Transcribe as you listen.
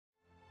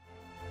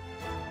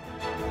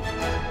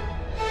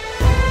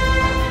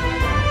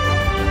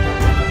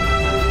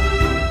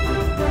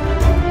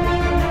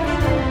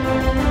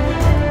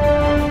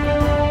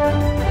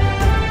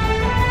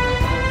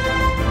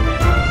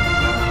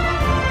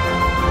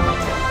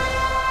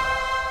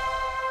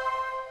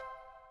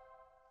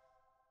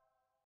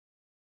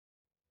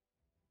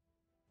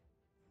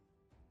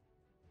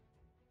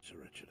Sir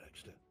Richard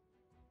Exeter.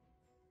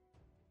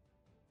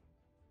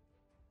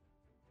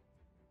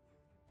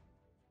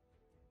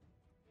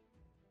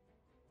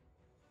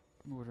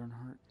 Lord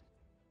Unhurt.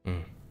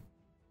 Hmm.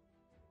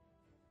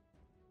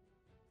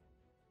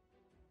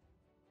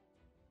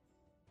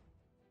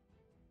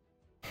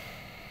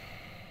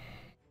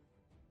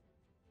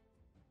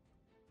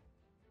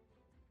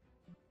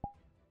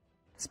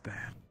 It's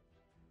bad.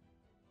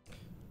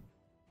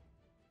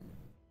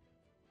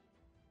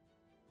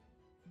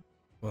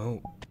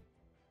 Well,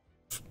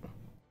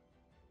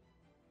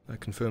 that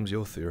confirms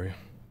your theory.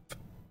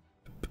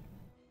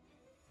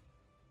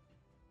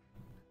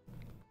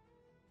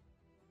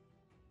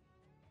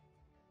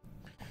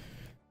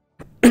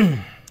 Do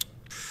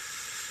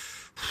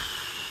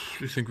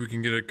you think we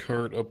can get a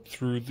cart up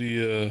through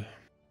the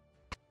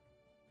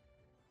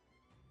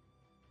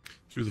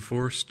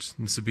forest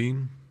in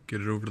Sabine?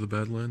 Get it over to the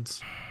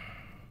Badlands?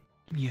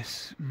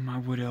 Yes, my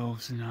wood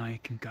elves and I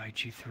can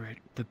guide you through it.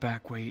 The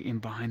back way in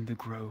behind the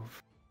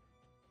grove.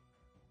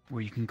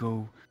 Where you can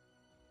go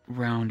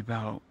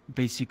roundabout,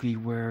 basically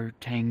where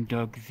Tang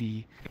dug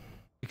the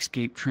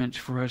escape trench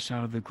for us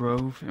out of the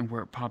grove, and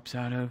where it pops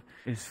out of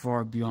is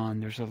far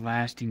beyond. There's a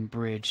lasting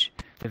bridge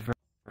at the very,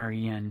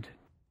 very end.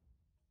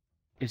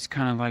 It's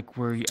kind of like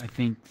where I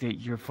think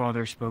that your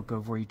father spoke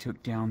of, where he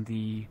took down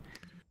the,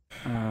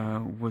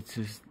 what's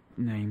his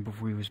name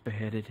before he was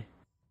beheaded?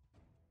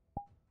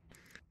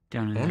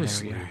 Down in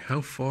Honestly, that area.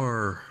 how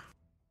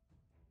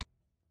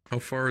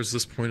far is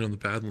this point on the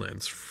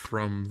Badlands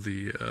from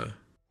the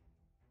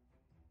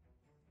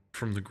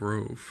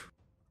grove?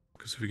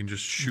 Because if we can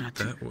just shoot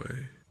that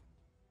way,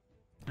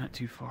 not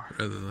too far,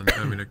 rather than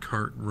having a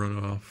cart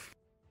run off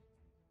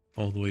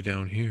all the way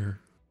down here.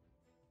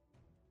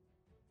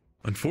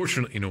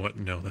 Unfortunately, you know what?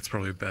 No, that's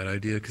probably a bad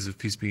idea, because if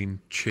he's being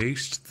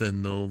chased,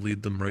 then they'll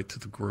lead them right to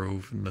the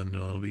grove, and then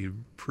it'll be a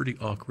pretty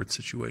awkward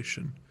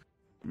situation.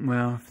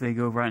 Well, if they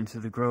go right into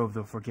the grove,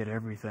 they'll forget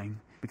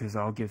everything, because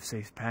I'll give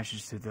safe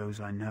passage to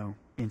those I know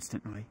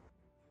instantly.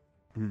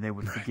 And they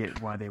would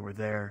forget why they were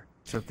there.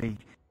 So if they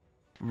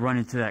run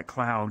into that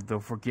cloud, they'll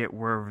forget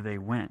wherever they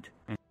went.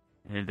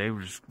 And they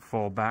would just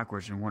fall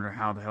backwards and wonder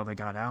how the hell they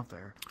got out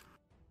there.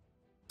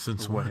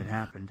 Since what had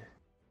happened.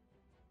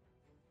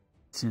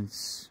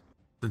 Since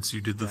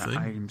you did the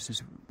thing?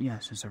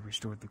 Since I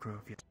restored the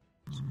grove, yes.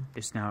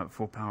 It's now at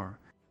full power.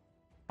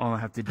 All I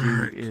have to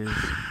do is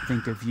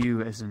think of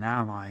you as an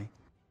ally,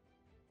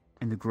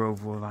 and the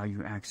grove will allow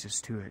you access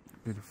to it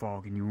through the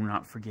fog, and you will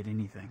not forget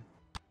anything.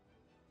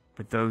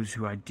 But those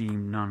who I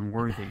deem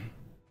non-worthy,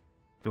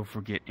 they'll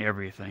forget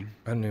everything.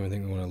 I don't even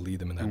think we want to lead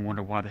them in that and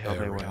wonder why the hell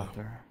area, they were out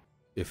there.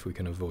 if we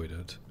can avoid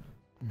it.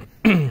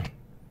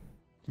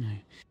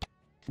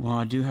 Well,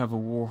 I do have a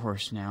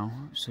warhorse now,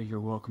 so you're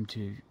welcome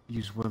to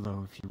use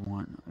Willow if you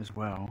want as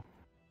well.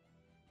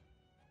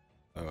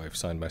 Oh, I've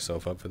signed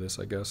myself up for this,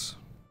 I guess.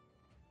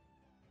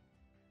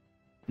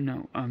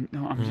 No, I'm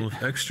well,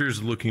 if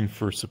Exeter's looking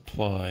for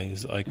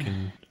supplies, I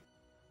can...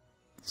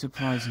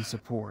 Supplies and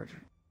support.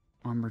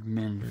 Armored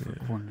men for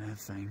one that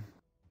thing.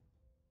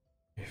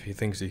 If he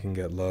thinks he can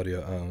get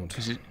Gradia out...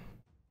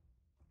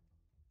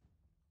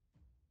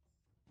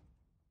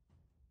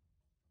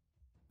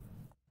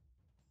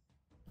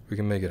 We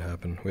can make it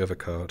happen. We have a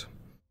cart.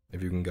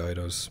 If you can guide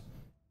us,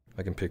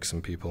 I can pick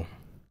some people.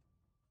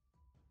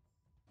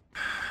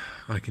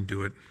 I can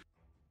do it.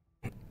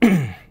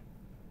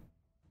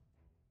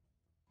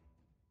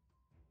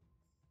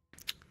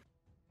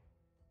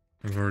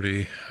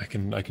 I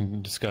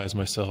can disguise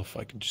myself.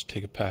 I can just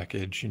take a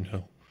package, you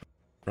know,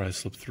 try to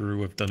slip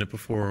through. I've done it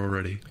before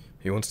already.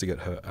 He wants to get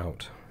her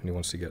out, and he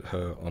wants to get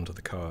her onto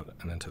the cart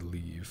and then to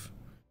leave.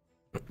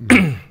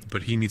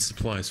 But he needs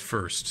supplies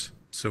first,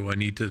 so we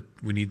need to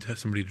have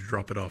somebody to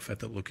drop it off at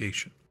that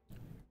location.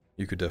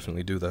 You could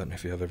definitely do that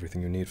if you have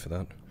everything you need for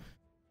that.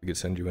 We could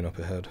send you in up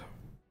ahead.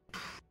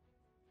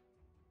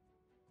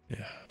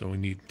 Yeah, then we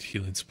need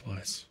healing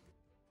supplies.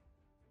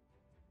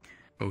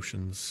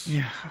 Potions.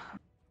 Yeah,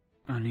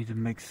 I need to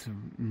make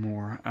some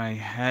more. I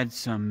had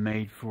some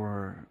made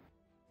for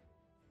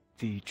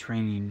the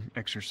training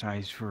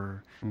exercise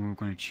for when we were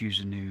going to choose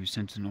a new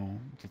sentinel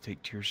to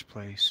take Tyr's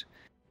place.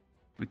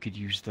 We could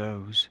use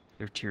those.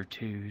 They're tier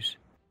 2s.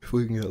 If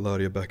we can get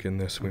Gradia back in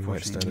this, we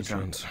might stand a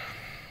chance.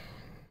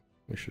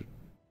 We should...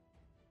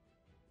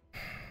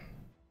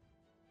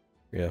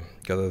 Yeah,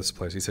 gather the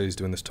supplies. He said he's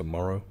doing this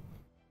tomorrow.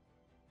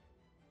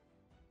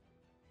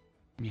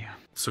 Yeah.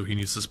 So he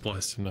needs the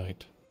supplies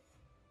tonight.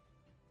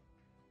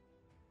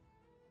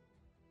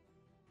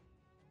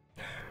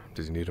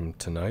 Does he need them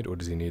tonight, or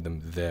does he need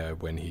them there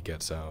when he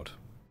gets out?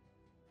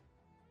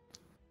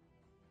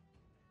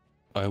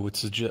 I would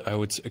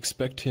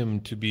expect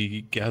him to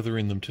be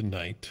gathering them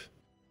tonight,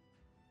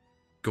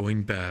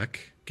 going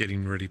back,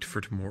 getting ready for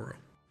tomorrow.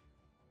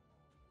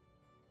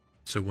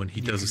 So when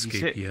he does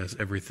escape, he has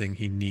everything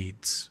he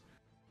needs.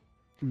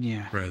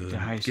 Yeah. Rather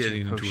than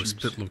getting into a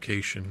split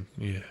location.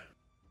 Yeah.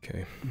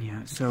 Okay.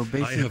 Yeah. So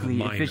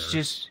basically, if it's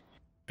just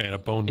and a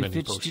bone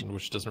mending potion,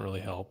 which doesn't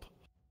really help.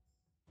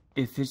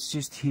 If it's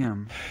just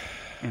him,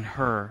 and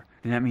her,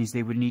 then that means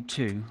they would need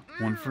 2,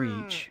 1 for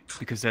each,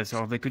 because that's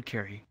all they could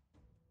carry,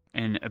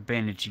 and a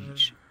bandage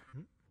each.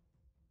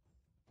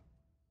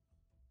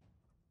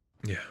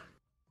 Yeah.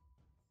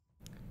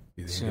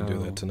 You think you can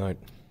do that tonight?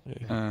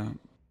 I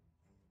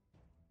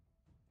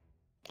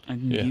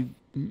can give.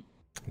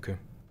 Okay.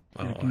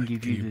 I can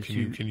give you the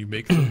 2. Can you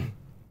make them?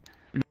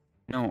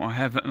 No, I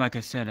have, like I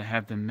said, I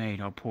have them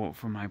made. I'll pull it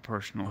from my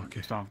personal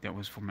stock that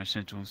was for my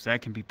sentinels.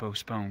 That can be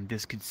postponed.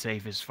 This could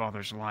save his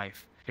father's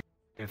life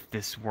if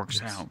this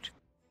works out.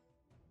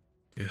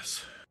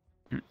 Yes.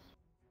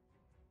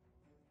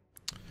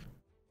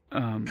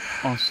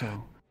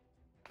 Also.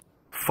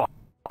 Fuck,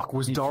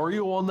 was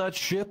Dario on that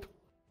ship?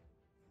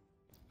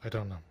 I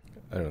don't know.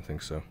 I don't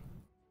think so.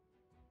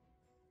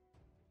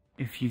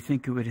 If you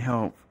think it would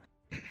help,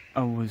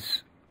 I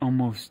was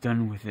almost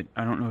done with it.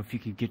 I don't know if you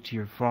could get to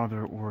your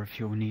father or if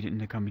he'll need it in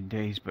the coming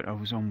days, but I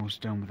was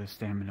almost done with a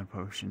stamina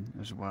potion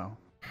as well.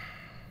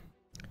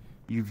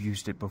 You've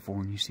used it before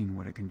and you've seen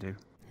what it can do.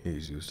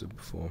 He's used it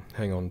before.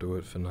 Hang on to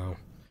it for now.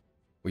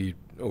 We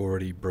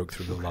already broke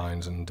through the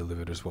lines and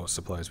delivered us what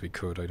supplies we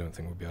could. I don't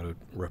think we'll be able to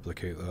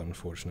replicate that,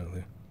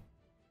 unfortunately.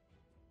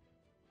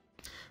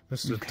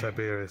 Mr.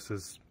 Tiberius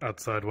is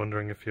outside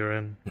wondering if you're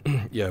in.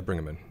 Yeah, bring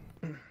him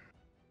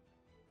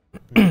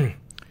in.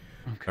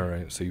 Okay.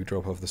 Alright, so you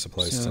drop off the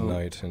supplies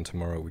tonight, and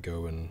tomorrow we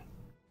go and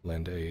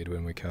lend aid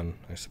when we can,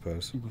 I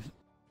suppose.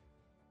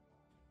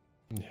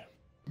 Yeah.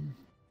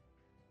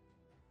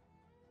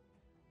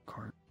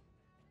 Cart.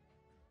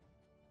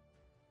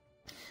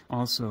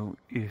 Also,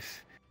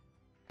 if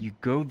you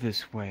go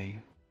this way,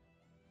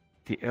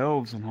 the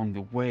elves along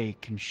the way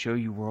can show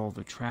you where all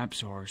the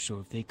traps are, so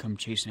if they come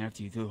chasing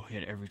after you, they'll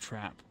hit every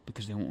trap,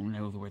 because they won't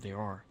know where they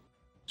are.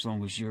 As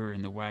long as you're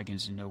in the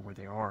wagons and know where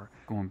they are,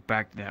 going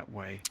back that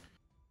way.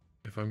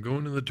 If I'm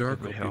going in the dark,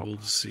 I'll would be help. able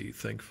to see,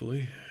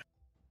 thankfully.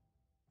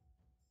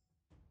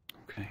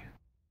 Okay.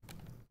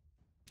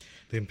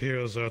 The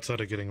Imperials are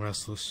outside are getting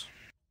restless.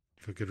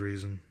 For good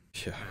reason.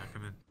 Yeah.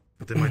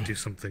 But they might do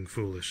something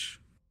foolish.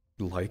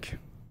 Like?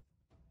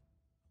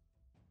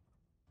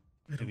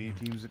 Maybe it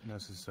deems it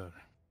necessary.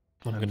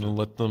 I'm going to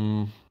let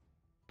them...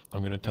 I'm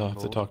going to have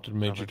to talk to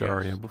Major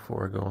Daria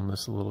before I go on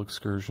this little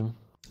excursion.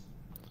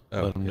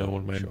 Let them know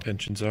what my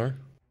intentions are.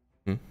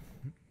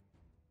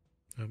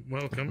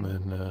 Welcome.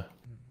 And then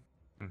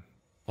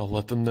I'll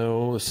let them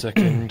know the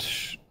second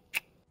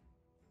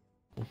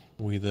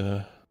we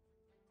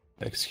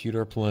execute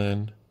our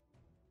plan.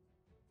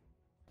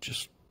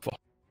 Just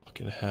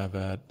fucking have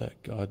at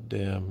that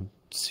goddamn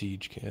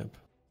siege camp.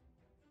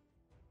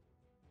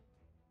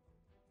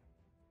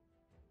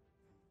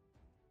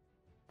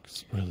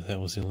 Really, that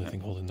was the only thing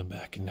holding them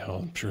back, and now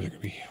I'm sure they're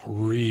gonna be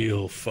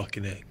real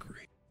fucking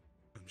angry.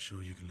 I'm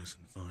sure you can listen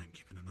fine,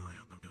 keeping an eye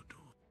on the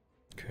door.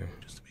 Okay.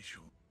 Just to be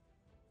sure.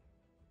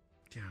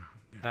 Yeah.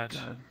 That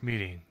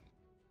meeting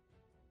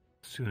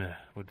sooner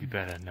would be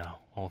better now,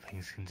 all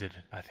things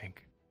considered, I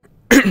think.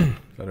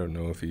 I don't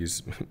know if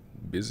he's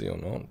busy or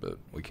not, but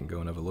we can go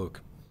and have a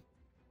look.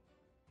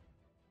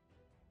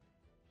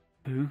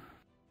 Who?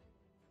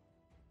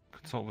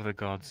 Consult with the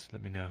gods,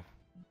 let me know.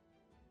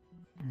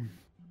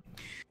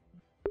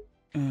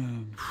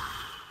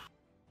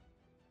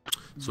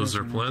 So is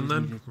there a plan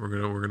then?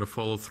 We're gonna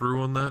follow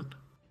through on that.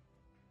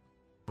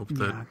 Hope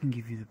that I can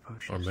give you the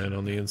potion. our man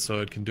on the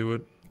inside can do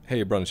it.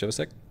 Hey, Brunch, you have a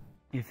sec?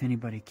 If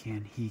anybody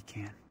can, he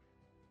can.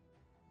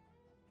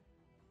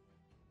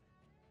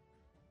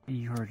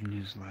 You heard in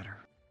his letter.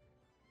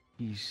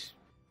 He's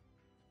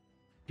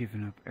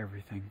given up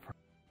everything for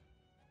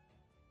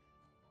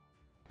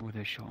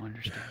whether she'll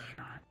understand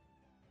or not.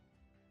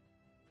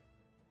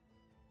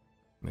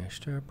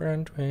 Mr. We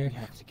Bruntwick,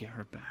 have to get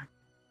her back.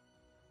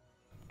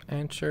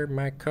 answer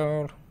my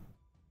call.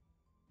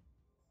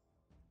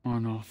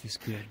 On-off is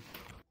good,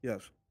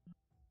 Yes.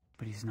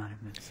 but he's not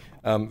invincible.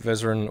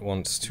 Vezran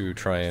wants to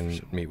try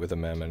and meet with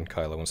Amem, and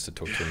Kyla wants to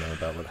talk to him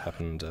about what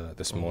happened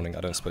this morning.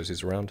 I don't suppose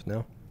he's around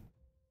now?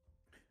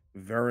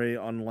 Very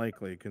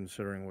unlikely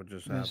considering what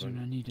just Listen, I happened.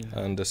 Uh, need to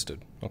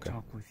Understood. Okay.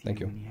 talk with you Thank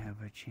you. when you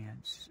have a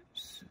chance.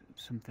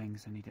 Some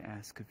things I need to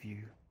ask of you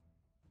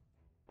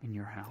in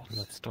your house.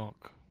 Let's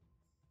talk.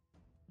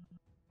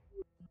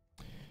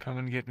 Come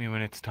and get me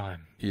when it's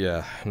time.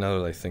 Yeah, now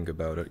that I think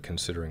about it,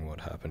 considering what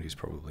happened, he's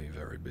probably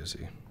very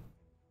busy.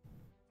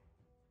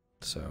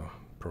 So,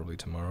 probably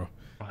tomorrow.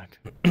 Right.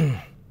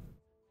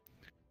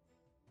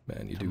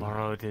 Man, you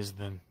Tomorrow it is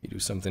then. do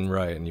something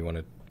right and you want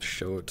to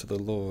show it to the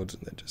Lord,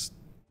 and they're just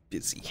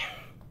busy.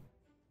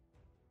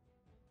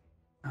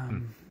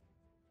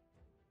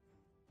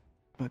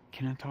 But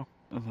can I talk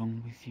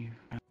alone with you,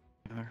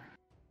 Tyler?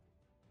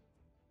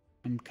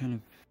 I'm kind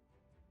of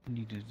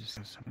need to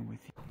discuss something with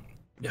you.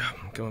 Yeah,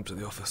 come up to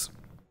the office.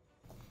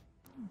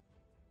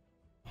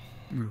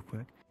 Real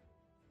quick.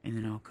 And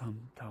then I'll come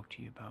talk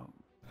to you about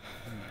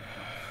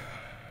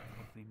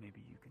hopefully maybe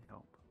you can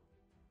help.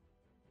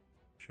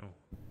 Sure.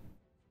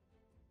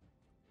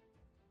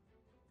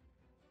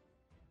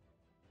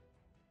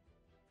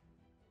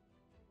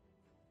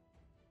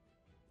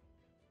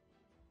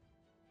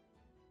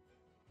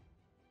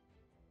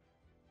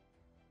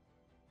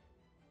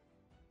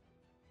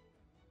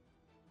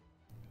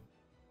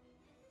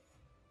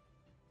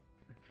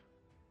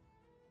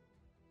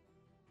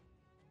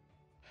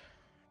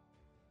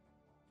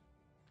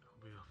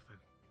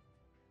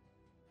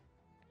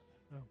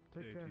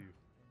 Take care.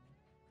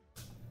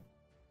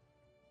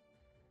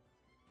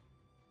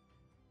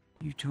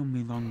 You told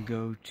me long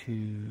ago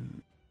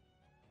to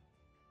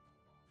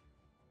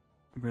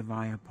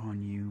rely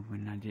upon you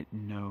when I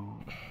didn't know,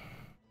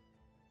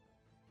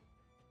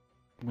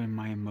 when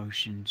my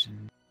emotions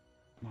and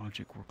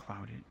logic were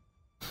clouded.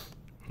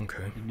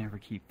 Okay. And never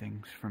keep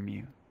things from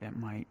you that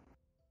might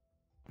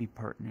be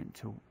pertinent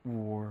to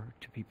war,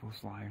 to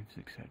people's lives,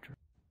 etc.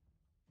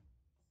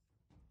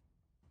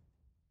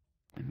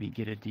 Let me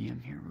get a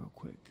DM here real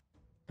quick.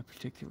 A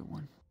particular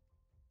one.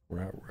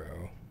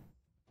 Row.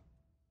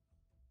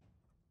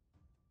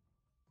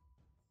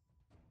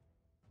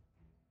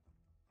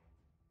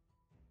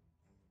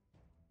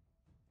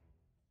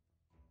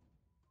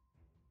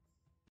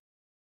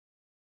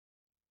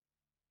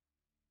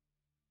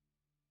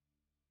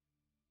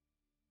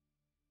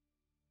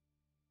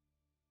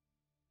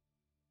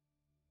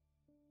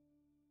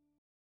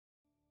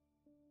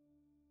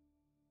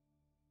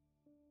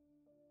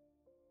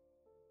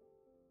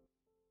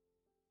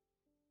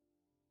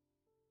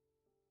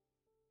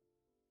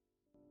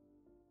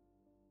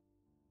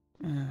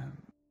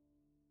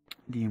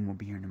 DM will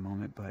be here in a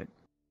moment, but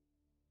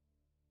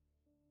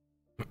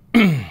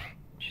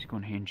she's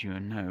going to hand you a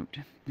note.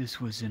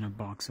 This was in a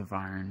box of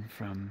iron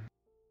from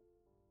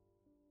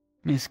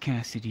Miss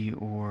Cassidy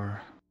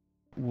or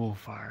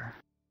Wolfire.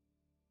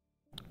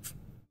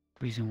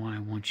 Reason why I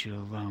want you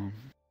alone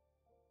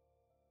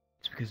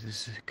is because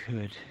this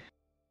could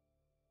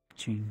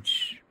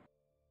change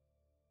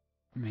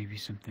maybe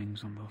some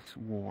things on this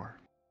war.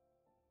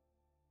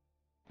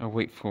 I'll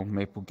wait till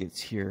Maple gets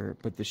here,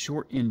 but the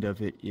short end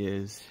of it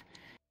is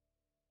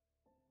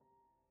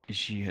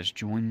she has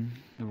joined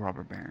the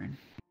Robber Baron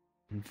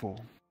in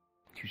full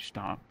to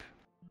stop.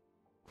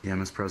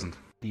 DM is present.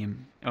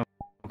 Oh,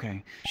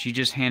 okay. She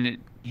just handed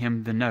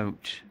him the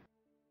note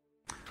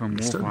from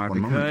Understood. Wolfire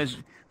One because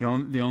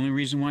the only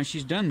reason why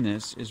she's done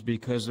this is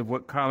because of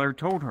what Kyler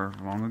told her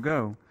long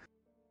ago.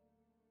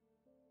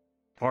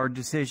 Hard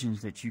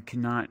decisions that you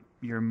cannot,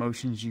 your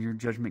emotions and your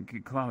judgment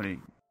get clouded.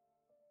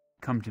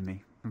 Come to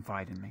me,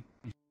 confide in me.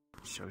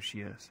 So she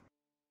is.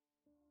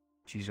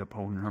 She's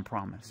upholding her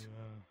promise.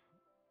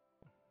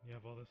 You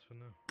have all this for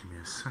now. Give me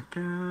a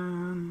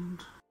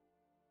second.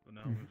 For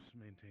now, we've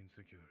maintained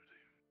security.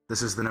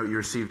 This is the note you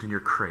received in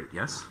your crate,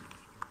 yes?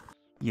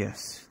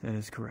 Yes, that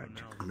is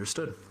correct.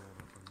 Understood.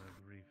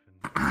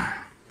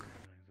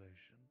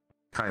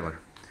 Kyler,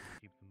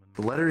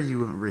 the letter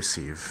you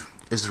receive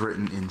is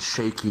written in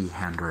shaky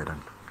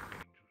handwriting,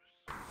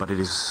 but it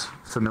is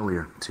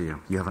familiar to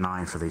you. You have an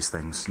eye for these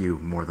things, you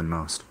more than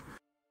most.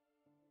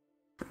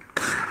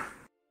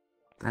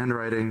 The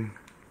handwriting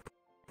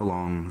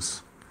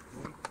belongs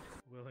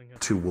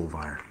to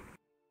Wolfire,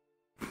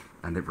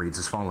 and it reads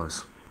as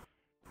follows.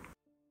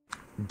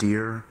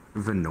 Dear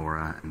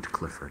Venora and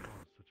Clifford,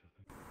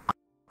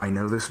 I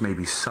know this may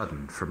be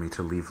sudden for me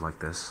to leave like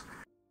this,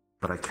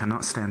 but I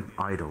cannot stand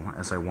idle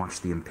as I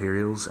watch the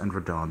Imperials and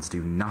Radauds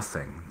do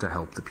nothing to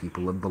help the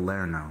people of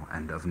Balerno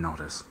and of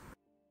Nautis.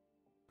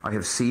 I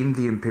have seen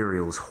the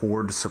Imperials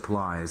hoard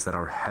supplies that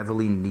are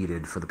heavily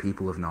needed for the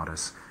people of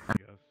Nautis,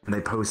 and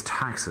they pose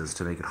taxes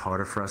to make it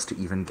harder for us to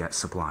even get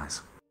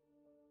supplies.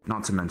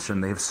 Not to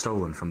mention, they have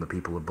stolen from the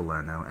people of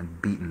Balerno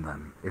and beaten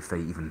them if they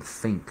even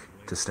think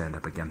to stand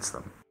up against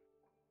them.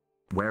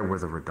 Where were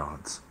the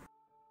Radauds?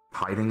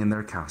 Hiding in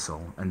their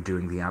castle and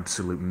doing the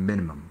absolute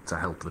minimum to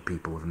help the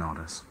people of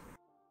Nautis.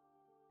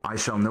 I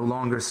shall no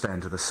longer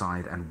stand to the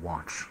side and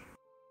watch.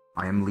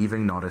 I am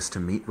leaving Nautis to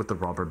meet with the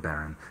Robber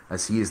Baron,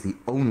 as he is the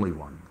only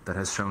one that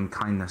has shown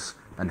kindness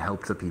and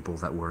helped the people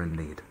that were in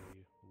need.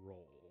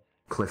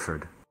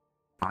 Clifford,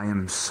 I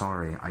am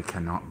sorry I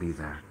cannot be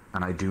there,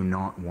 and I do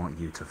not want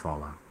you to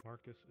follow.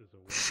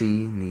 She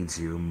needs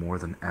you more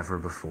than ever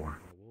before.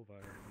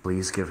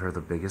 Please give her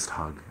the biggest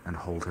hug and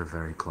hold her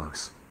very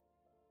close.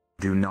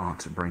 Do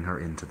not bring her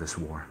into this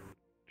war.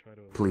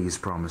 Please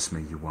promise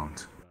me you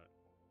won't.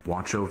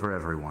 Watch over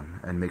everyone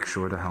and make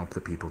sure to help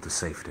the people to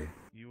safety.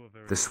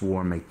 This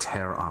war may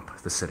tear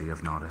up the city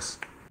of Nautis.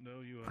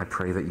 I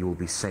pray that you will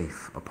be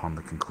safe upon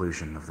the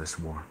conclusion of this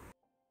war.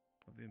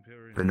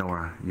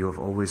 Venora, you have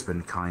always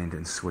been kind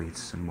and sweet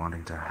and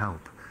wanting to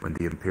help when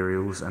the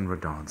Imperials and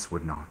Radauds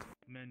would not.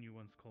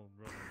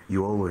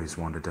 You always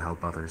wanted to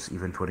help others,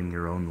 even putting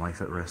your own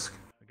life at risk.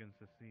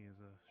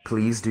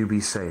 Please do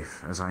be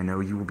safe, as I know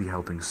you will be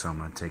helping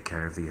Soma take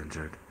care of the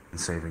injured and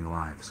saving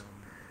lives.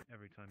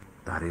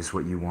 That is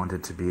what you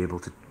wanted to be able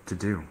to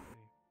do.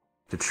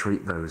 To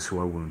treat those who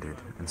are wounded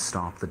and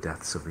stop the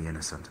deaths of the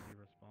innocent.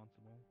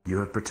 You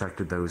have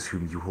protected those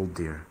whom you hold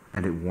dear,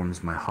 and it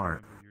warms my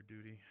heart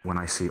when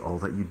I see all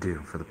that you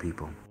do for the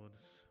people.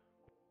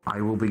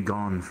 I will be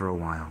gone for a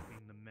while,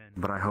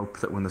 but I hope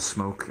that when the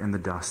smoke and the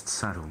dust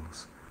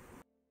settles,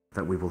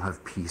 that we will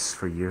have peace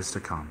for years to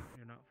come,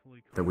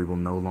 that we will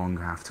no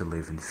longer have to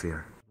live in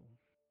fear.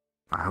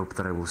 I hope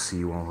that I will see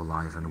you all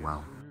alive and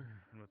well.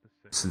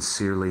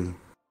 Sincerely,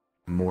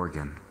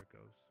 Morgan,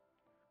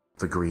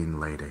 the Green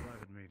Lady.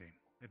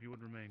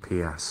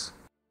 P.S.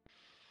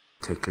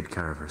 Take good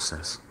care of her,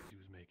 sis.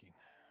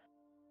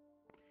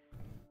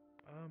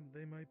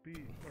 might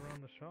be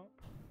around the shop.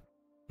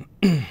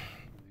 Who's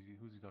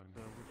he talking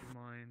So to? would you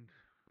mind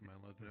Am I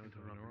allowed to know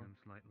interrupting Venora? him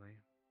slightly?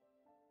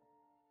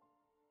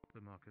 So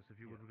Marcus, if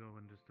you would go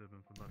and disturb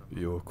him for about a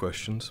Your moment,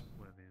 questions?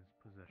 where his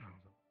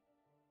possessions are.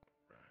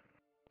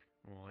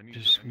 Well, I need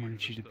Just I need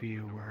wanted you to stuff be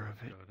Venora aware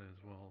of it. got as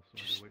well, so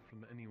Just I wait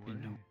from anyway.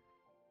 didn't know.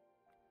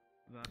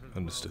 That is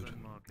Understood. Well,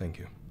 then, Marcus. Thank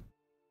you.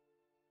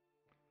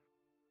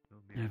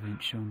 There'll be I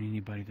haven't shown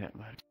anybody that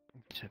letter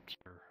except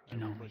I you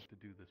know would me. like to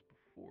do this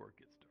before it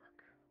gets dark.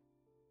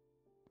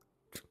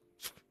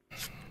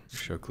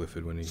 Show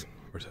Clifford when he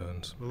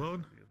returns.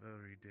 Malone? It'll be a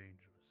very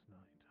dangerous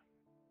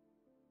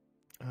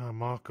night.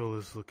 Markle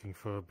is looking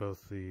for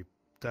both the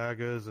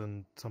daggers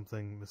and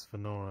something Miss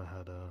Venora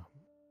had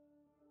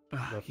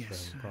left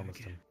Yes, him,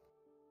 promised okay.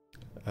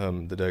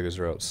 him. The daggers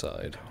are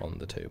outside on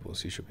the table,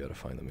 so you should be able to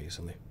find them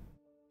easily.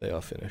 They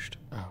are finished.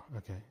 Oh,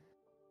 okay.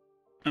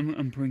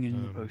 I'm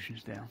bringing the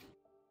potions down.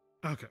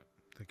 Okay,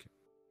 thank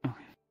you.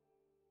 Okay.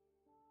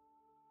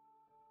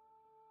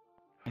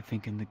 I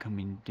think in the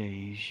coming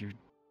days, you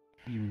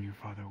and your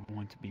father will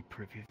want to be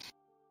privy.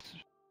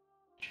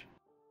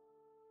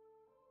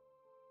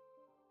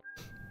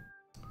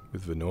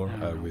 With Venora,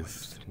 No,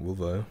 with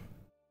Wolvo.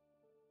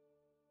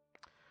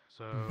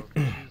 So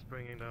she's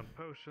bringing down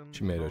potions.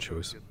 She made her I'll go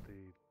choice. Get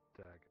the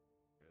daggers.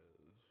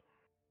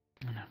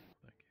 I know,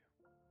 Thank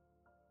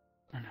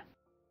you. I know.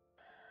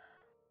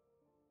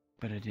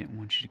 But I didn't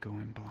want you to go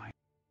in blind.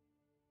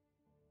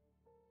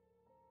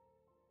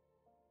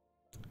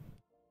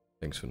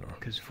 Thanks, Venora.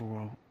 Because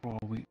for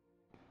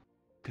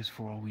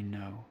all we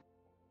know,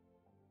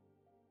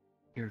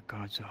 your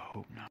God's a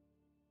hope now.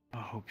 A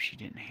hope she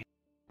didn't hand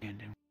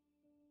in.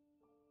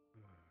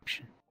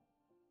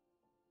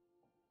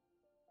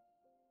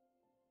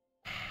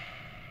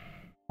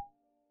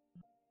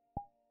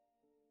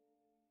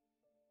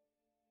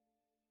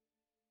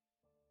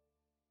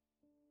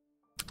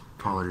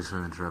 Apologies for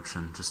the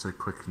interruption. Just a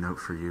quick note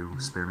for you,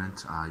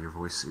 Spearmint. Your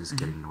voice is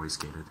getting noise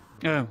gated.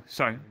 Oh,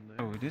 sorry.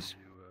 Oh, it is?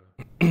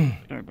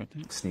 Sorry about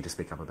that. Just need to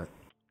speak up a bit.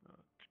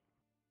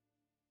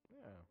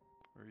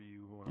 Yeah. Are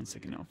you one 1 of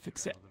second, the I'll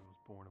fix it. child that was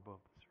born above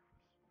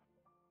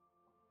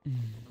the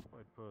surface?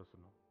 Quite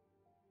personal.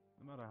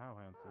 No matter how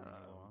handsome you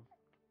are,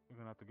 you're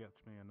gonna have to get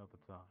me another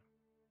time.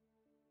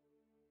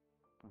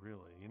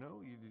 Really? You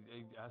know,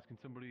 asking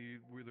somebody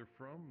where they're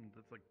from,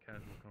 that's like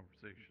casual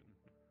conversation.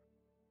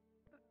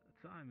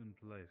 Time and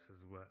place as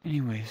well.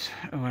 Anyways,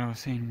 what I was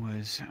saying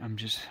was, I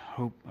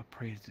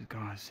pray to the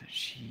gods that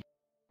she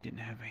didn't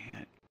have a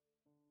hand.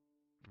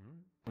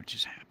 What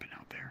just happened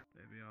out there?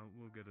 Maybe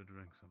we'll get a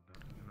drink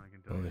sometime, and I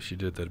can tell Well, you. if she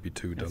did, that'd be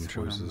two dumb That's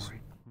what I'm choices.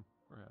 worried.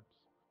 Perhaps.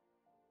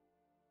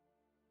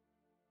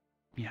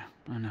 Yeah,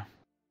 I know.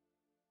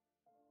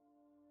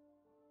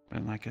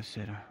 But like I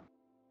said, I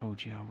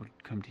told you I would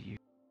come to you.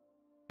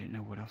 Didn't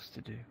know what else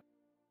to do.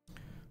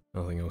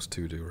 Nothing else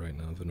to do right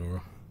now,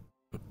 Venora.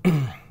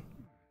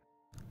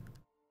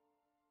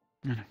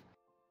 I know.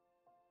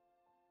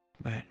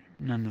 But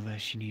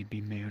nonetheless, you need to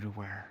be made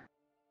aware,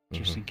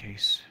 just in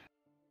case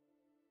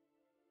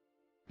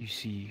you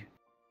see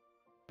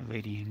a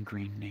lady in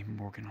green named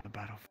Morgan on the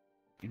battlefield.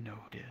 You know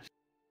who it is.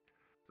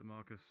 So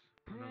Marcus,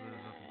 another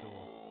is at the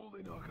door. Oh,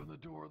 they knock on the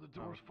door. The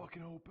door's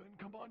fucking open.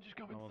 Come on, just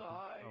come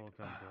inside. I'll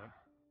attend to it.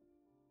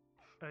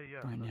 Hey, yeah.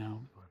 Right that's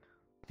now. fine.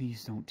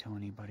 Please don't tell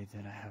anybody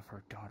that I have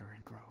her daughter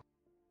in Grove.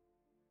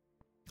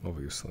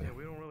 Obviously. Yeah,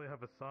 we don't really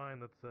have a sign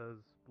that says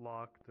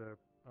locked or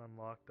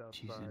unlocked outside.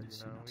 She's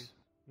innocent.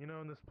 In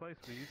this place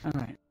we used All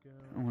right, to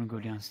I want to go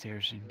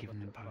downstairs and give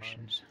them the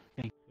potions.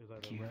 Thank It was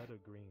either you. red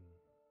or green.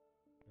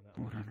 And that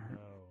Hold way on, you her.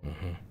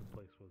 know the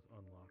place was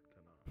unlocked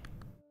or not.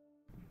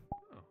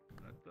 Oh,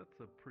 that's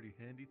a pretty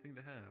handy thing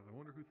to have. I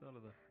wonder who thought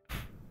of that.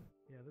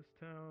 Yeah, this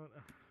town.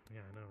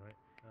 Yeah, I know, right?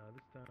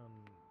 This town.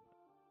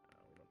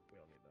 We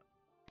all need that.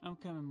 I'm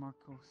coming,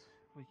 Marcos,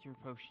 with your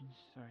potions.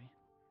 Sorry.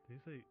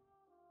 Did you say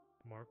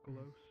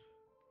Markelos?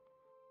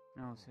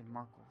 No, I said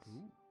Marcos.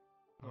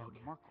 Yeah,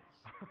 Okay. Marcos.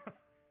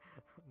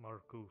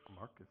 Marcus.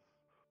 Marcus.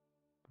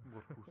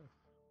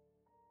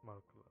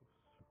 Markelos.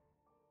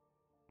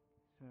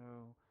 So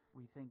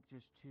we think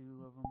just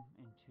 2 of them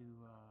and 2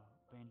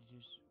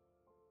 bandages,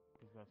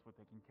 because that's what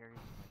they can carry.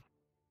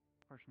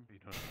 Person. You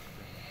don't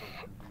understand the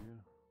potion, do you?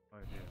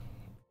 Idea.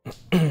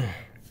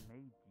 Haven't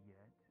made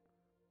yet.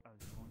 I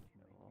was going to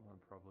make. Well, I'm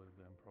probably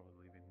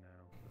leaving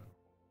now.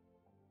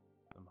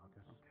 So,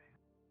 Marcus. Okay.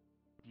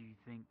 Do you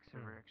think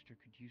Silver Extra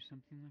could use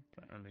something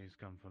like that? At least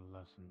come for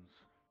lessons.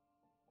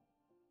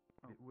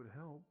 It would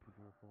help. Could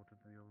you report it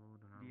to your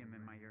lord and I DM will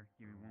in my make ear.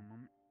 it Give me so. 1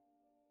 moment.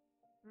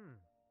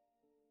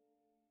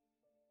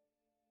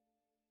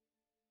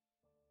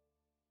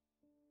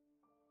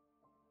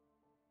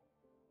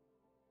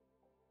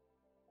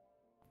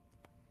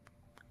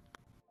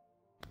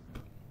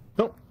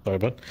 Oh, sorry,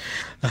 bud.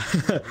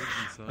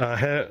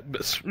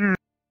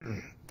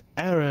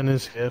 Aaron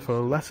is here for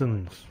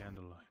lessons.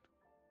 Candlelight.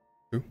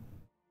 Who?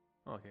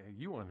 Okay,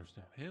 you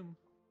understand him.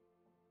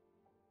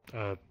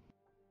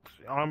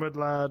 Armored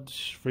lad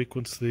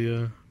frequents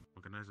the.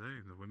 What can I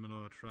say? The women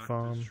are attracted,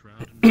 Farm.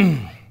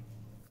 shrouded.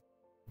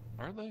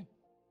 Are they?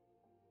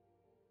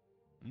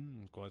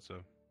 Quite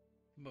so.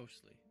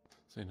 Mostly.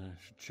 Saying I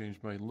should change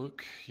my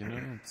look, you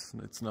know,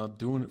 it's not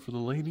doing it for the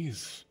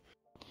ladies.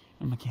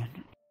 I'm again.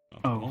 Not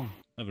at all.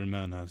 Every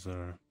man has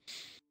their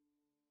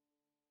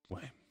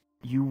way.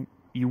 You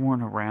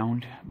weren't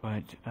around,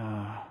 but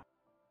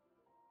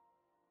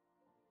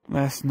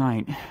last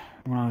night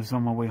when I was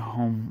on my way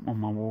home on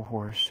my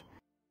warhorse,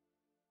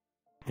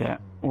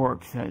 that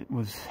orc that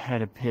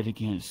had a pit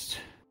against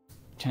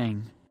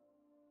Tang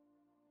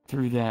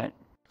threw that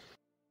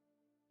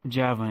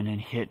javelin and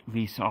hit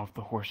Lisa off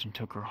the horse and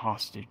took her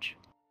hostage.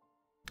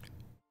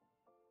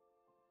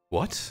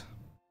 What?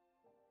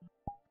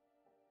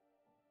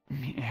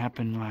 It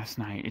happened last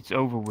night. It's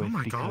over with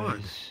my because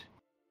God.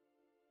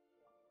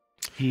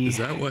 Is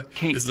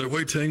that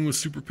why Tang was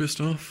super pissed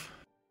off?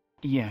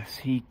 Yes,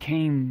 he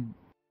came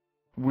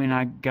when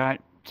I got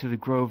to the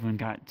grove and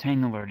got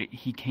Tang alerted.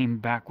 He came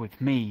back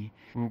with me.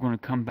 We were going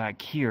to come back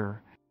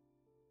here,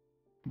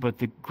 but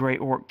the Grey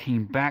Orc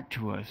came back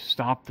to us,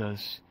 stopped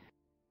us,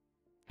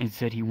 and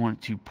said he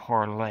wanted to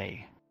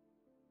parlay.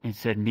 And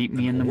said, meet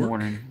me in the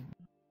morning.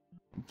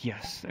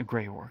 Yes, a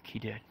Grey Orc, he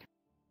did.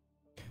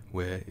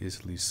 Where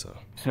is Lisa?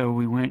 So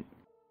we went.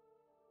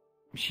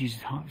 She's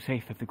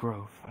safe at the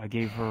grove. I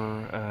gave her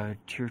a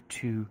tier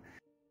 2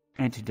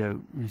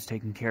 antidote and was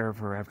taking care of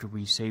her after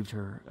we saved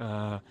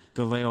her.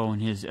 Galeo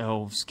and his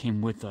elves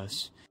came with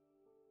us.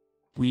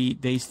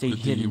 They stayed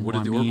hidden. What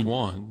did the orc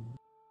want?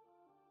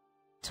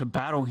 To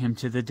battle him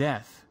to the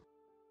death.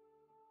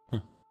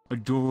 A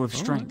duel of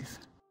strength.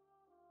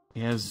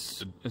 He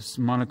has a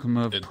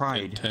monicum of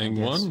pride. And Tang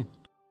won?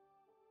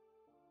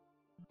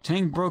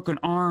 Tang broke an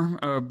arm,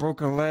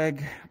 broke a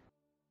leg,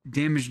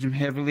 damaged him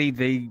heavily.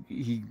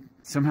 He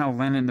somehow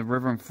landed in the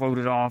river and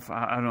floated off.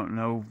 I don't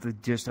know the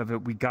gist of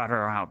it. We got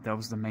her out. That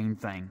was the main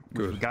thing.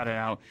 Good. We got it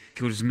out,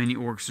 killed as many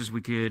orcs as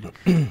we could,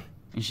 and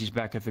she's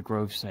back at the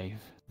grove safe.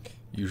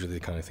 Usually the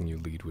kind of thing you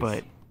lead with.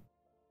 But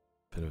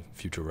bit of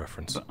future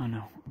reference. I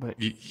know, but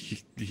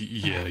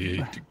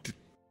yeah.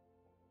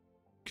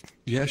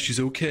 Yeah, she's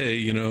okay,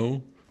 you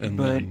know. And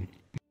but then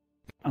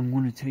I'm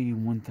going to tell you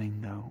one thing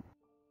though.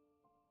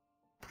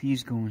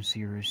 Please go and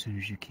see her as soon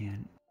as you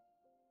can.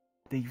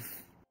 They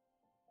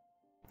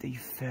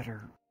fed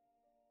her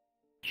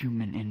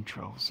human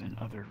entrails and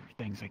other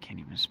things I can't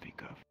even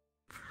speak of.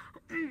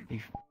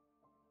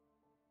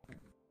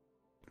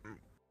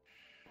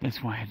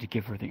 That's why I had to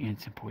give her the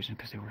instant poison,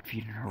 because they were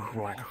feeding her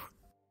raw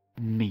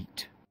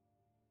meat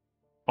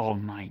all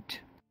night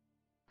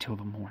till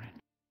the morning.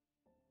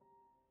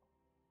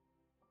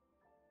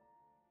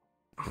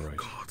 Right.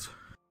 God.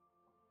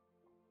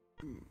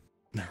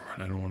 never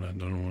mind. I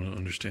don't want to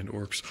understand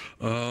orcs.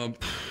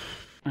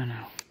 I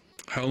know.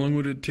 How long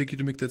would it take you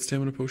to make that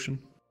stamina potion?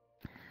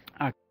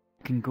 I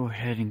can go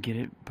ahead and get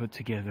it put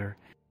together,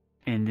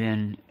 and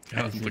then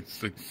Is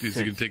it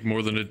going to take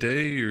more than a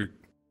day, or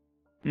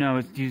no?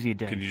 It's usually a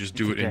day. can you just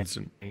do it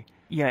instant?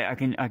 Yeah,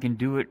 I can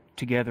do it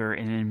together,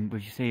 and then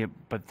what you say,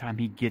 by the time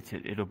he gets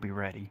it, it'll be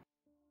ready.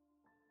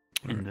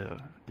 And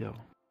they'll.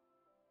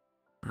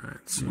 Alright,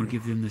 I'm so gonna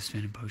give them this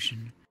venom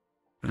potion.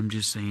 I'm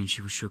just saying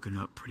she was shooken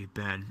up pretty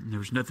bad, and there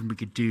was nothing we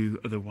could do,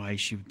 otherwise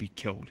she would be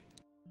killed.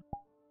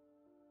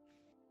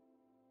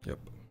 Yep.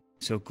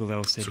 So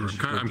Galel said so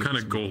I'm kind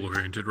of goal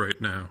oriented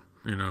right now,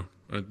 you know.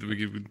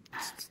 We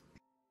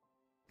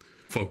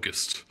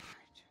focused.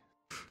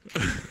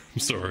 I'm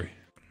sorry.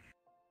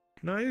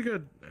 No, you're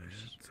good.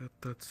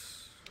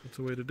 That's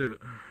a way to do it.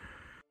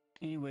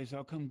 Anyways,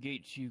 I'll come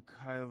gate you,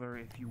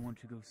 Kyler, if you want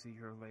to go see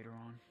her later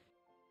on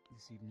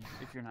this evening,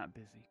 if you're not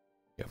busy.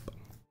 Yep.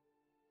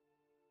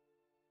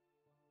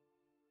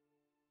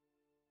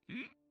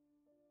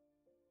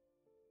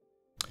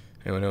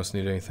 Anyone else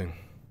need anything?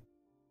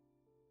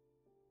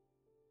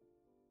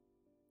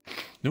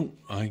 Nope,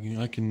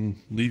 I can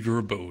leave your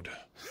abode.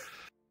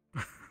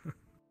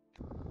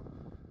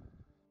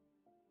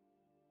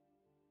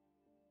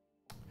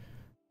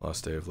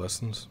 Last day of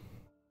lessons?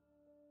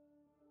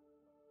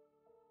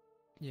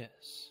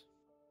 Yes.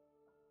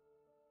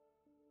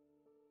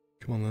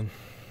 Come on then.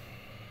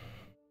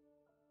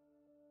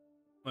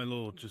 My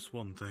lord, just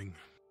one thing.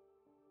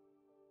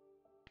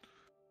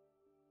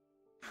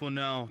 For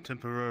now,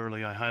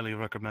 temporarily, I highly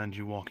recommend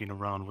you walking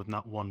around with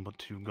not one but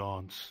 2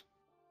 guards.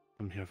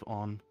 From here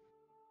on,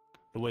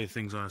 the way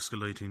things are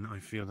escalating, I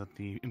fear that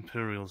the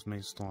Imperials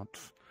may start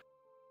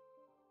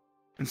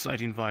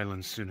inciting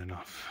violence soon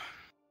enough.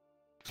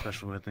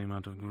 Especially with the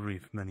amount of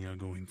grief many are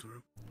going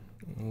through.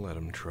 Let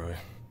them try.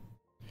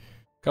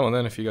 Come on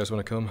then, if you guys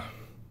want to come.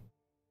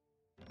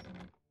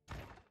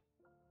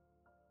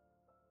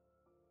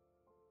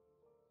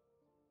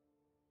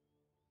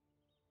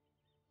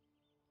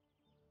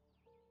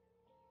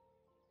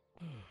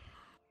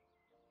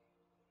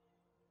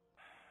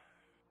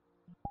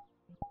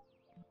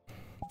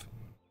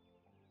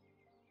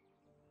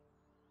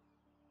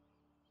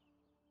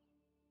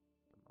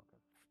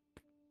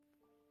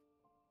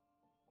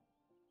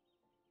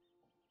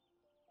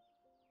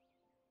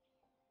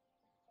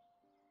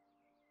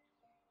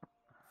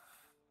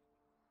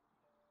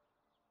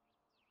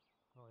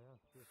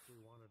 asked if we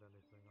wanted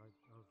anything. I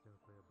was going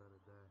to say a better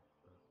day,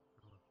 but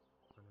I don't know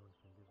if anyone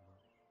can give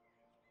that.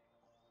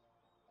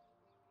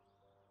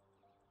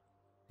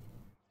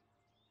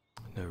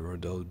 Never a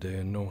dull day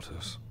in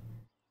Nautis.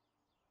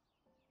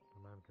 A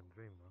man can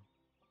dream, though.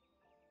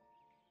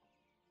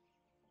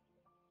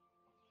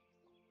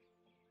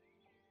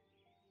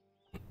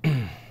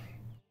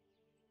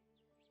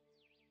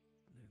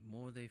 The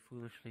more they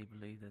foolishly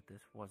believe that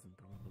this wasn't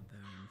the Rebel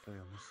Baron, Stay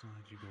on this side,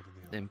 you go to the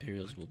the other.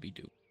 Imperials will be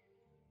doomed.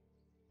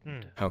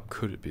 How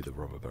could it be the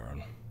Robber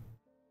Baron?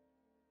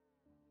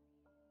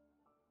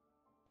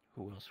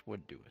 Who else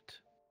would do it?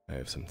 I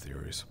have some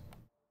theories.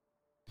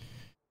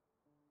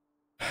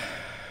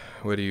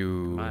 Where do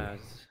you... In my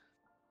eyes,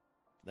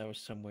 there was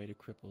some way to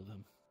cripple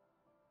them.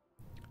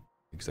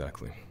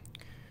 Exactly.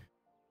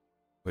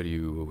 Where do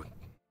you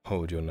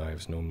hold your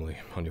knives normally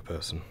on your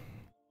person?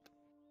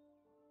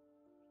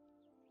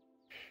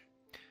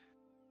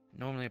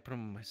 Normally I put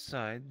them on my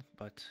side,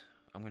 but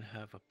I'm gonna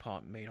have a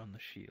part made on the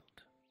shield.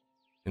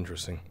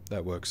 Interesting.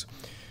 That works.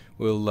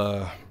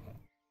 We'll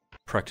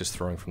practice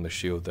throwing from the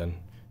shield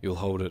then. You'll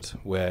hold it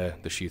where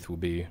the sheath will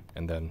be,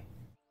 and then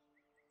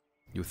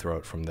you throw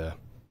it from there.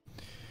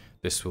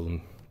 This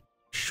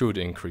should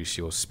increase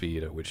your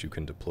speed at which you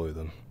can deploy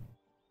them.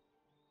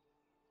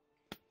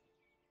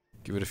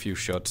 Give it a few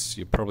shots.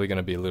 You're probably going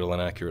to be a little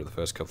inaccurate the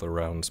first couple of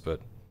rounds,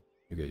 but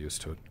you get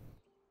used to it.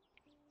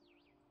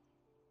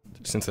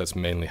 Since that's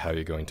mainly how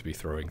you're going to be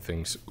throwing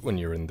things when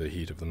you're in the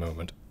heat of the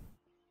moment.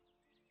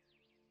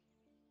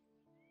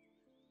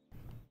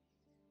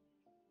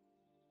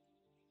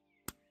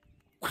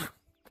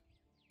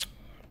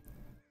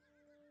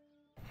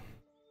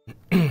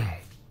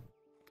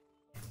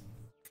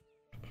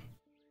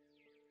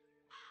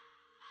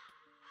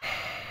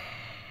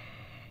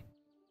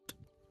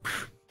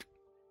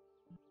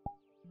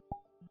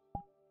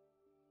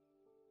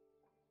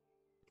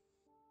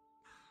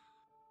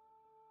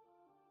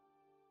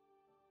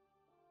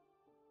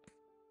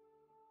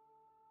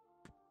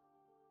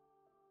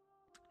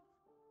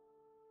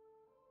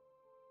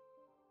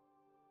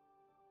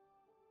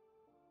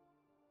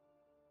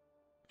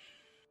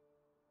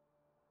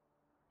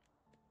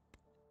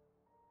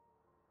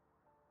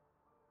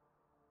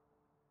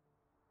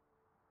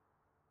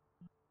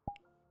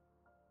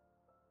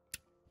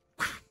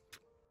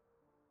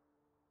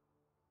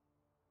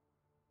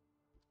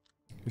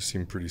 You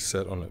seem pretty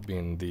set on it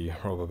being the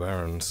Robber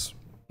Baron's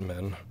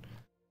men.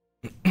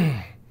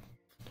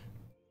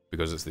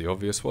 Because it's the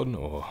obvious one,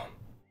 or...?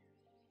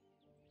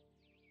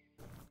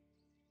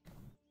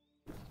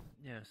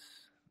 Yes,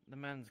 the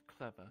man's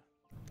clever.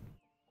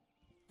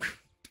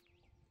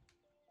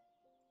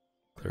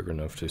 Clever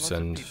enough to Lots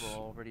send... of people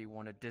already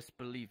want to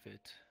disbelieve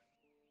it,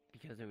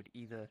 because it would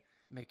either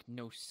make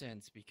no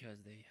sense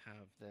because they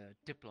have the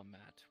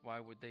diplomat. Why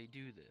would they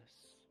do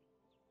this?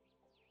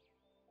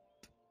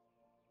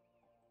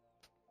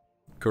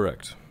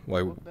 Correct.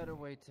 Why... What better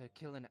way to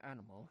kill an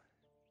animal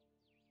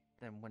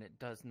than when it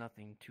does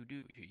nothing to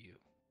do to you?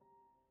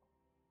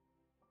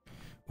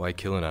 Why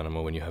kill an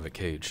animal when you have it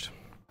caged?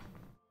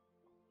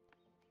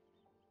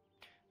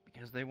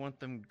 Because they want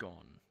them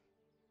gone.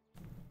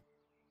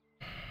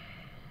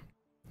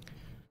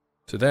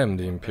 To them,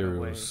 the What better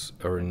way Imperials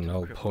are in than to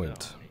null cripple their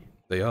point. army?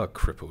 They are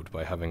crippled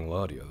by having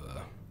Gradia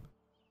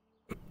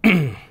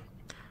there.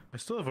 I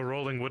still have a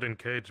rolling wooden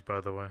cage,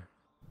 by the way,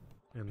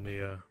 in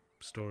the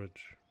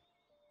storage.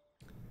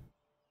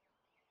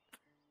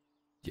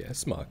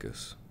 Yes,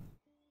 Marcus.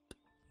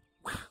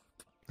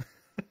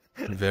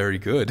 Very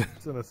good.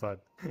 It's an aside.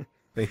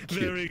 Thank you.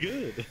 Very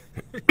good.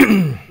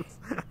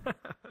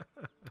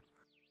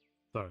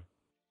 Sorry.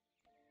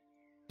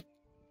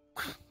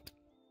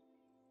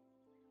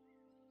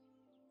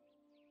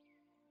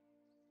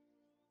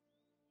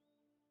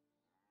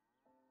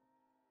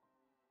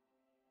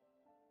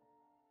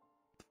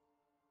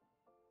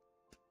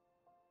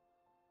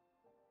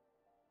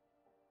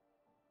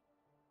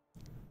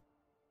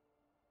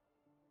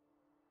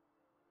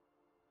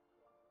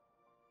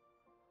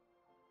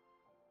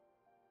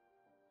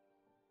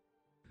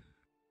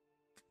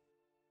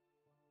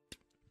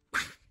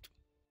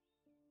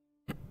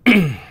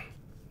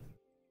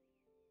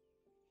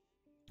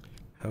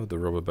 How would the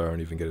Robber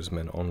Baron even get his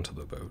men onto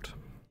the boat?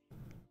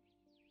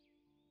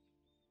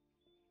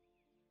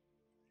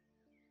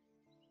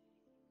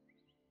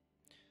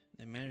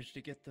 They managed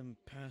to get them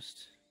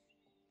past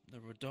the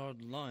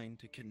Radard line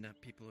to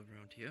kidnap people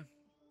around here.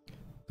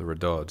 The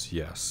Radards,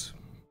 yes.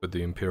 But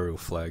the Imperial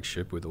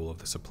flagship with all of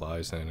the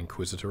supplies and an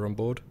Inquisitor on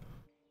board?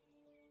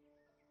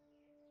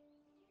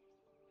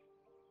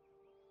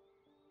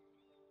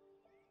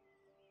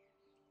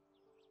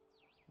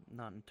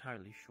 Not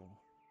entirely sure.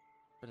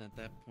 But at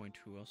that point,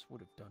 who else would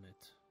have done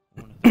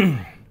it? One of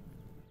them.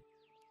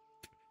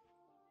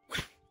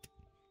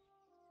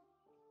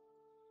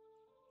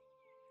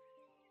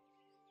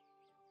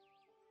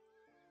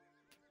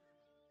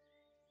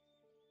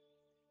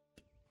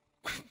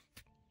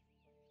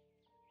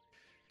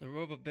 The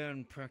Robber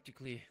Baron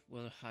practically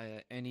will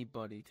hire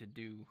anybody to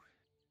do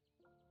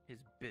his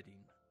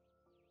bidding.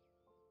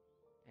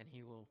 And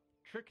he will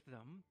trick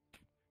them,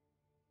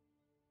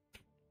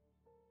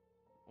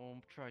 or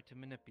try to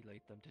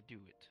manipulate them to do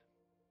it.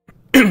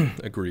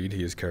 Agreed,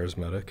 he is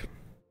charismatic.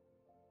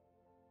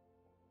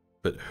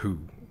 But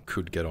who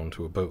could get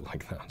onto a boat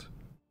like that?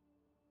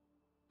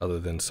 Other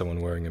than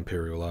someone wearing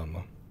Imperial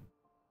armor.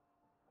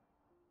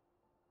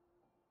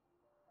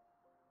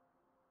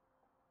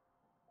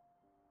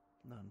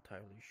 Not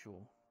entirely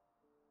sure.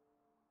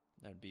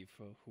 That'd be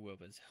for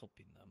whoever's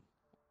helping them,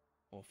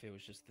 or if it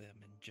was just them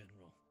in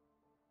general.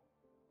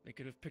 They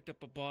could have picked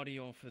up a body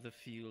off of the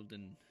field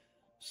and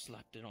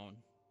slapped it on,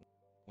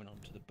 went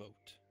onto the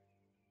boat.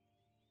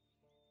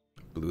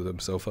 Blew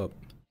themselves up.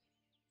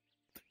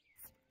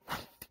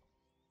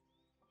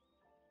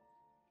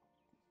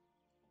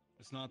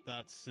 It's not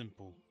that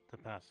simple to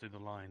pass through the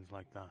lines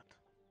like that.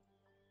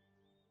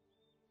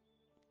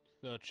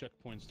 There are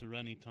checkpoints to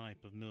any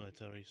type of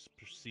military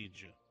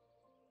procedure.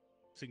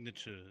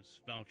 Signatures,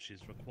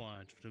 vouchers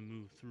required to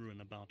move through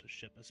and about a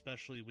ship,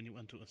 especially when you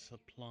enter a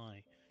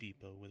supply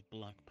depot with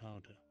black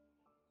powder.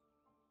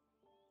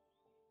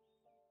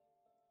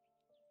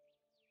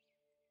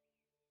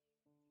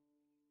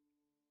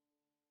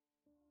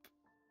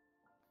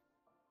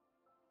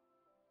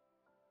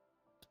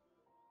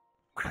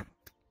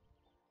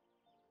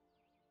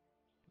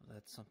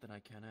 That's something I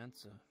can't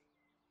answer.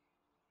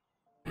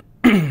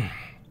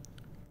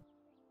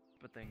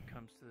 But then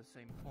comes to the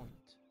same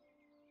point.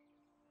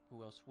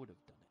 Who else would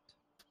have done it?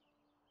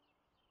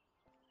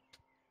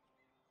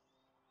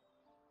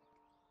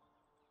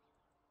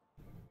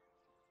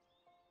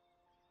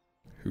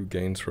 Who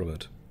gains from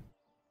it?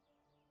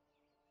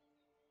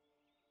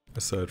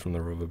 Aside from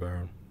the Robber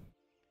Baron.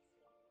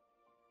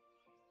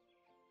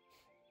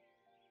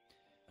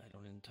 I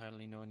don't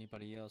entirely know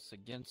anybody else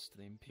against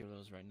the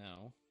Imperials right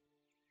now.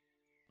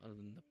 Other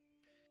than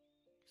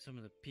some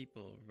of the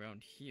people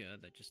around here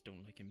that just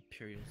don't like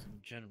Imperials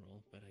in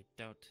general, but I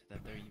doubt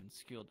that they're even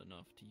skilled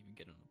enough to even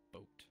get on a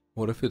boat.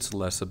 What if it's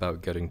less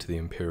about getting to the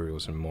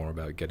Imperials and more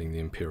about getting the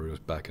Imperials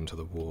back into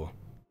the war?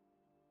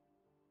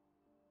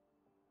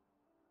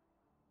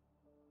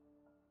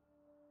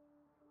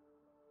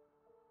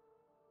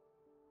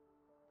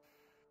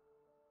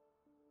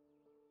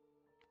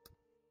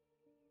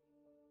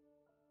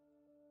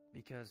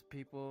 Because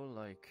people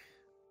like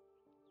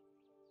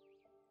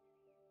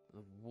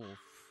the wolf,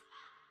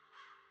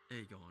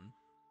 Aegon,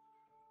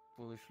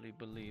 foolishly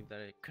believe that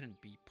it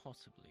couldn't be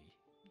possibly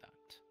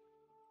that.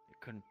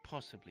 It couldn't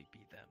possibly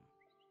be them.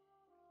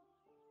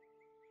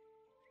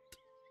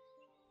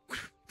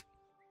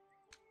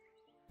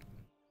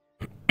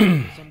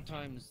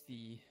 Sometimes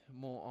the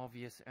more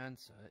obvious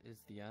answer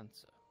is the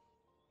answer.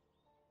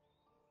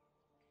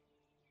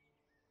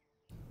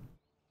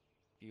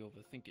 If you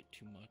overthink it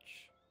too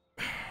much.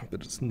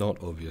 But it's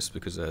not obvious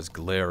because it has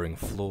glaring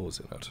flaws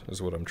in it,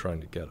 is what I'm trying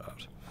to get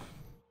at.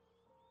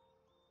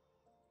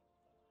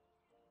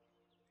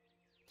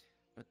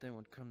 But then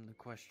would come the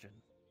question,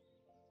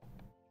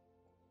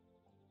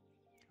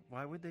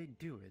 why would they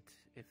do it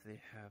if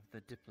they have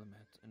the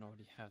diplomat and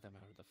already have them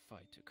out of the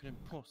fight? It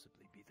couldn't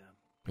possibly be them.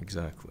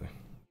 Exactly.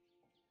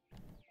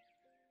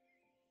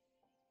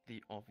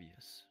 The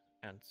obvious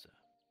answer.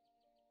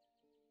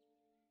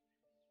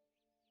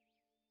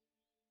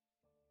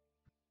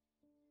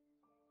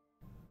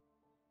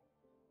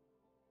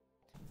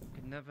 You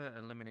can never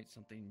eliminate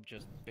something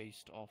just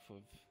based off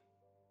of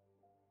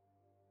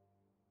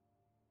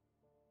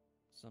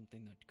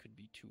something that could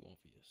be too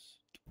obvious.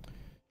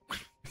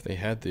 If they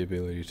had the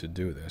ability to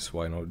do this,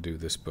 why not do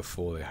this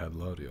before they had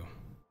Laudio?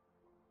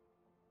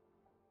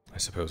 I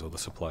suppose all the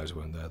supplies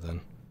weren't there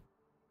then.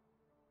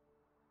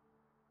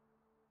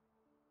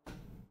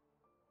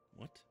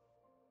 What?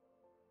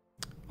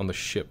 On the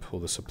ship, all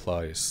the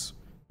supplies,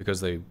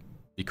 because they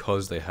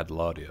had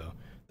Laudio,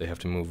 they have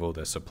to move all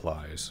their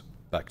supplies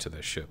back to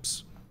their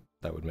ships.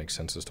 That would make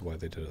sense as to why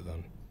they did it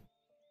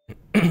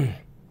then.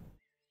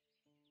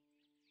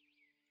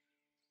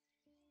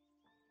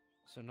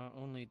 So not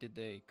only did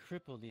they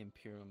cripple the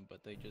Imperium,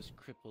 but they just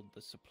crippled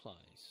the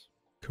supplies.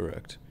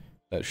 Correct.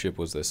 That ship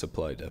was their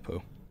supply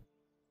depot.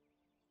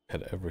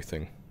 Had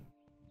everything.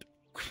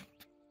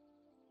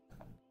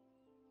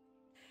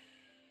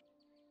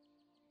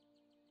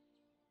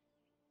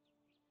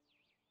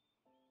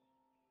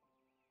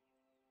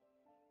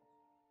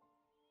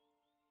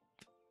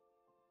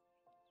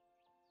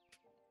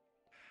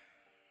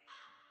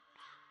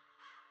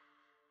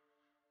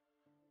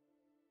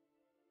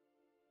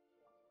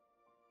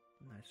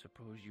 I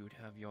suppose you would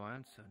have your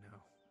answer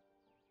now.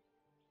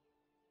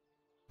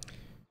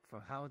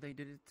 For how they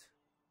did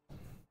it,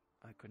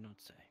 I could not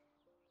say.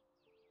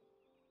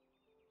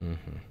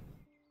 Mm-hmm.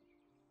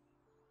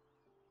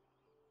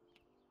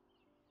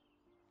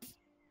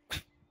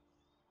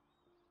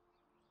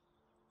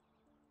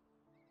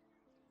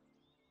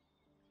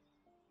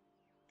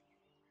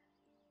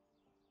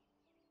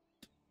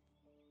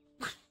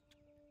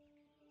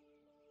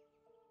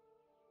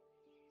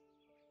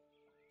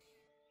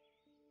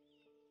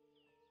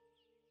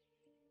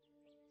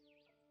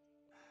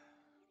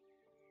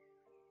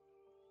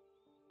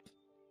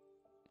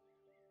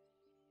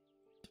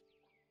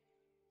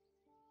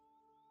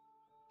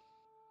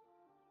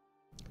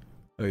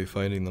 How are you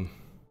finding them?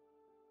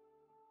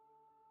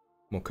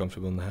 More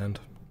comfortable in the hand?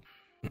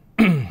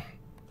 To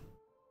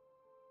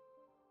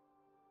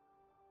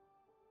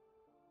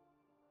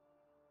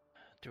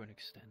an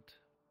extent.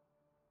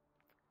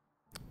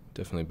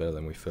 Definitely better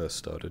than we first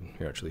started.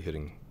 You're actually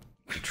hitting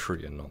the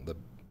tree and not the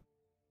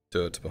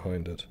dirt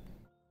behind it.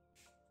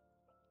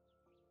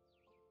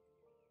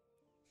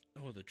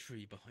 Or the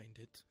tree behind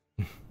it.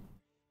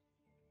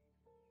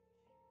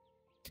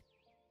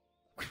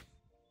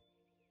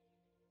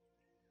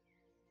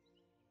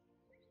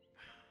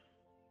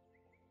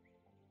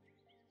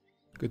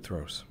 Good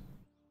throws.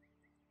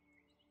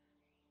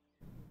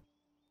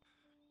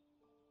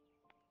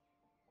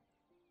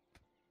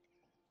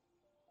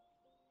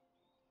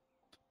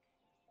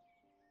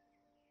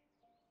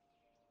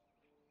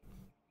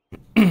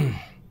 Let's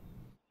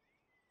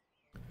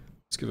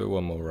give it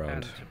one more round.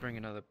 And to bring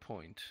another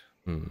point,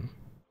 Hmm.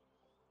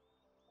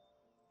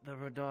 the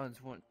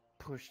Radons weren't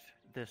pushed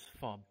this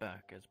far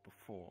back as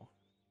before.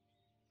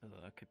 So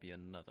that could be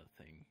another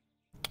thing.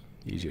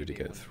 Easier to Maybe they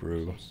get weren't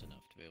through. close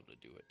enough to be able to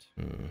do it.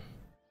 Hmm.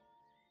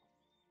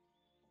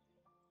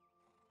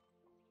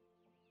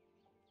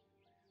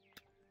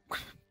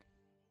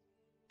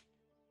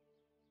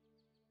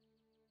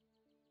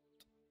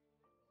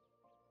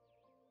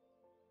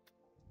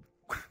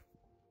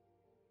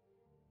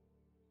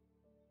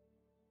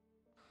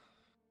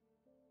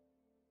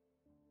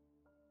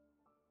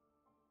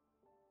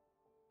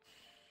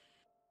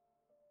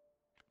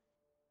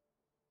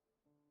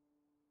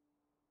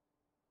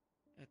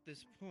 At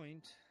this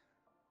point,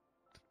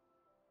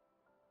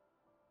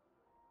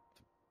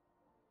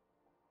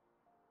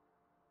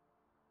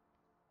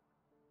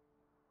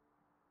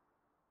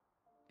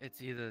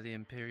 it's either the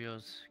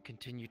Imperials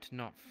continue to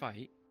not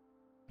fight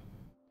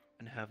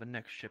and have a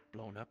next ship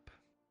blown up,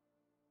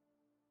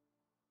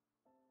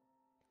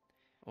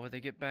 or they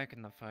get back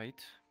in the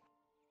fight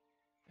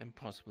and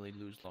possibly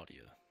lose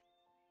Laudia.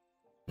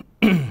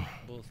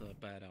 Both are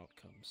bad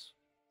outcomes.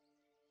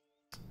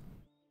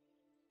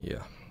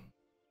 Yeah.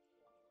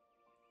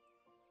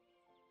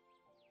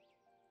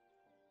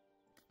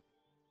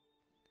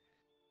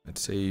 I'd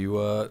say you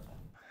are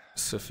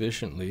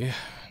sufficiently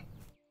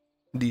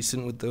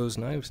decent with those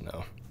knives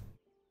now.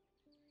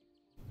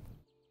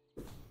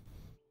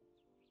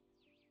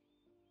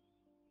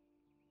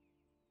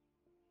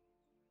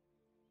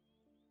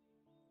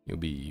 You'll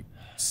be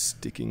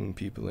sticking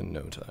people in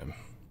no time.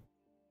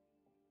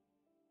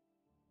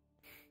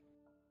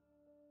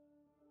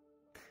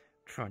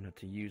 Try not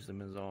to use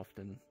them as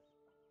often.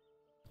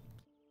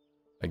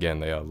 Again,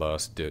 they are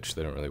last ditch.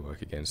 They don't really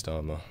work against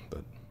armor,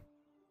 but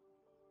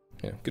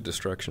yeah, good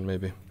distraction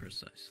maybe.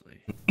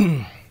 Precisely.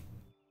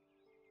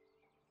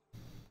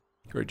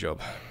 Great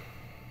job.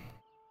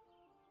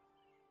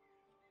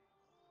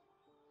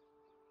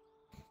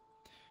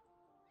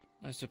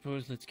 I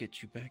suppose let's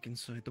get you back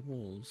inside the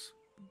walls.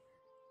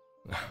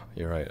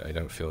 You're right, I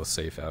don't feel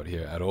safe out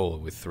here at all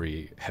with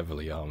 3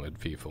 heavily armored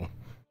people.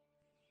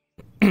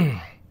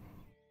 Come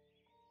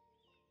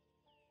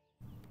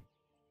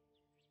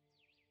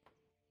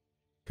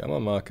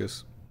on,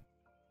 Marcus.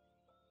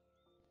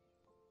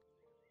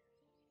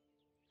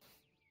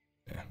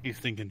 Yeah. He's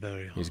thinking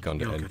very hard. He's gone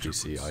to You'll catch up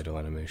NPC with us. idle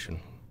animation.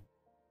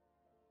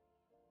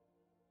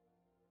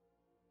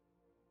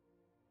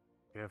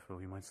 Careful,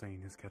 he might say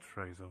his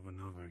catchphrase over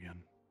and over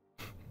again.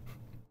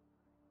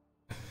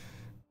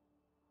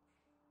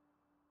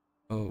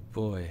 Oh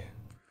boy,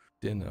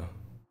 dinner.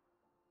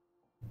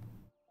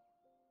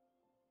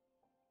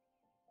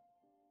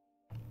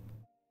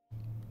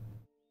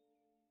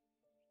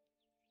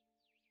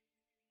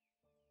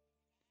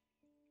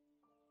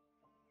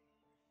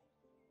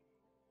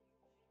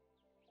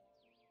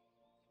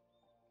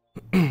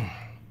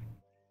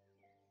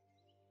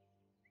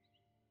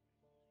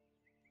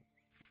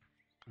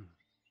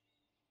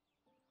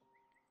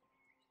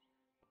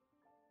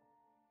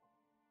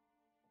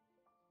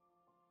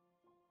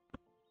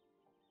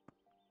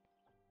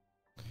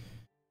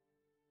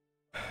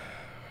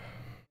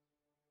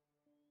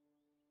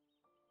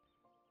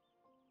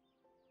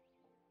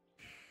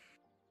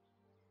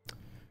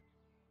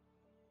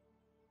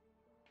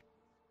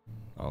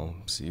 I'll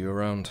see you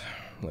around.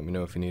 Let me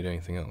know if you need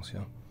anything else,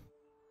 yeah?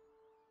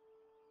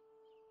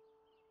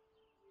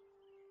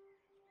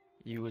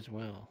 You as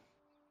well.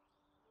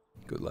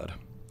 Good lad.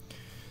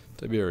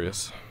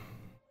 Tiberius,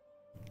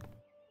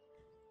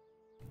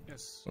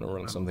 Yes. wanna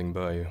run something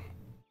by you?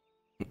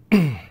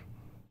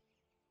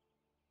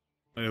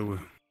 I will.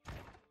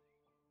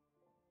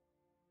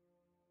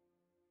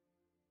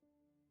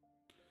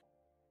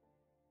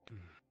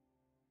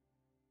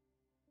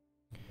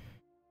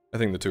 I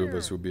think the 2 of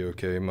us will be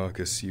okay.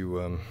 Marcus,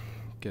 you,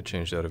 get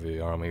changed out of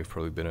your armor. You've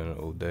probably been in it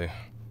all day.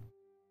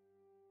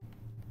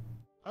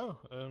 Oh,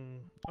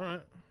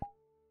 alright.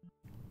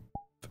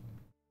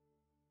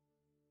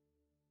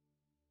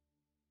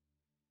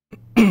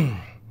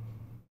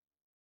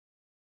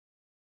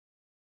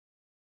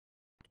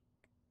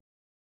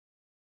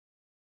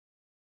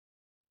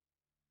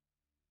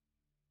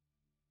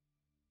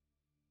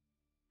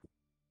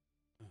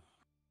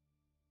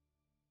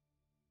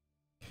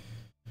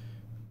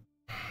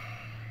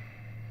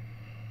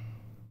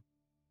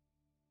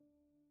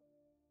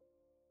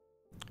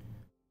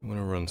 I want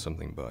to run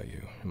something by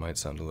you. It might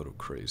sound a little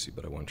crazy,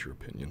 but I want your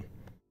opinion.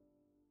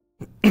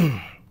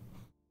 Very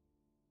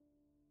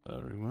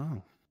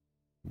well.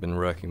 I've been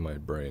racking my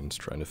brains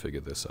trying to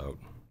figure this out.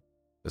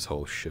 This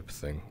whole ship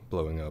thing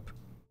blowing up.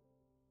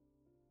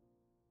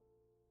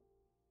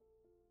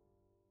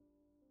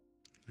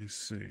 I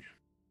see.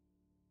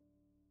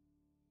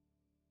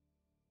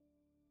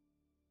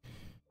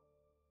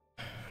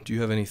 Do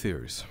you have any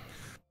theories?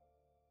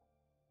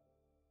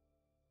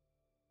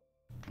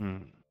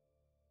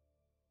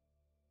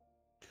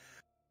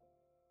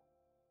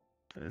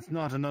 It's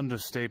not an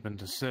understatement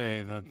to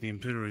say that the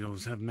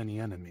Imperials have many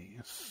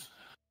enemies.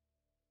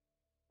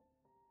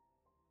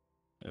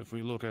 If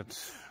we look at,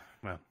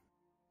 well,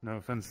 no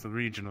offense to the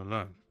region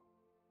alone.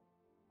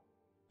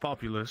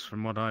 Populace,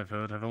 from what I've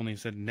heard, have only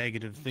said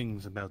negative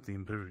things about the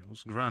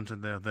Imperials.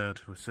 Granted, they're there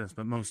to assist,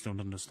 but most don't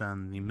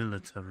understand the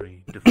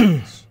military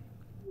defense.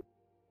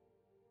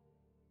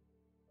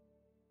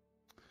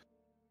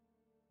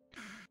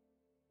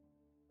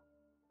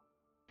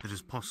 It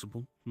is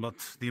possible, but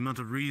the amount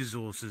of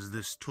resources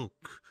this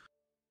took,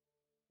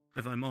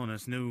 if I'm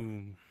honest,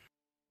 no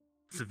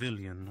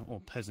civilian or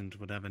peasant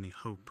would have any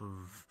hope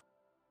of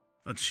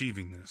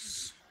achieving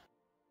this.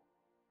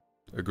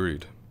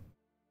 Agreed.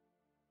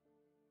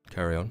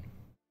 Carry on.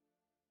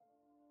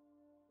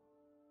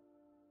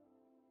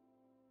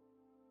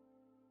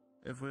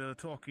 If we're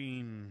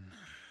talking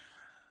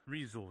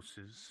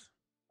resources,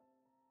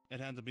 it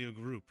had to be a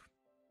group,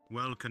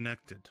 well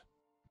connected.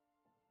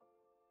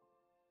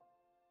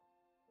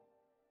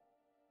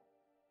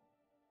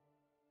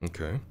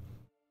 Okay.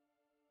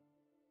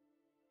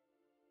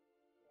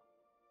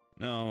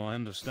 Now, I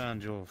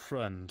understand your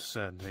friend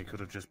said they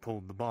could have just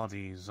pulled the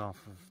bodies off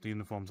of the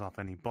uniforms off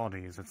any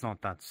bodies. It's not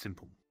that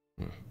simple.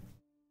 No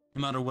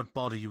matter what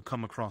body you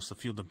come across, the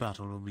field of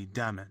battle will be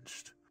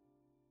damaged.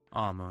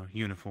 Armor,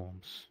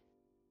 uniforms,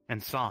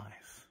 and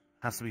size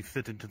has to be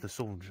fitted to the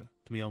soldier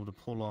to be able to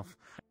pull off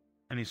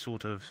any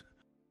sort of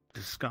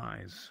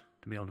disguise,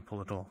 to be able to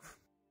pull it off.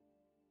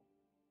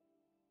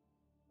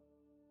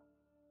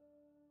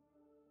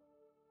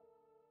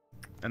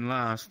 And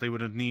last, they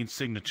would need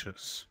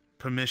signatures,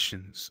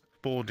 permissions,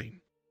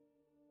 boarding.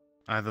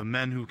 Either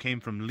men who came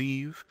from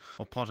leave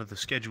or part of the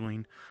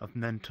scheduling of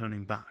men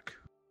turning back.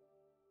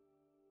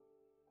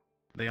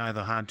 They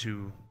either had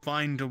to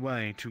find a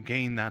way to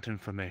gain that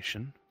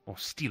information, or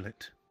steal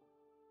it,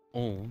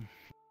 or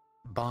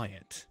buy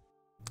it.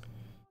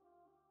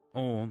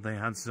 Or they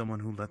had someone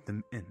who let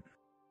them in.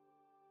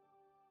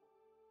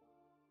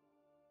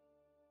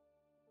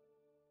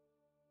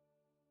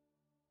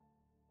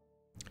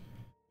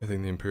 I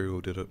think the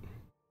Imperial did it.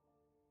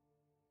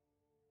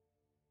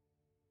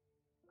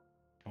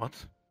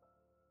 What?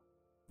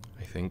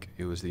 I think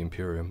it was the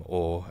Imperium,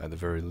 or at the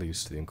very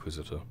least, the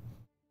Inquisitor.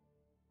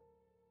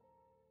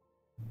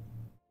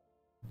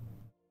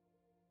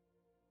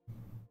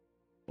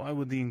 Why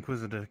would the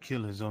Inquisitor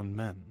kill his own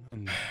men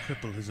and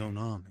cripple his own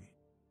army?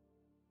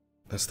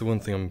 That's the one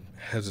thing I'm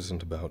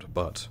hesitant about,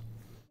 but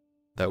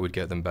that would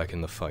get them back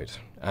in the fight,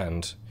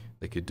 and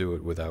they could do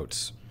it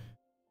without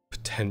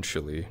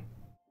potentially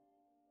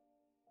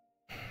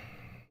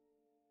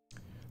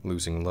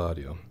losing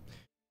Gradia.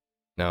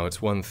 Now,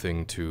 it's one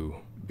thing to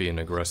be an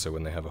aggressor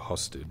when they have a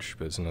hostage,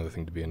 but it's another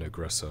thing to be an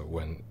aggressor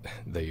when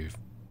they've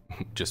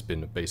just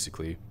been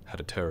basically had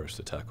a terrorist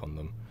attack on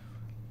them.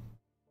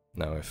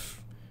 Now,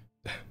 if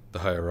the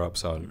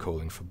higher-ups aren't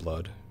calling for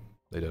blood,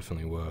 they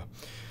definitely were.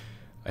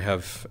 I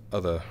have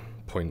other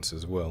points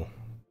as well.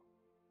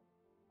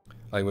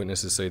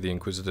 Eyewitnesses say the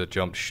Inquisitor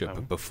jumped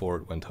ship before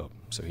it went up,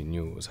 so he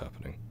knew it was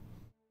happening.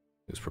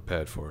 He was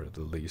prepared for it at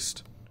the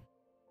least.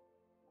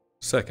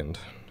 Second,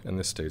 and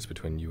this stays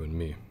between you and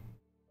me,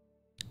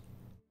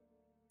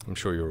 I'm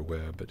sure you're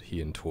aware, but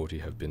he and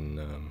Torty have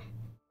been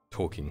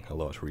talking a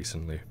lot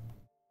recently.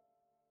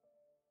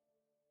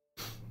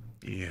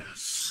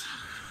 Yes.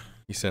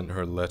 He sent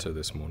her a letter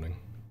this morning,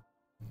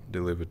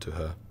 delivered to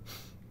her.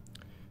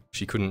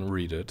 She couldn't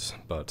read it,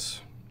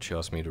 but she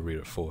asked me to read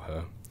it for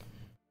her.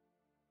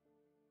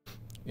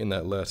 In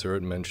that letter,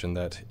 it mentioned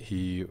that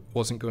he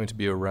wasn't going to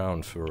be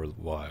around for a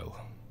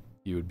while.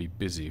 He would be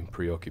busy,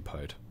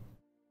 preoccupied.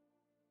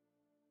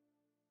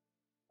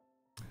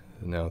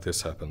 Now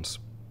this happens.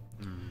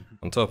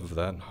 On top of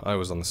that, I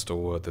was on the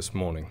stalwart this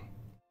morning.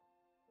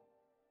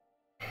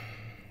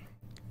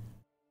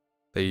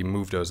 They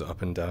moved us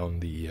up and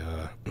down the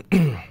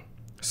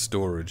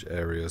storage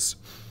areas.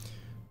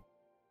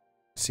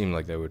 Seemed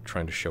like they were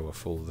trying to show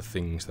off all the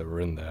things that were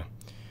in there.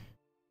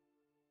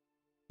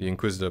 The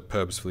Inquisitor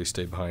purposefully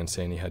stayed behind,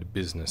 saying he had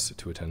business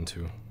to attend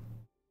to.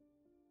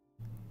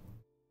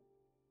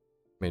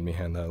 Made me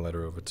hand that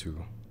letter over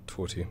to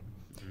Torty.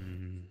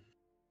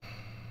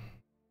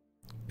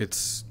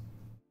 It's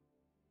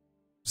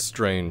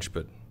strange,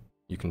 but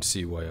you can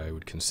see why I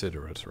would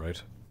consider it,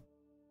 right?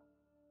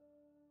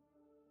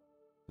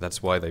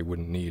 That's why they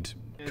wouldn't need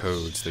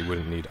codes, they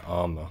wouldn't need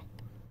armor.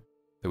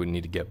 They wouldn't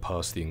need to get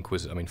past the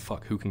Inquisitor. I mean,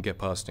 fuck, who can get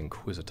past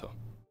Inquisitor?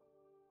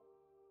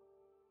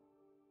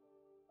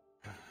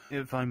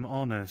 If I'm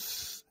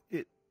honest,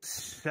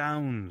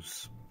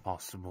 sounds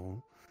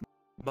possible,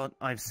 but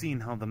I've seen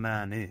how the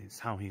man is,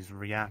 how he's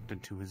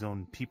reacted to his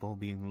own people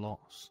being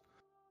lost.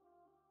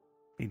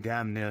 He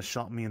damn near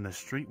shot me in the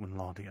street when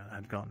Gradia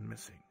had gone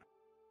missing.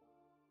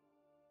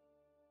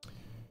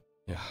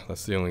 Yeah,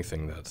 that's the only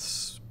thing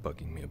that's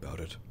bugging me about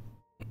it.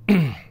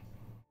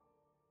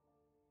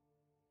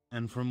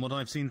 And from what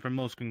I've seen from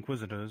most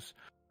Inquisitors,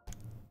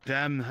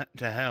 damn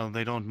to hell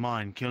they don't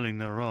mind killing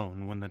their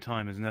own when the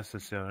time is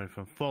necessary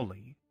for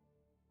folly.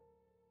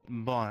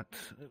 But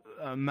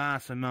a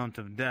mass amount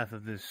of death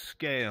of this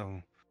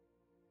scale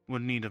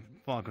would need a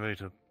far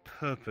greater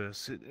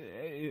purpose.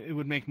 It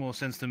would make more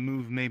sense to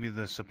move maybe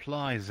the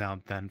supplies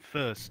out then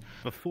first,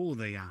 before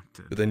they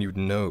acted. But then you'd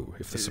know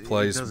if the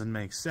supplies... It doesn't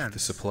make sense. If the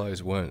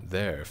supplies weren't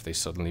there, if they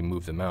suddenly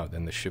moved them out,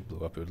 then the ship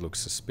blew up, it would look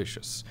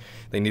suspicious.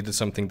 They needed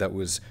something that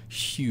was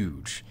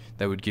huge,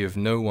 that would give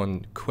no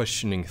one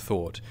questioning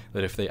thought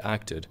that if they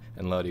acted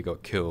and Gradia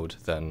got killed,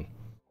 then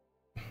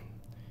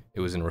it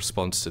was in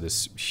response to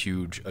this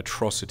huge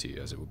atrocity,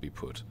 as it would be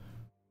put.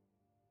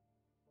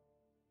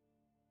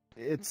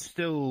 It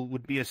still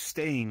would be a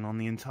stain on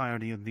the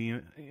entirety of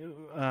the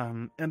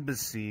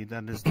embassy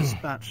that is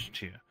dispatched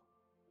here.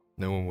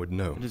 No one would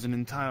know. It is an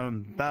entire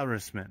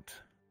embarrassment.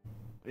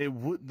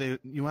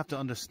 You have to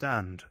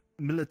understand,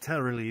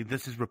 militarily,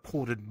 this is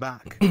reported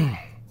back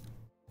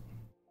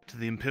to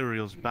the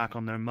Imperials back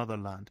on their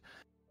motherland,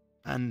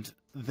 and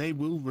they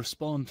will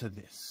respond to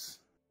this.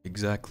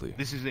 Exactly.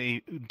 This is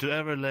a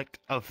derelict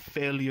of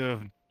failure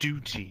of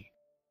duty.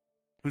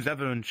 Who's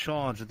ever in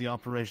charge of the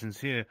operations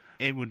here,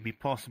 it would be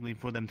possibly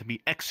for them to be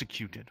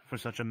executed for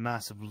such a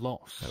massive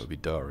loss. That would be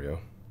Dario.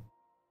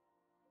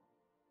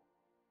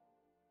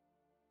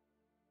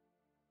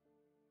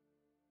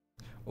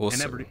 Also,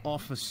 and every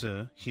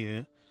officer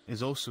here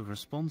is also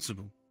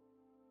responsible.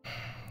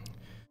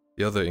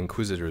 The other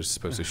Inquisitor is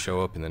supposed to show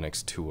up in the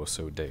next 2 or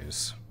so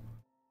days.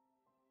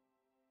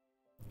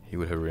 He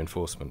would have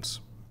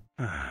reinforcements.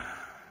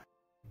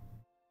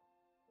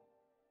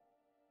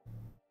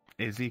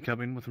 Is he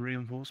coming with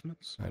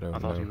reinforcements? I don't know. I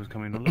thought he was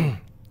coming alone.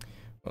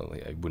 Well,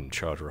 I wouldn't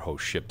charter a whole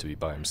ship to be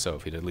by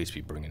himself. He'd at least be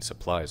bringing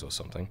supplies or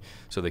something,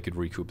 so they could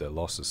recoup their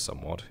losses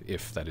somewhat,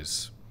 if that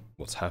is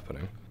what's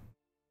happening.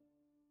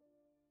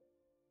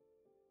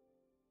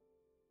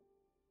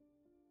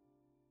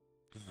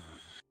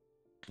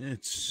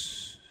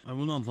 I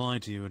will not lie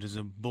to you, it is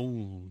a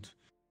bold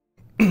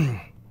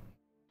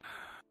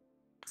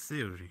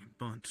theory,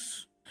 but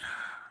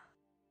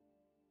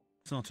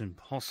it's not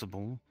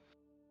impossible.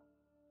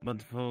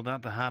 But for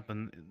that to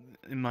happen,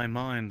 in my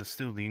mind,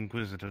 still the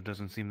Inquisitor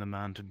doesn't seem the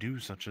man to do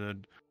such a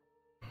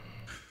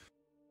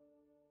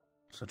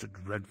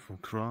dreadful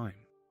crime.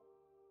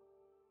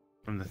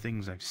 From the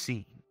things I've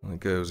seen. It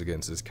goes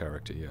against his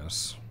character,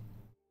 yes.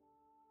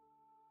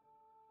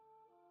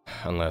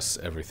 Unless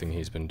everything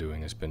he's been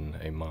doing has been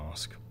a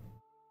mask.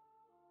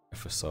 A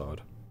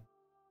facade.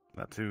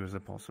 That too is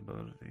a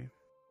possibility.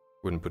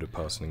 Wouldn't put it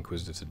past an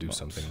Inquisitor to do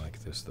something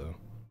like this, though.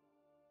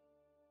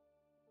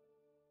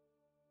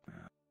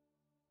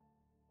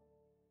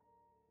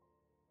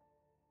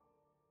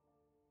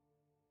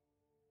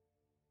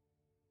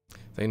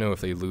 They know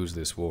if they lose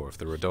this war, if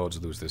the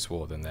Redards lose this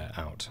war, then they're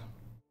out.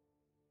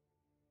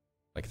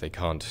 Like, they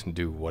can't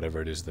do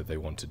whatever it is that they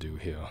want to do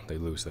here. They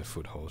lose their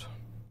foothold.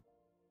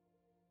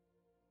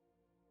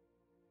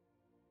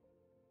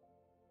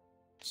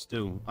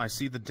 Still, I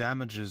see the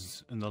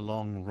damages in the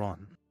long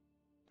run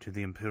to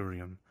the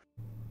Imperium.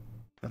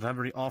 That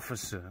every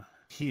officer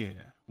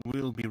here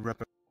will be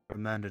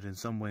reprimanded in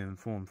some way and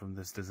form from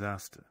this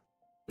disaster.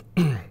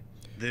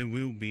 There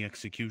will be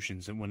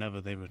executions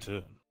whenever they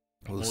return.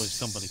 We'll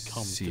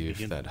see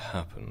if that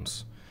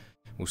happens.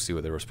 We'll see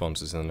what their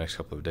response is in the next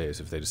couple of days.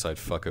 If they decide,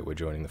 fuck it, we're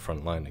joining the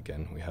front line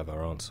again, we have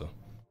our answer.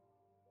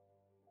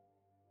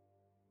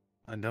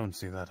 I don't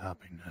see that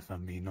happening, if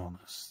I'm being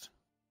honest.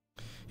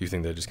 You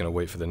think they're just gonna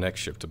wait for the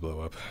next ship to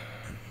blow up?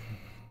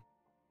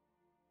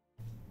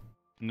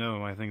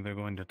 No, I think they're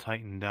going to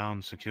tighten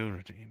down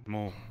security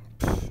more.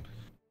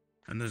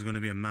 And there's going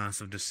to be a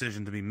massive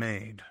decision to be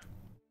made.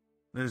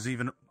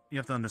 You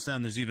have to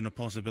understand, there's even a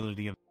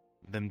possibility of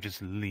them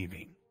just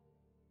leaving.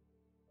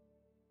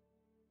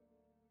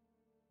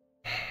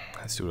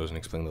 That still doesn't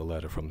explain the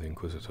letter from the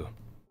Inquisitor.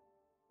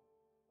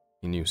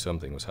 He knew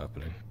something was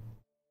happening.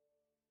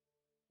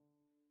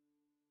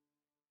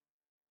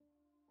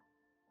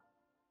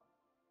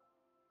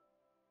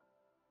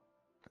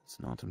 It's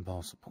not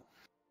impossible.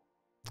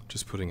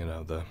 Just putting it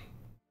out there.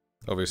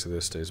 Obviously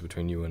this stays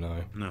between you and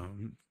I. No.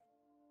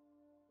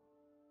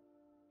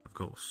 Of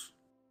course.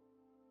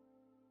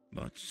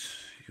 But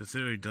your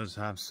theory does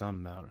have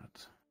some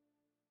merit.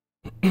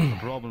 The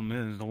problem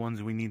is, the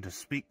ones we need to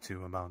speak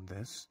to about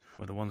this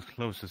were the ones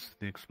closest to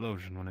the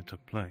explosion when it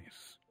took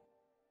place.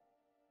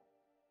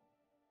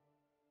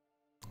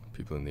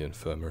 People in the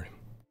infirmary.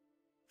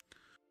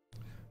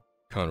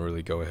 Can't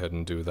really go ahead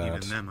and do that.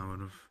 Even them, I would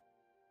have.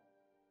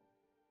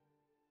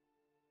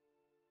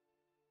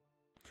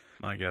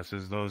 My guess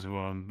is those who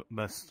are in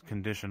best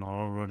condition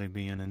are already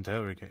being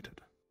interrogated.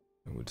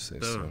 I would say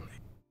so.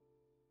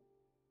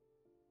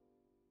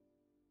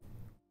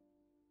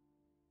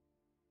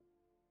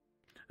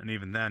 And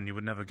even then, you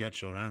would never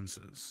get your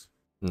answers.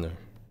 No.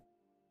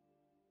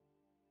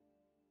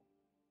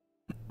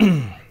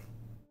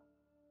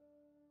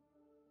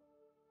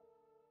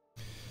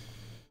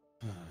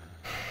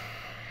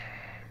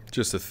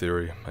 Just a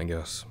theory, I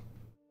guess.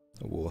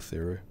 A war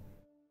theory.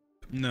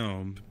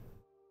 No.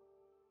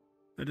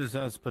 It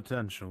has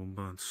potential,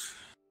 but...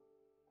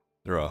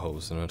 There are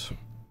holes in it.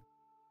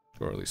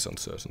 Or at least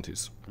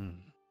uncertainties.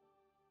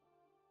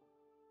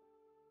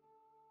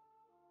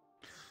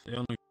 The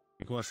only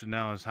question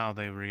now is how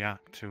they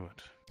react to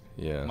it.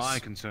 Yes. My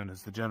concern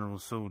is the general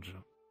soldier.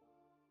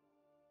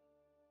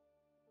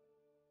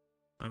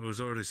 I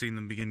was already seeing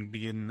them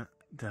begin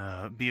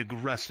to be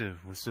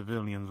aggressive with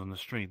civilians on the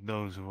street,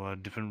 those who are a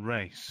different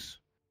race.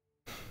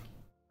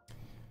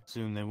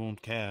 Soon they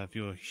won't care if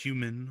you're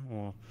human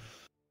or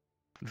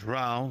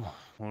drow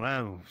or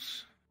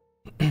elves.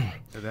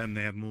 To them,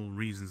 they have more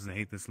reasons to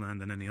hate this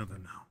land than any other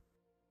now.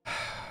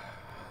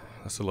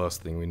 That's the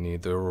last thing we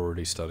need. They're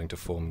already starting to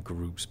form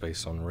groups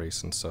based on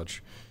race and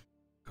such.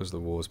 Because the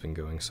war's been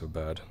going so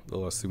bad. The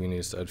last thing we need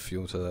is to add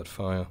fuel to that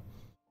fire.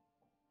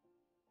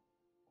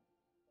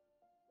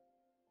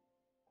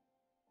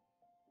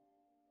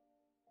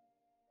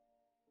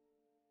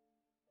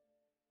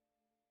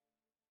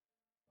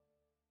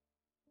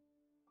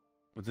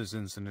 With this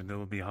incident, it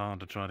will be hard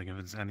to try to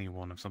convince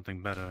anyone of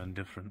something better and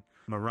different.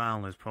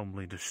 Morale is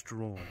probably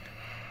destroyed.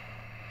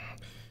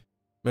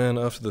 Man,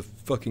 after the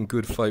fucking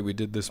good fight we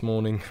did this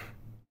morning,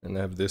 and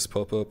have this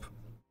pop up.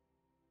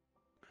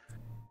 I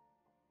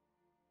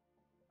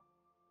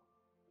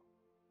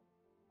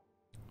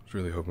was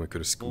really hoping we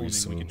could have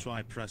squeezed some... We can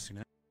try pressing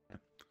it.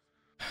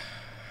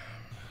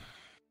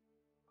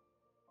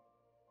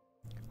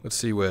 Let's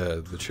see where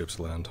the chips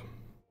land.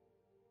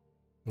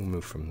 We'll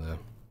move from there.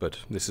 But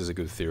this is a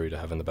good theory to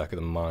have in the back of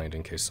the mind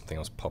in case something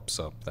else pops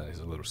up that is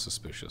a little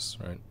suspicious,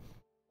 right?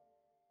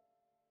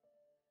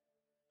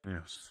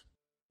 Yes.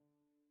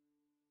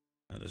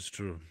 That is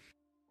true.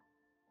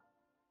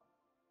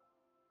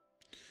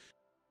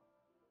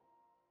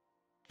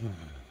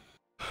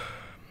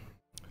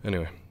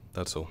 Anyway,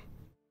 that's all.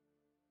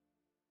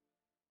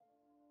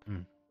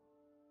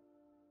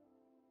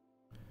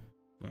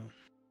 Well,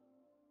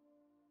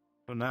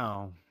 for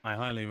now, I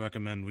highly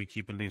recommend we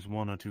keep at least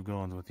 1 or 2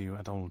 guards with you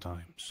at all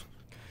times.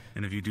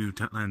 And if you do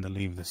plan to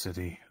leave the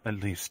city, at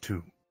least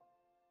 2.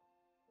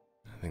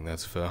 I think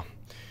that's fair.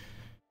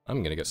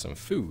 I'm gonna get some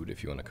food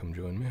if you want to come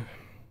join me.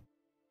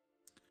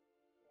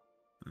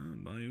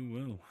 By you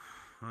will.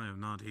 I have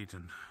not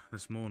eaten.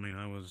 This morning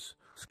I was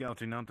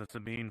scouting out the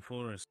Sabine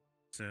forest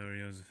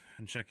areas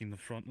and checking the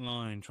front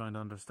line, trying to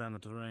understand the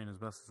terrain as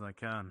best as I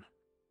can.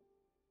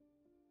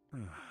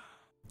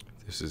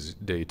 This is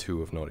day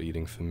 2 of not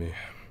eating for me.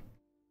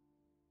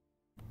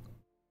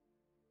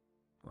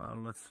 Well,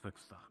 let's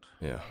fix that.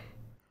 Yeah.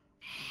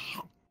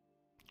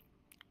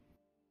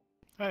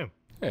 Hey.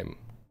 Hey.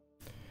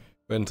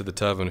 Went to the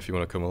tavern if you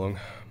want to come along.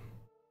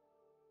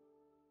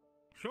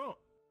 Sure.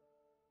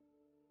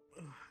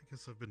 I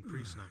guess I've been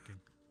pre-snacking.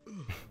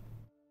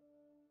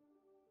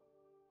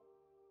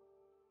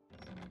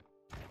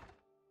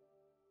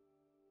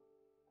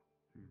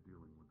 She's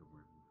dealing with the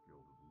Wizards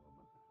Guild at the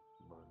moment,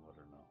 but I let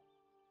her know.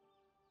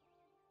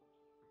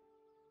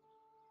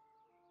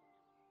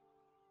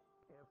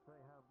 If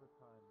they have the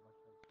time,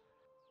 like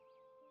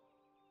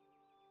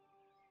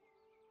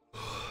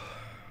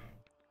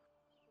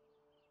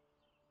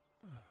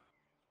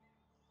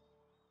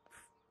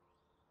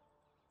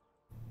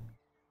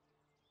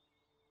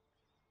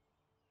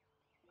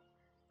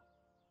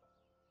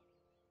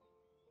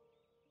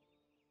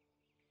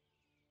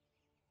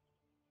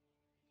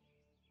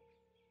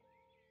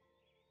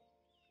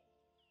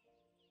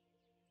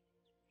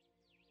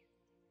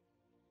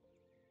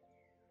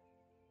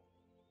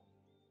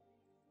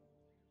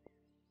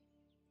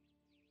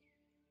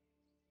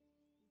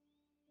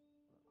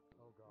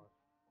Oh god.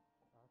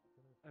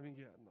 I mean,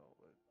 yeah, no.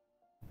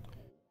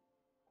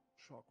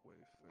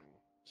 Shockwave thing.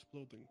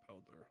 Exploding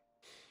powder.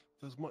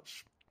 There's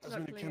as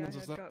many cannons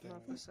as that gotten thing.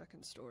 off the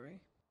second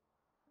story.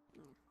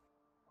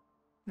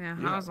 Yeah,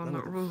 Yeah, I was on the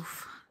that'll-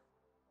 roof.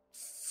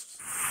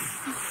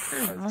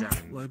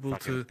 Liable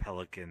to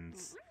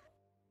pelicans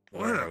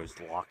where I was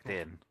locked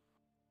in.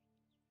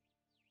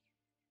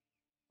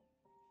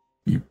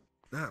 Damn.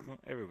 Well,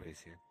 everybody's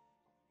here.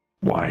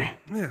 Why?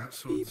 Yeah,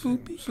 so Beep it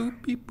boop, beep seems-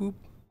 boop, beep boop.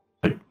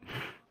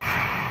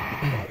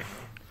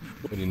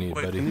 What do you need,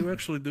 Wait, buddy? can you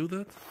actually do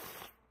that?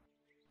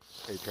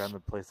 Are you trying to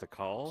place a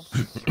call?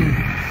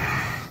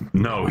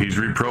 No, he's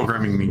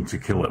reprogramming me to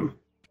kill him.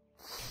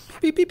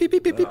 Beep beep beep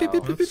beep beep beep beep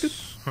beep beep beep.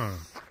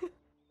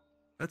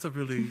 That's a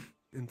really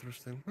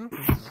interesting.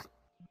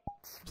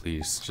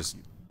 Please, just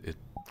it.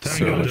 Then I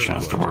got a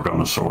chance to work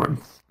on a sword.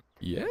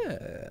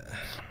 Yeah.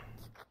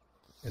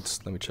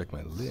 Let me check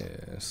my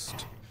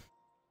list.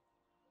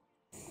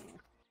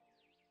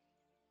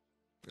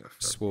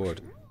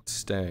 Sword,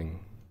 Stang,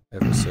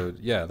 episode.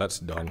 Yeah, that's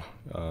done.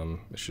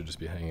 It should just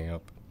be hanging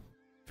up.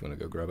 If you want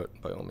to go grab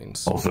it, by all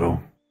means.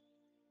 Also,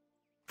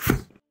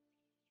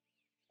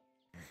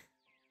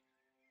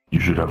 you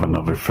should have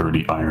another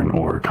 30 iron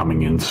ore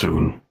coming in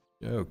soon.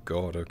 Oh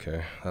god,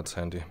 okay. That's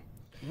handy.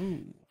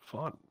 Ooh,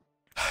 fun.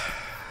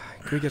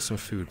 Can we get some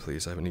food,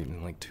 please? I haven't eaten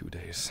in like 2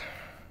 days.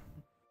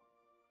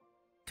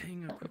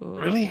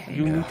 Really?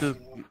 You need to...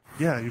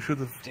 Yeah, you should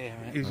have...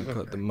 I've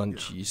got the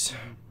munchies.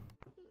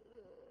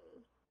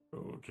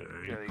 Okay.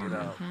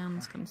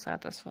 Hands can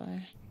satisfy.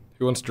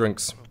 Who wants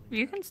drinks?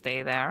 You can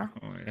stay there.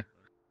 Oh,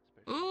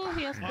 yeah. Ooh,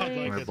 yes, I'd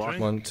please. like a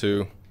 1,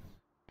 2.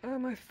 Oh,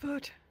 my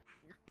foot.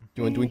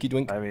 You want Dwinky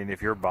Dwink? I mean,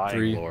 if you're buying,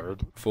 3,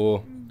 Lord.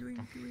 4.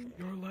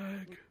 Your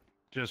leg.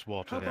 Just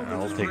water. How Yeah, about I'll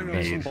we just take bring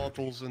out some mead.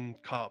 bottles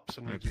and cups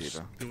and we Okay, just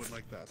then. do it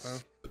like that, huh?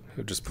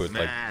 We'll just put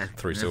like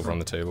 3 silver on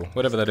the table.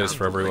 Whatever that is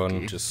for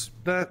everyone, just...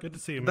 That, Good to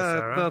see you, Miss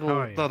Sarah. How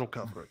are you? that'll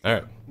cover it.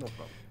 Alright. No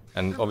problem.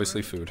 And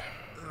obviously food.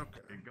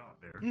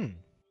 Okay.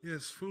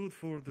 Yes, food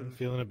for the...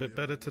 Feeling a bit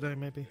better today,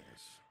 maybe?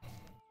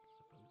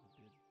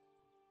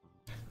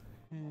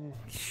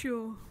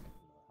 Sure.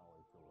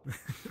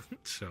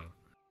 Sure.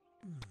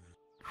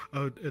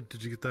 Oh,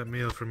 did you get that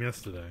meal from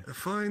yesterday? A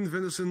fine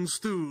venison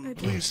stew.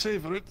 Please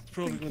savor it. It's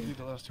probably going to be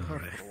the last you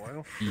have for a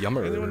while.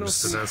 Anyone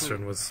else need Sinestron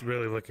food? was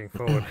really looking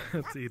forward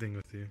to eating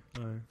with you.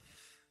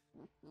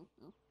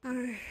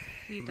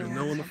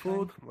 No one the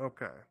food?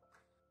 Okay.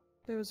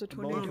 There was a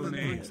Bottle tornado. and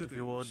drinks if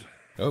you would.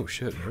 Oh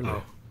shit, really?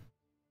 Oh.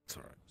 It's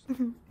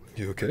alright.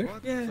 You okay?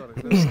 Yeah, Sorry,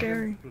 it was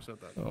scary. Who said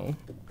that? Oh.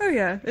 Oh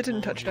yeah, it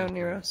didn't touch down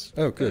near us.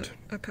 Oh, good.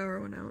 Our power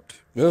went out.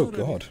 Oh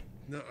god.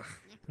 No,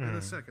 in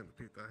a second,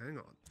 Peter. Hang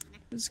on.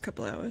 It was a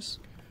couple hours.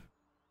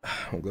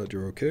 I'm glad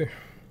you're okay.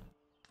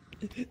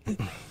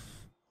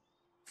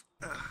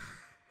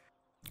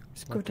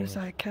 As good as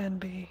I can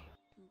be.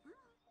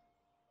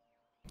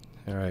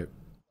 Alright.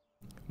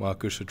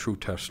 Marcus, a true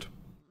test.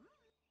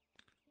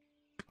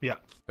 Yeah.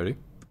 Ready?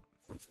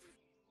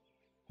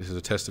 This is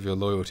a test of your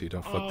loyalty.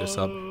 Don't fuck this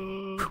up.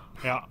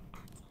 Yeah.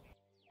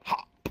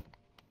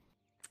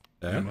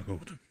 Yeah?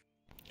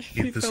 If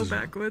you fell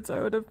backwards, I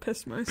would have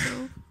pissed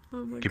myself.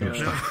 Oh my Give me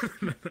a god. shot.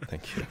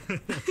 Thank you.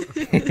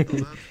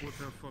 That's what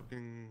they're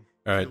fucking...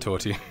 Alright,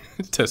 Torty.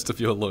 Test of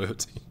your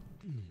loyalty.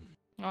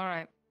 All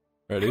right.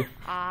 Ready?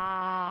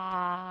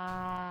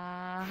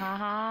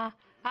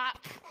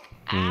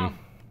 Ow.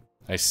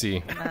 I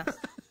see.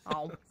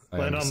 Ow. I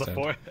Land on the understand.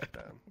 forehead.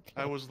 Damn.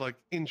 I was like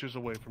inches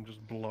away from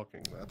just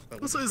blocking that. That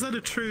was Also, is that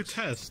a true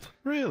test?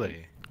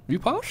 Really? You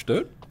passed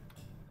it.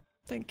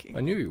 Thank you.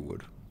 I knew you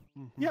would.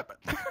 Yeah, but...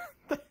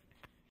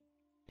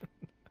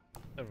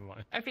 Never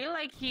mind. I feel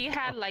like he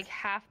had like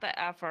half the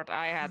effort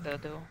I had to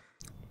do.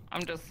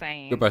 I'm just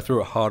saying. But I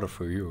threw it harder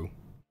for you.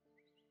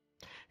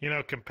 You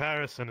know,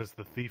 comparison is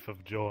the thief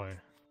of joy.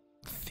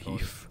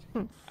 Thief.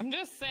 I'm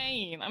just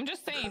saying. I'm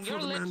just saying. You're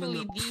For the man in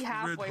literally the the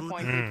halfway red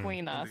point hoodie.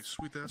 between us.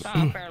 Sweet ass. It's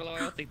not a fair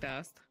loyalty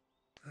test.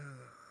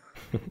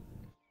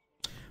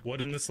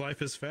 What in this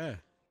life is fair?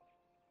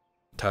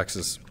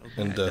 Taxes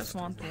and I death. just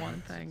want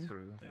one thing.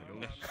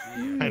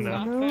 I It's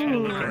not know. fair.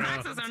 Look around.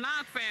 Taxes are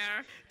not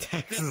fair.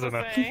 Taxes Just are to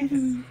not- say.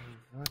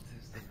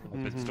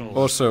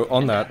 Also,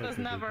 on That that, is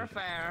never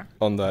fair.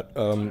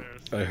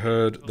 I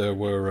heard there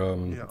were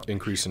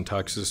increase in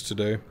taxes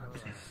today.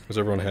 Was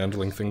everyone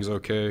handling things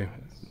okay,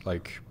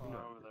 like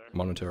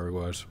monetary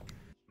wise?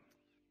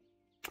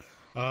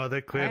 They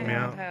I cleared me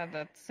haven't out. had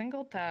that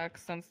single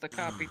tax since the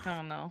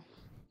Capitano.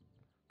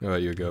 All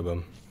right, you go,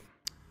 Bum.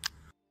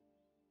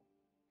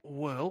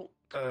 Well,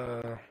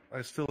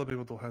 I still am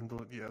able to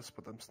handle it, yes,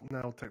 but I'm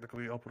now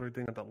technically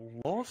operating at a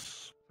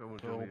loss, so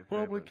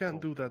probably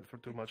can't do that for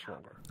too much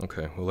longer.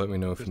 Okay, well, let me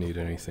know if you need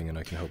anything, and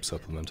I can help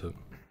supplement it.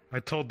 I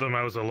told them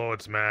I was a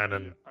lord's man,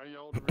 and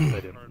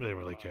they didn't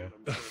really care.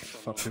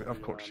 Fucking,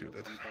 of course you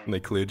did. And they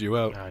cleared you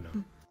out. I know.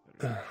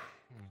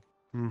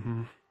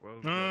 Mm-hmm.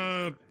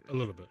 A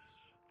little bit.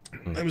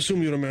 I'm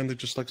assuming you're a man that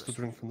just likes to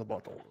drink from the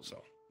bottle,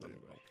 so there you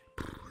go.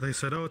 They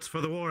said, "Oh, it's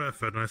for the war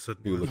effort," and I said,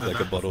 You look like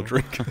a bottle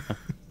drink.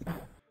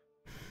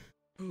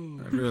 I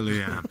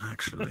really am,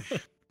 actually.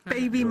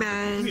 Baby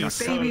man, You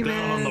baby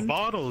down on the man.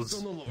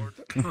 bottles. Oh, no, Lord.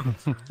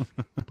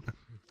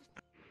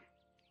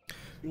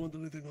 You want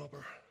anything,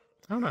 Hopper?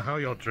 I don't know how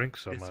y'all drink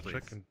so much. I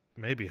can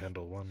maybe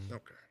handle one.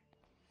 Okay.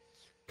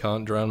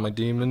 Can't drown my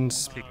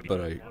demons, but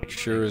I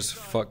sure as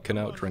fuck can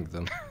outdrink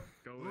them.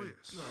 Oh,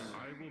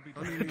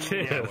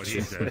 Yeah, what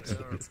he said.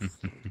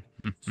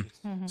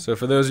 So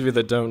for those of you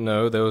that don't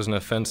know, there was an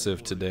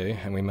offensive today,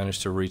 and we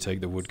managed to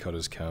retake the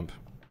woodcutters' camp.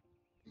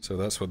 So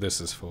that's what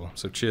this is for.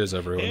 So cheers,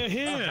 everyone. Here,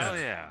 here. Hell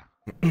yeah.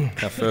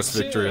 Our first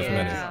victory of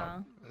many. Yeah.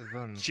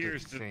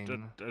 Cheers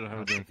to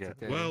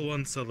Well,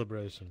 one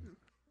celebration.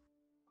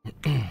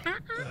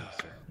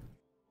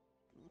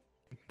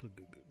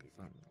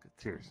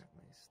 Cheers, at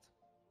least.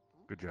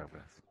 Good job,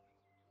 guys.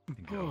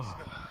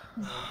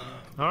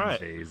 All right,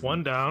 Days one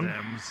and down.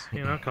 stems.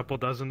 You know, a couple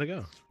dozen to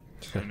go.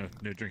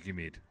 No drinking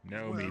mead.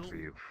 No mead for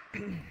you.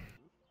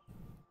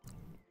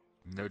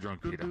 No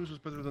drunk Good Peter. news is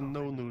better than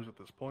no news at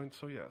this point,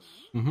 so yes.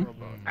 Mhm. Well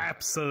done.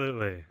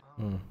 Absolutely.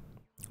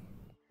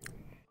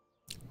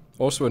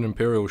 Also, an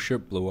Imperial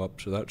ship blew up,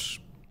 so that's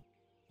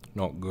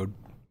not good.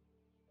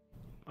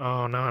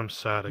 Oh, now I'm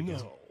sad again.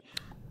 No.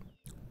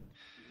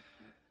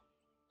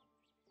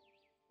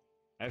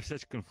 I have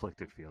such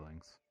conflicted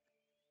feelings.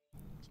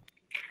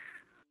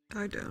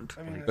 I don't.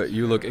 But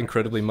you look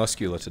incredibly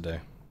muscular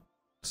today.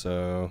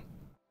 So,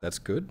 that's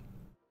good.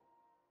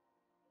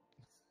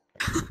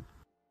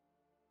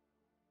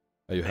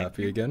 Are you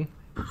happy again?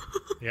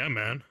 Yeah,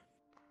 man.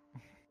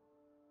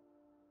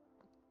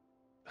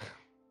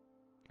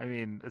 I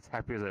mean, as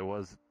happy as I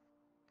was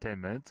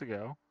 10 minutes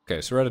ago.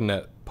 Okay, so we're at a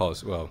net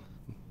pause. Well,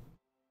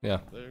 yeah.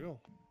 There you go.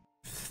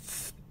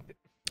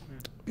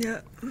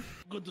 Yeah.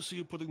 Good to see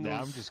you putting Now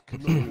those I'm just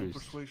noble confused,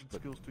 persuasion but-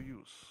 skills to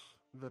use.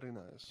 Very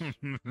nice.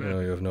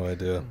 No, you have no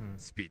idea.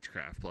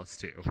 Speechcraft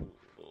 +2.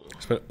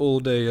 Spent all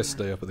day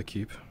yesterday up at the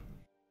keep.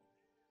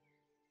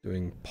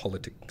 Doing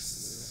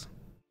politics.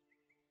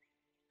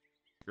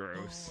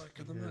 Gross. Oh, I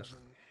can imagine.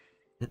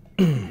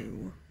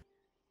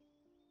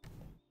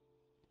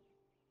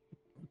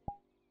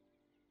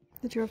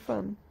 Did you have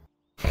fun?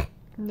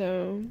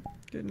 No.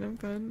 Didn't have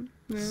fun.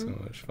 No. So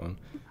much fun.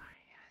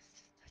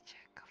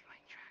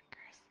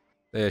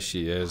 There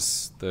she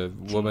is, the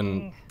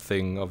woman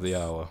thing of the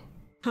hour.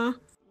 Huh?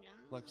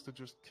 Likes to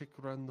just kick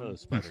random.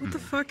 What the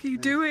fuck are you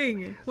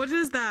doing? What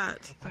is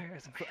that?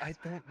 I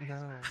don't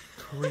know.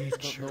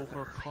 Creature. Don't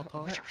know her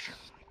kata?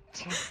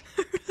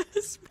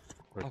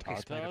 Okay,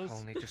 Spider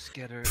Pony, just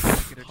get her.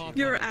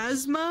 Your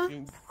asthma?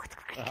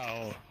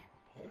 Oh.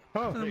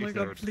 Oh my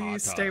god,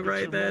 please stay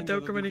right there,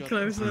 don't come any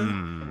closer.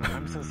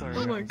 I'm so sorry.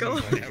 Oh my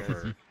god.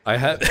 I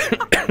have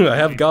I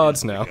have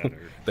guards now.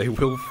 They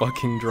will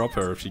fucking drop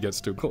her if she gets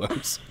too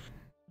close.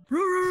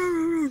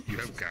 You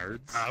have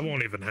guards? I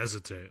won't even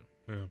hesitate.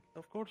 Yeah.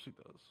 Of course he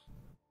does.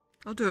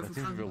 I'll do it for That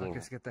seems a fun. little,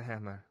 Just get the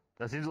hammer.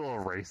 that seems a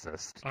little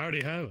racist. I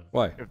already have it.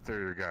 Why? If they're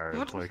your guards,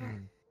 What? like,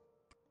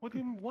 What do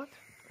you mean, what?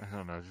 I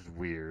don't know, it's just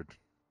weird.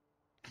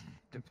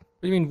 What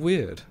do you mean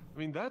weird? I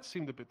mean, that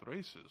seemed a bit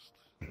racist.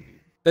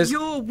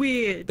 You're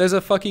weird. There's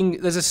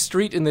a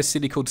street in this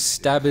city called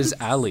Stabber's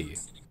Alley.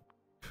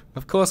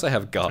 Of course I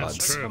have guards.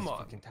 That's true. Come on.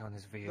 Fucking town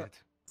is weird.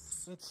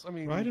 That's, I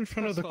mean, Right in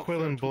front of the that's not Quill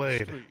fair and to the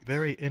Blade. street.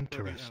 Very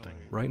interesting.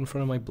 Right in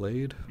front of my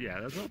blade. Yeah,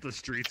 that's not the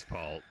street's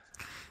fault.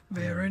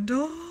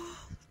 Verandor?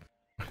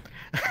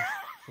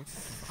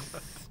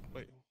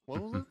 Wait,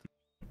 what was it?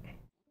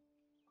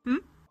 Hmm?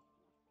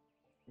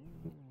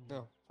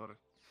 No, sorry.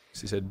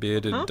 She said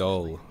bearded Huh?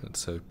 doll.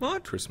 It's a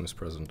What? Christmas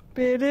present.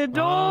 Bearded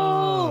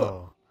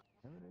doll!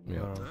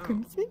 Yeah.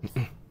 Couldn't see? Is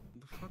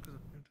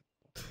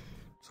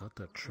that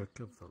the trick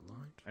of the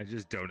light? I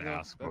just don't Yeah,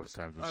 ask most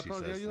times when I she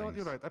probably, says yeah, you know what,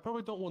 things. you're right. I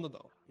probably don't want to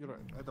know. You're right.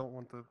 I don't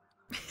want to.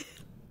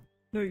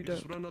 No, you You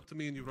just don't. run up to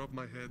me and you rub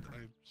my head.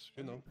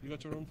 You know, you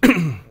got your own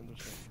thing. I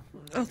understand.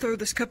 I'll throw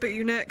this cup at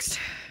you next.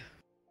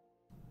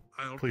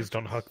 I'll Please get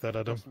don't you. huck that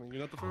at him. Trust me,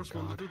 you're not the first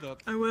one to do that.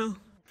 I will.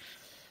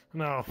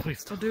 No,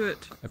 please I'll don't. do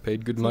it. I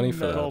paid good money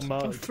for Metal that.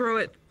 I'll mug. throw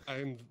it.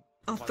 And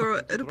I'll throw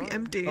it. It'll be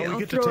empty. Oh, we I'll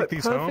get to throw take it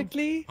these home?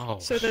 perfectly Oh,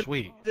 so that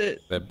sweet. They're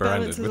branded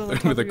balances on the with,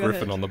 top with a of your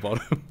griffin head. on the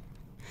bottom.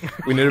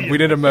 we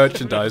need a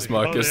merchandise,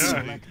 Marcus.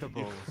 Oh,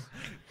 yeah.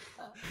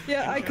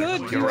 Yeah, I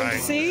could. You're You want right. to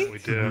see? We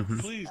do.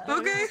 please.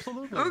 Okay.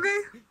 Absolutely. Okay.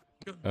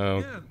 Oh,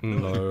 Yeah,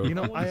 no. You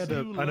know, wanna I had see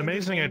a- you an land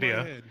amazing on my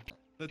idea. head.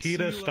 Let's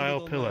PETA see you style land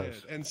on my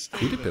pillows. head and stay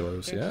PETA there.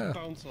 pillows, Can't just yeah.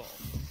 bounce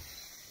off.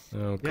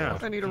 Oh, Yeah.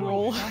 God. I need a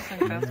roll.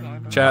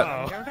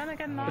 Chat. You're gonna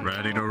get knocked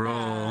Ready to out.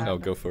 roll. Oh,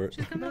 go for it.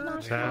 She's gonna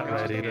knock Chat you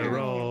out. ready to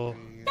roll.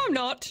 No, I'm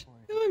not.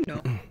 No, I'm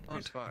not.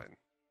 He's fine.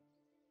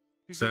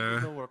 He's Sir,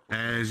 got no work for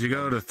as you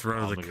go to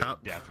throw the I'll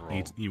cup, make a death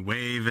roll. you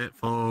wave it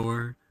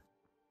forward,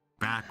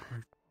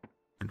 backward,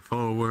 and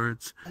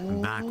forwards,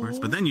 and backwards.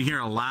 But then you hear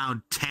a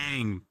loud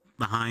tang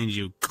behind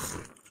you.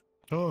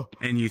 Oh.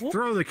 And you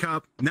throw the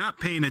cup, not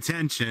paying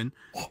attention,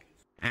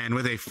 and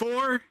with a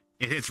 4,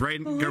 it hits right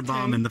in your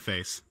bomb in the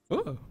face.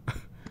 Oh.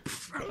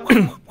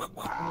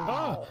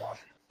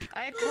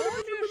 I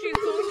told you she's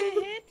going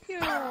to hit you.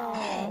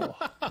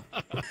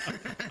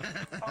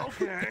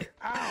 Okay.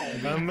 Ow.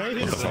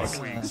 Amazing.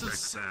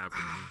 Jesus.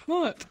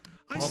 What?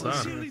 I Well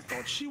sincerely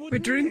thought she would We're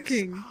miss.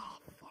 drinking. Oh,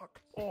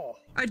 fuck. Oh.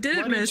 I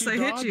didn't miss. I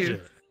hit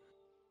you.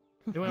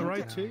 It went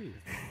right to you.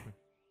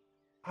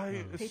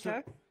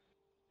 Peter?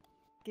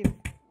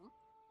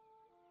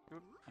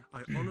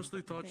 I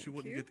honestly thought she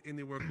wouldn't get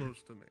anywhere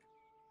close to me.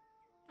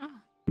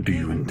 Do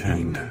you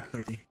intend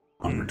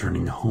on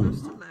returning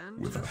home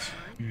with us?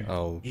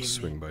 I'll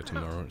swing by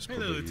tomorrow. It's Hey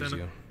there, probably Lieutenant.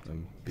 easier.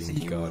 I'm being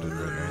guarded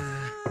right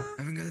now.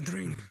 Haven't got a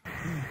drink.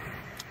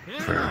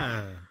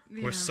 Yeah.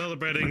 We're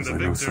celebrating Because the I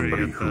know victory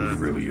somebody at who the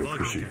really log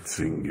appreciates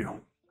seeing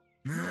you.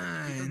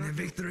 And a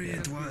victory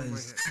it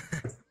was.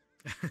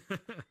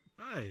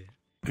 Hi.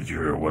 Did you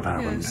hear what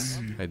happened? Yes.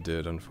 I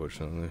did,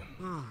 unfortunately.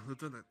 Oh,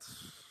 Lieutenant.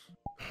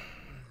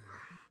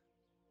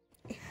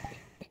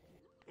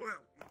 Well,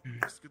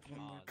 let's get one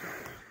more.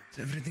 Is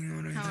everything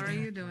alright? How are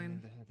you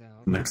doing?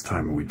 Next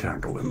time we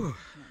tackle him,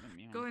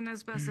 Going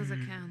as best as I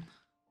can.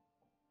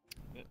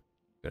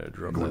 Gonna I'm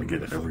drop going that to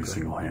get every motherfucker.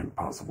 single hand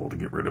possible to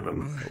get rid of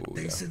him. Oh,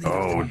 Thanks to yeah. the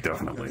Oh,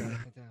 definitely.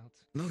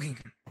 Logging.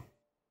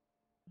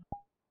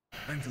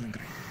 I'm feeling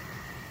great.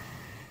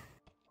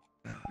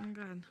 I'm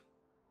good.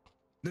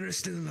 There is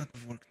still a lot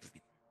of work to be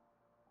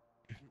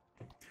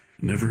done.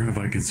 Never have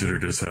I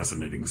considered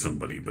assassinating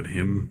somebody, but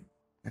him,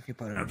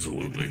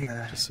 absolutely.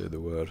 Just say the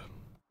word.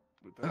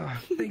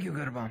 Oh, thank you,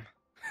 Garbam.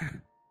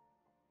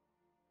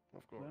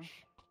 Of course.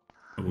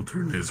 I will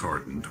turn his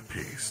heart into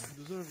paste.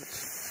 You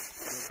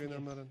deserve it. Okay, now,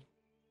 Madden.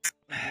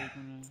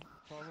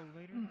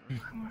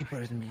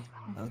 Pardon me.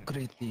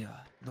 Gradia,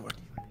 Lord.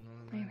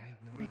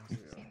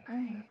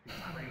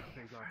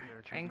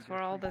 Thanks for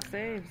all the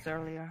saves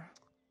earlier.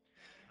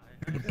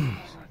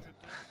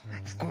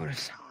 Of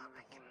course.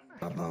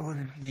 Papa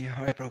wouldn't be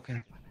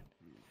heartbroken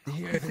to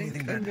hear I think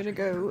anything I'm bad. gonna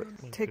go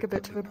take a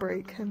bit of a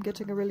break. I'm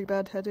getting a really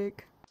bad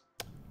headache.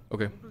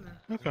 Okay.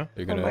 Okay.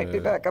 You're I gonna. might be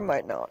back, I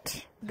might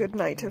not. Good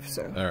night if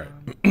so.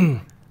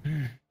 Alright.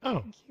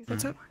 Oh.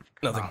 What's up?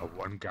 Nothing.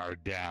 One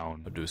guard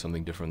down. I'll do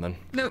something different then.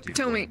 No,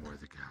 tell me.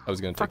 I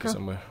was gonna take you Fucker.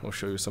 somewhere. I'll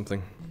show you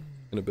something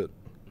in a bit.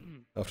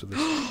 After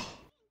this.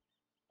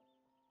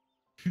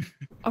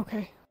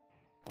 Okay.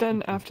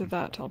 Then after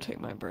that, I'll take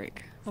my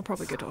break. I'll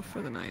probably get off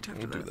for the night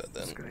after We'll do that. that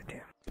then. That's a good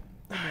idea.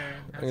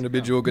 I'm gonna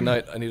bid you a good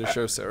night. I need to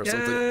show Sarah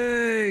something.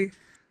 Yay!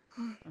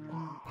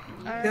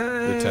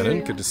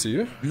 Lieutenant, good to see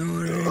you.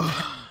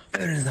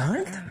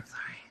 Earnhardt?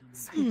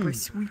 Super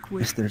sweet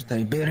Mr.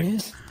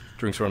 Tiberius?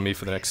 Drinks are on me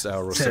for the next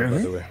hour or so, by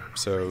the way.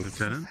 So,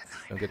 Lieutenant?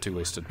 don't get too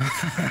wasted.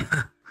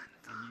 The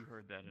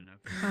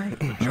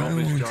job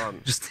is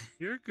done. Just...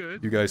 You're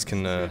good. You guys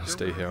can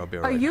stay here. I'll be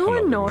alright. you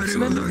I'm a not leaving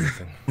Norseman? or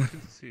anything. Good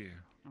to see you.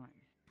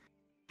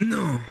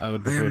 No. I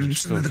would I prefer am to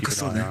still not a keep an eye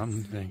custodian.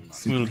 on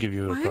things. We'll give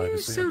you Why a are you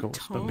privacy, so of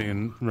course, but be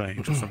in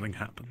range if something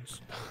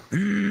happens. Papa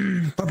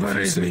If you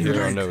raised sit me here,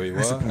 right, I know where you I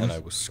are, suppose. and I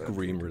will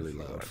scream really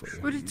loud for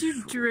you. What did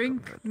you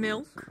drink?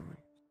 Milk?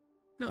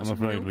 No, I'm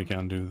afraid we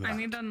can't do that. I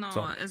need to know,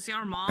 So- is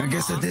your mom I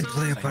guess I did also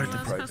play a a part in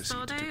Lupus privacy to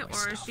custode, my or is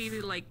stuff. she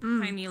like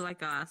tiny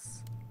like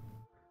us?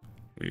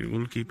 We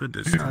will keep a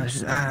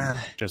distance.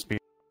 Just be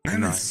I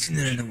haven't nice. seen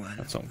her in a while.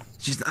 That's all.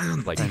 I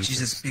don't Like- think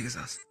she's as big as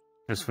us.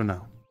 Just for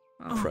now.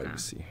 Oh, okay.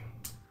 Privacy.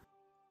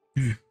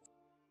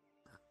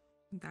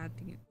 That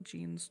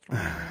gene's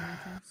stronger, I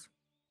guess.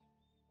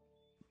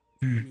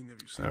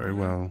 Very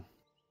well.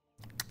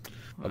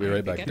 I'll be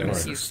right back. I Don't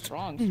guess worry. he's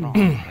strong, but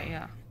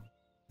yeah.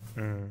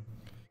 Come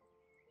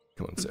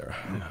on, Sarah.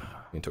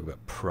 We can talk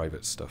about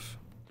private stuff.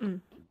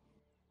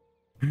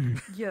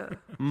 Yeah.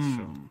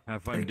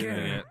 Have fun doing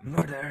it.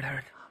 Lord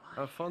Earnhardt.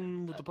 Have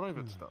fun with the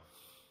private stuff.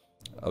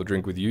 I'll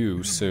drink with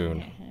you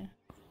soon.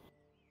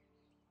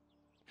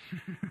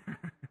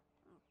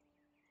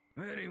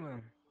 Very well.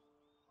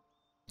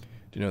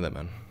 Do you know that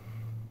man?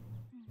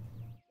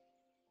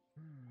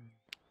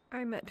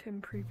 I met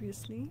him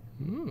previously.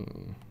 Hmm.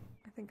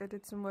 I think I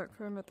did some work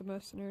for him at the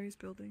mercenaries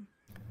building.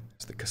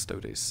 It's the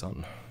Custode's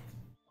son.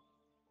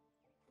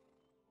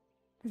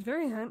 He's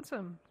very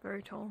handsome,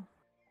 very tall.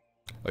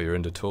 Oh, you're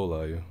into tall,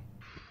 are you?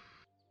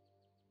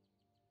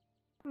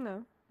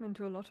 No, I'm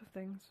into a lot of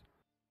things.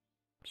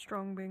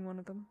 Strong being one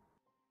of them.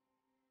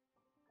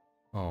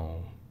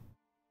 Oh.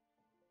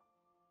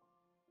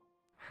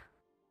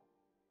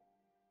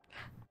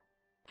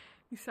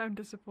 You sound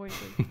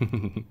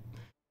disappointed.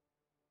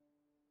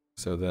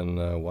 So then,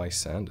 why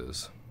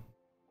Sanders?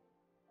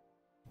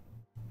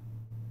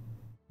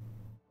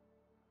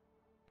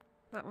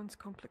 That one's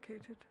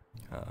complicated.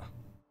 Ah.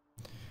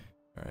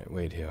 Alright,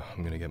 wait here.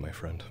 I'm gonna get my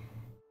friend.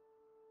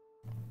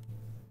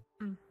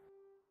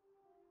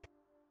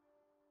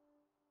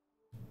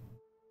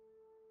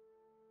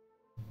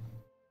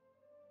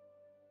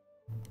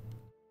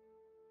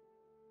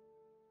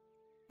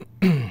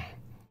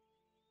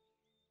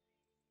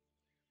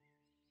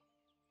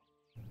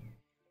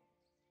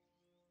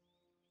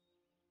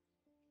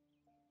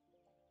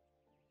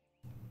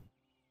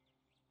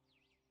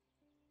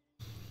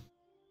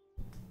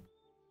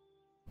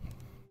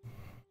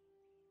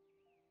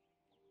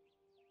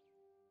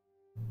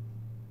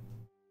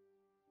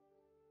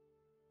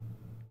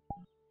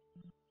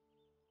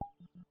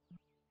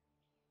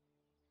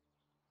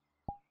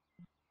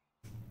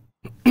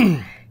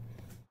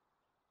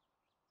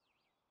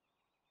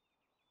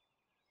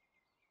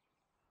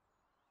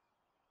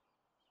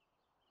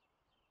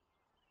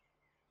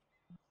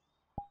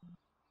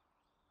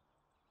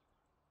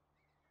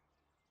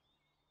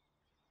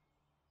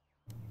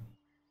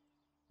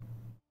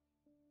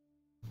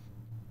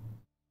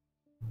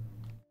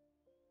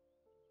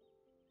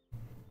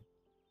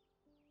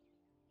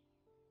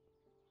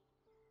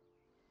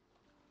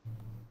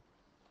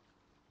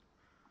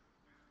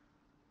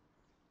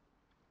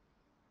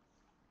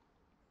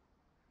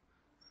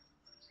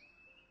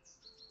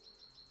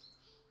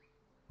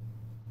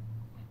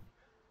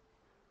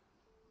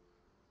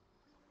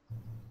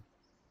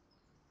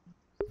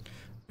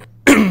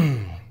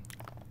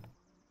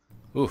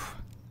 Oof.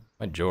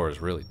 My jaw is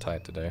really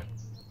tight today.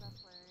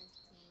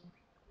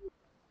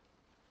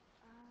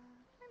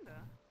 Kinda.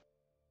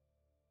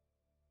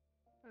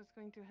 I was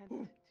going to head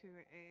to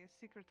a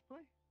secret play.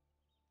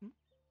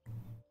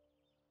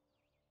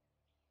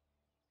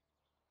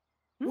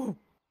 Oh. Ooh.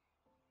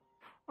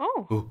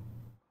 Oh.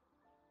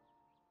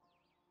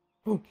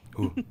 Ooh.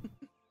 Ooh.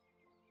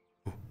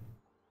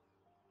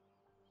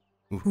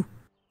 Ooh.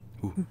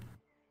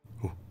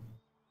 Ooh.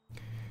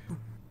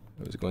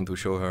 I was going to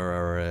show her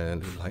our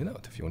little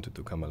hideout if you wanted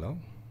to come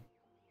along.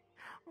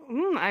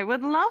 I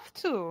would love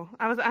to.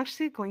 I was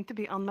actually going to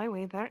be on my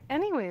way there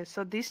anyway,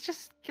 so this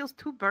just kills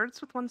 2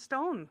 birds with 1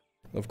 stone.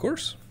 Of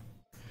course.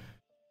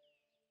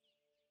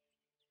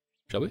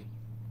 Shall we?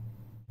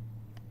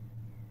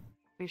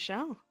 We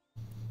shall.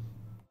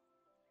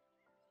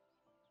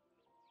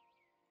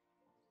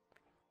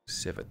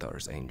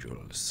 Sevatar's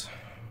angels.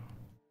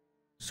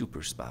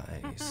 Super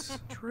spies.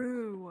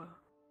 True.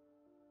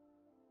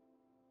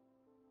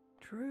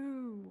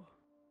 True.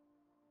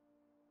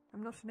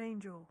 I'm not an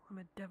angel, I'm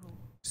a devil.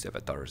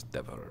 Sevatar's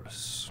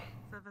devils.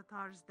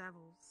 Avatar's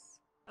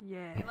devils.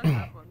 Yeah. I like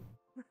that one.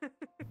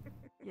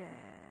 Yeah.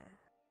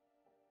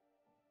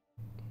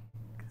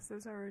 Because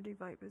there's already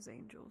Viper's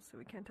angels, so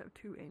we can't have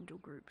 2 angel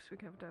groups. We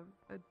can have to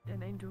have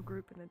an angel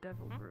group and a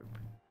devil group.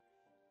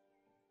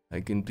 I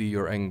can be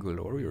your angel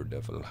or your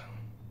devil.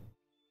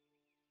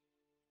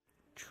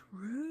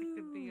 True. It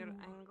could be your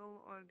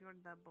angle or your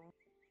devil.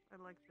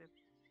 I like it.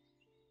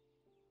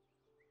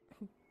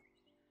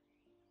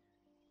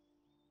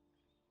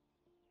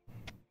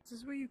 Is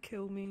this where you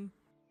kill me?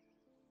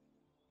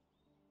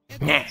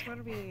 That's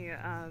where we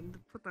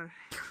put our...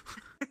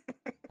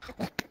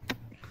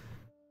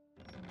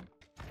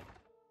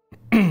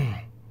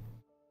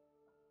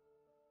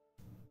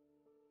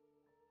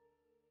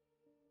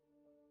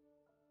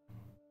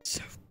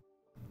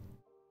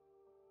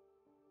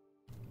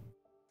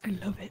 I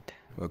love it.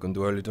 Welcome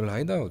to our little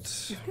hideout.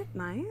 Isn't it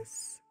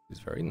nice?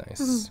 It's very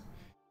nice.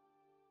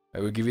 I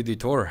will give you the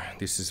tour.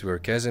 This is where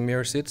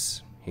Casimir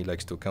sits. He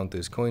likes to count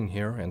his coin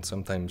here and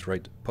sometimes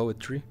write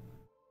poetry.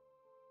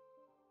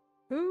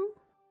 Who?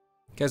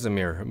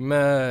 Casimir,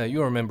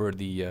 you remember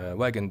the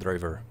wagon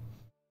driver.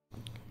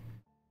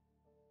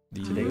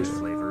 Today's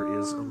flavor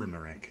is a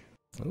limerick.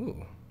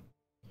 Oh.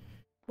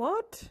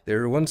 What?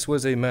 There once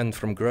was a man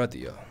from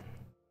Gradia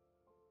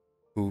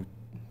who...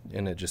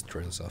 and it just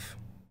trails off.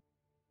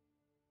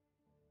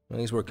 Well,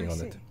 he's working on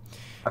it.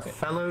 A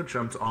fellow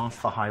jumped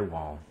off the high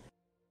wall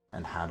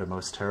and had a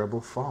most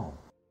terrible fall.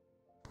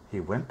 He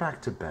went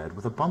back to bed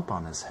with a bump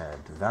on his head.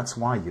 That's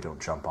why you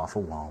don't jump off a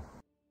wall.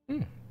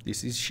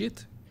 This is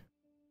shit.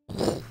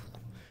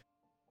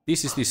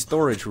 This is the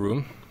storage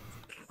room.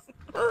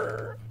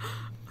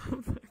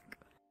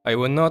 I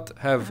will not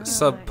have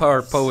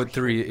subpar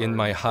poetry in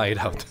my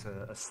hideout.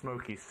 A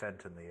smoky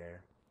scent in the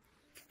air.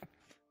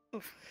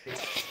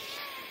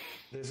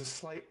 There's a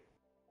slight...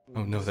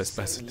 Oh no, that's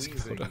slight bad.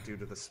 wheezing due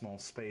to the small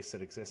space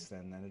it exists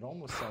in, and it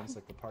almost sounds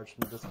like the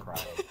parchment is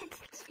crying.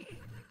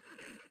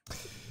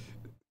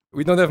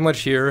 We don't have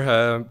much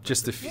here,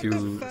 just a few...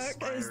 What the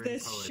fuck is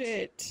this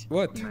shit?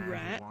 What? You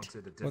rat.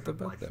 What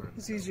about them?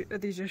 Are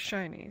these just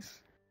shinies?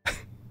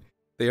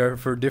 They are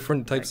for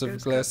different types of Those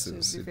cups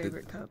glasses. is your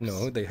favorite cups?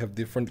 No, they have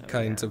different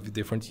kinds of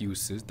different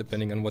uses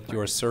depending on what you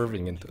are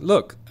serving into.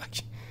 Look!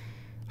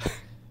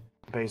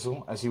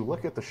 Basil, as you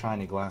look at the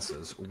shiny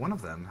glasses, one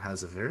of them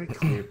has a very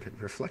clear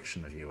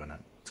reflection of you in it.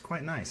 It's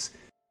quite nice.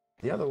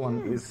 The other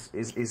one is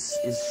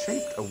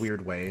shaped a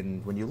weird way,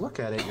 and when you look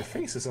at it, your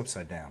face is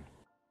upside down.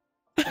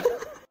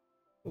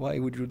 Why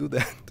would you do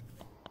that?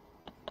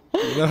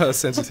 You know how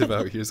sensitive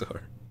our ears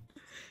are.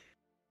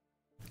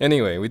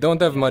 Anyway, we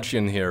don't have much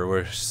in here.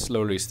 We're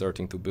slowly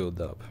starting to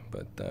build up,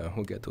 but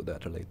we'll get to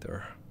that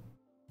later.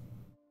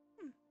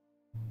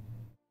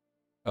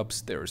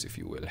 Upstairs, if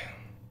you will.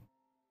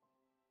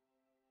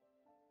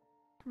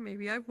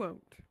 Maybe I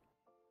won't.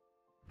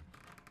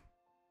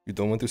 You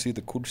don't want to see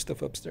the cool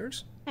stuff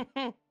upstairs?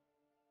 Fine.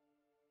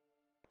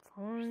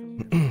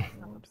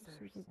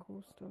 Super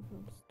cool stuff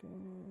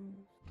upstairs.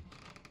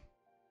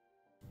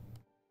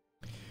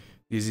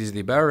 This is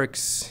the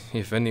barracks.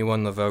 If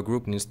anyone of our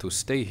group needs to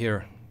stay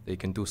here, they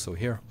can do so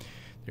here.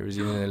 There is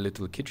even a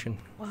little kitchen.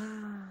 Wow.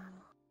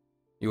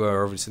 You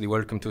are obviously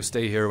welcome to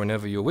stay here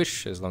whenever you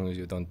wish, as long as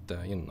you don't,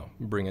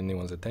 bring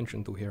anyone's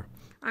attention to here.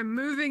 I'm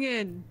moving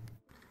in.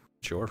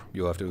 Sure,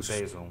 you'll have to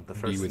Basil, the be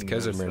first with thing you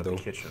notice Casimir, about though.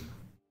 the kitchen.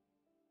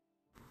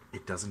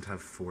 It doesn't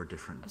have 4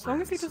 different As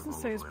long as he brands of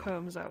doesn't say his olive oil.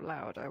 poems out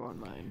loud, I won't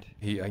mind.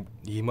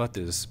 He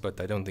mutters, but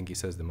I don't think he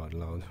says them out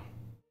loud.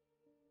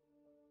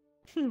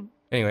 Hmm.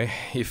 Anyway,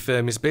 if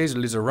Miss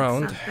Basil is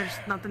around... There's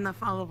not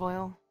enough olive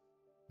oil.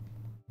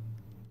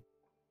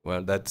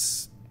 Well,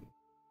 that's...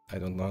 I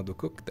don't know how to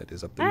cook. That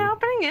is up to you. I'll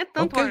bring it.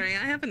 Don't Okay. worry.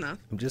 I have enough.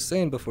 I'm just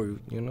saying before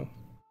you.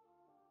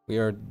 We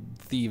are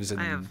thieves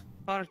and... I have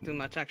far too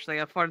much, actually.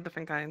 I have 4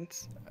 different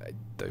kinds.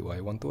 Do I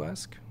want to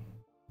ask?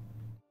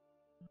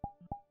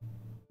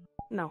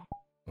 No.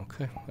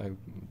 Okay.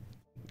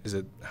 Is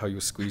it how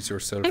you squeeze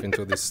yourself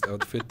into this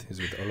outfit? Is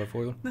it olive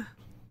oil?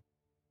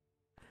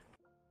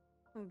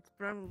 It's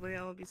probably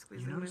I'll be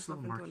squeezing notice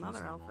myself little into markings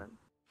another on the wall? outfit.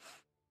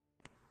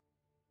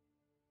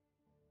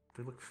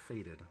 They look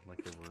faded,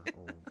 like they were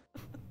old.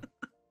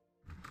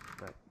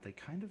 But they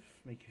kind of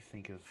make you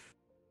think of...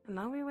 And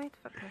now we wait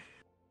for her.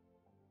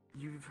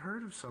 You've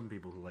heard of some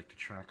people who like to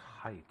track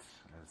height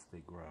as they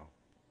grow.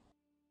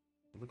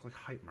 They look like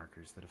height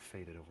markers that have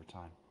faded over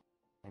time.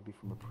 Maybe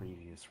from a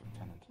previous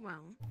lieutenant.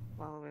 Well,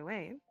 while we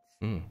wait,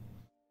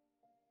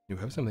 You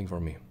have something for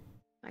me.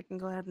 I I can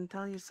go ahead and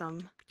tell you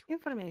some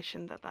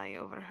information that I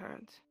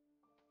overheard.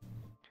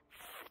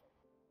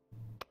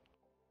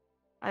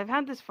 I've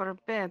had this for a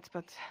bit,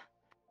 but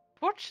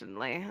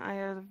fortunately, I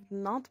have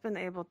not been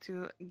able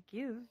to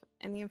give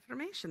any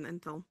information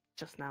until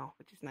just now,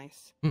 which is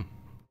nice.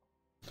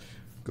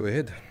 Go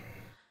ahead.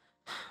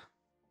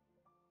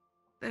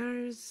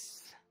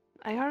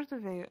 I heard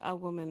of a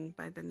woman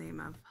by the name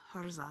of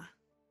Harza.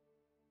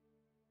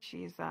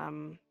 She's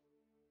a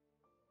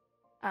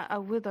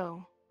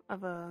widow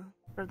of a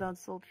Verdad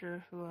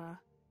soldier who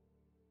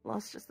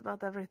lost just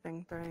about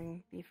everything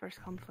during the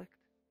first conflict.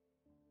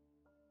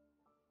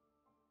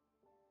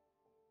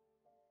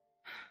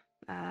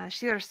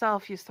 She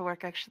herself used to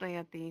work actually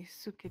at the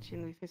soup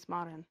kitchen with Miss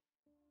Marin,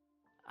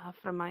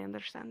 from my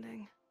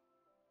understanding.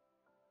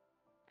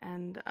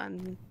 And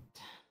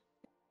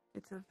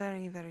it's a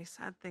very, very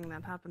sad thing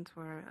that happened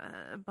to her.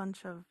 A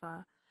bunch of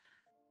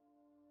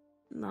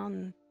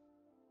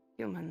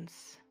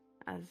non-humans,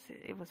 as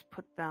it was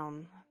put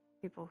down,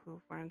 people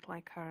who weren't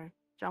like her,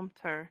 jumped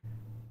her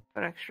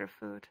for extra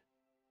food,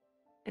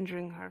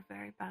 injuring her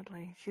very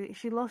badly.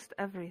 She lost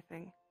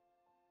everything.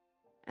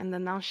 And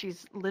then now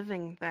she's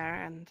living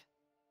there, and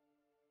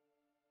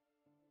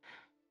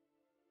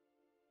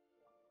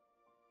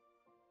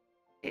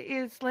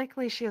it's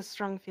likely she has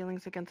strong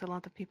feelings against a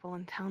lot of people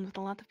in town, but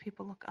a lot of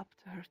people look up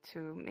to her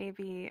too.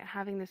 Maybe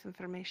having this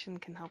information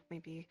can help,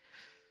 maybe,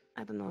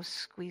 I don't know,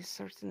 squeeze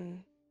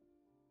certain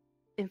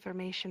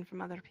information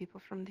from other people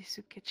from the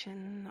soup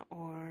kitchen,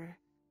 or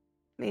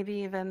maybe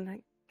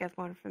even get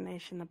more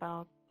information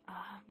about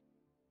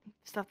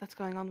stuff that's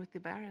going on with the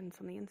barons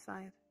on the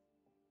inside.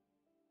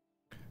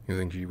 You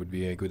think she would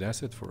be a good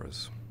asset for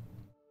us?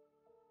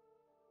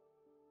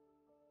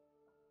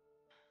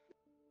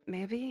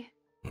 Maybe.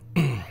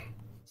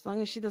 As long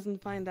as she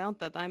doesn't find out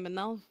that I'm an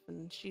elf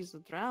and she's a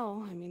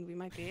drow, I mean, we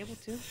might be able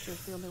to.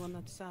 She's the only one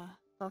that's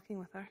talking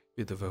with her.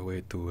 Bit of a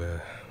way to,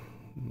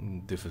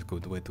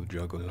 difficult way to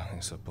juggle,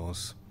 I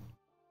suppose.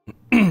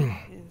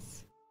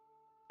 Is.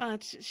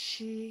 But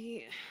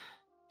she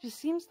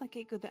seems like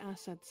a good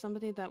asset.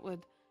 Somebody that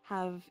would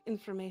have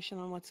information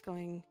on what's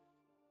going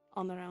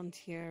on around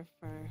here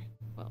for,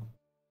 well,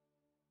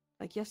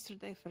 like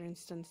yesterday, for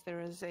instance, there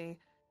was a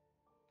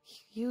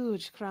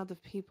huge crowd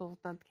of people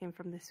that came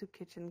from the soup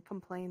kitchen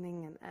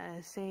complaining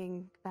and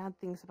saying bad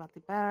things about the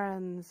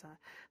barons,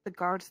 the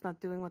guards not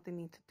doing what they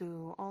need to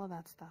do, all of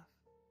that stuff.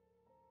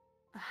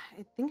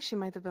 I think she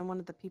might have been one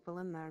of the people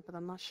in there, but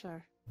I'm not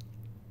sure.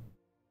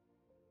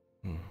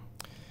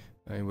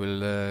 I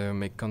will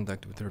make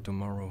contact with her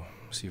tomorrow,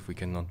 see if we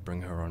cannot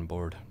bring her on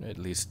board, at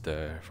least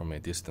from a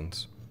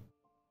distance.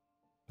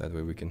 That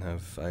way we can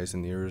have eyes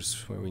and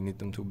ears where we need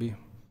them to be.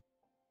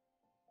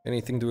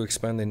 Anything to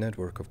expand the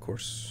network, of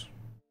course.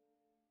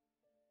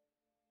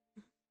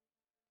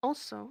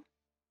 Also,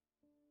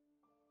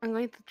 I'm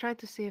going to try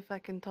to see if I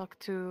can talk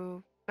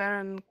to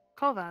Baron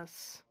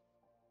Kovas.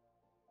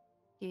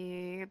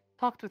 He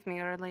talked with me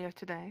earlier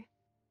today,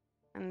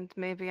 and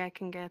maybe I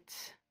can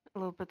get a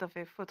little bit of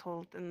a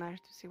foothold in there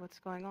to see what's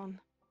going on.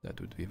 That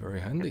would be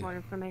very handy. Get more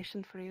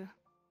information for you.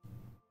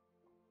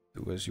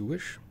 Do as you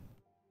wish.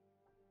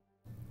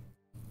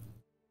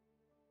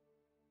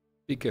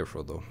 Be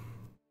careful, though.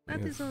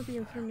 That is all the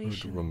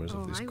information. Heard rumors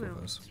of this I will.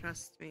 Kovas.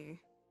 Trust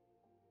me.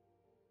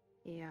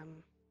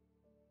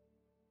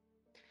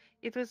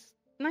 It was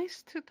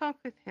nice to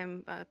talk with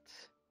him, but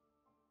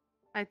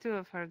I too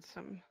have heard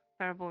some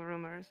terrible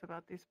rumors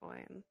about this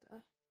boy, and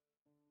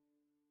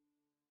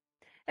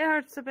it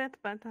hurts a bit,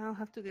 but I'll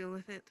have to deal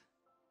with it.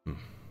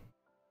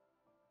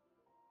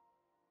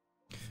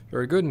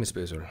 Very good, Miss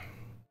Basil.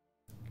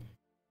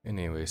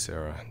 Anyway,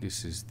 Sarah,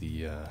 this is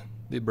the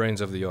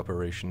brains of the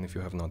operation, if you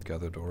have not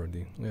gathered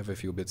already. We have a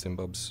few bits and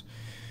bobs.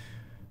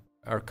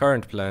 Our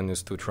current plan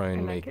is to try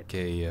and make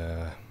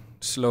a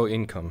slow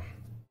income,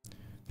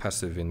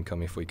 passive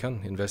income if we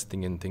can,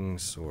 investing in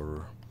things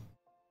or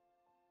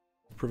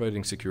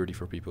providing security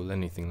for people,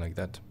 anything like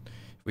that.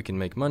 If we can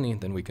make money,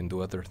 then we can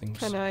do other things.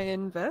 Can I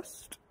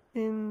invest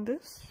in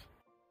this?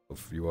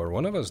 If you are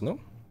one of us, no?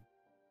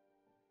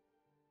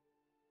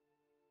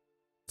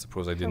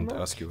 Suppose I didn't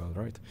ask you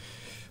outright.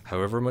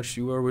 However much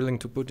you are willing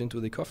to put into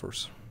the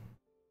coffers.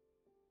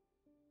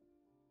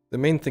 The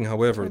main thing,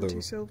 however, though,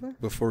 silver?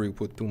 before you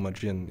put too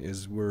much in,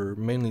 is we're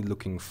mainly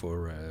looking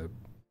for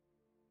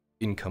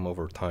income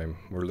over time.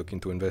 We're looking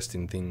to invest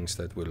in things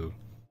that will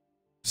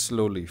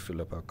slowly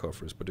fill up our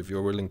coffers. But if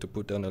you're willing to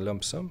put down a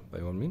lump sum, by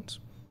all means.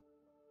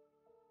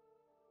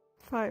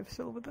 5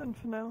 silver then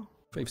for now.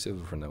 5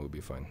 silver for now would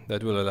be fine.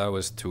 That will allow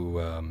us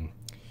to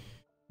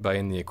buy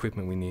in the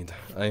equipment we need.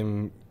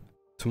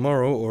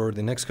 Tomorrow or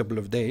the next couple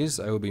of days,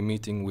 I will be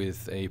meeting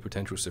with a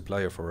potential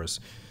supplier for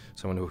us.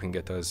 Someone who can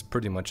get us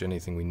pretty much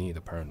anything we need,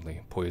 apparently.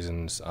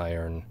 Poisons,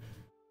 iron,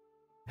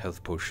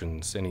 health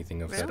potions,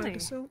 anything of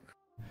that. Silk?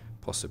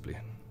 Possibly.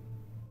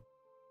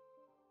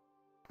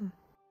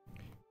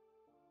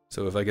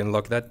 So if I can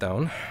lock that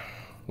down,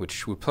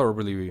 which would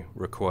probably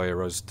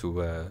require us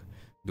to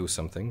do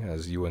something,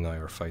 as you and I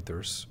are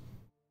fighters,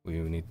 We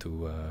need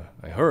to,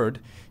 I heard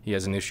he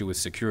has an issue with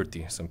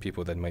security. Some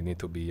people that might need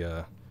to be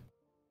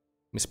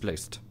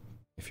misplaced.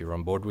 If you're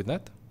on board with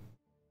that.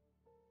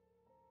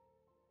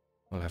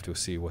 I'll have to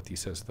see what he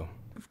says though.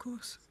 Of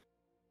course.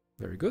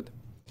 Very good.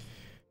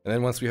 And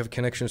then once we have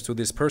connections to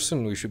this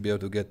person, we should be able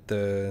to get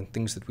the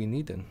things that we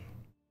need in.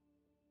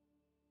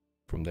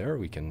 From there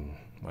we can,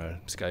 well,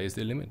 sky is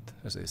the limit,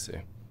 as they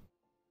say.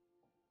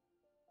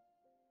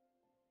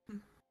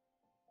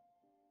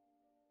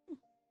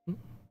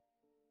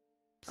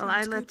 Well,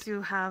 I let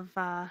you have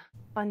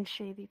fun,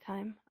 shady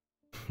time.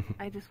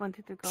 I just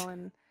wanted to go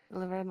and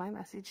deliver my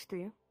message to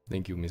you.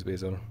 Thank you, Miss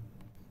Basil.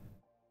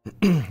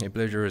 A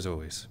pleasure as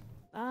always.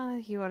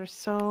 You are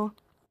so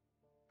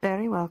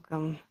very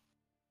welcome,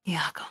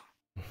 Iago.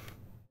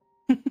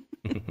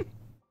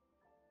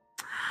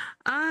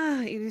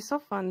 It is so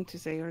fun to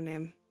say your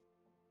name.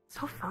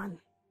 So fun.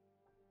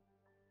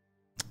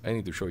 I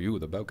need to show you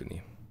the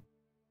balcony.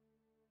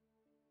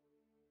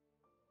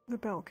 The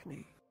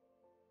balcony.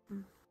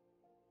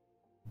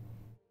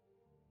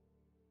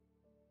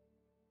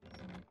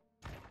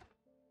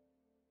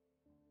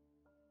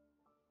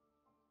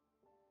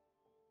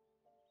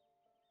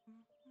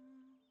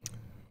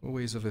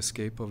 Ways of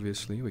escape,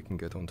 obviously. We can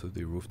get onto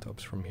the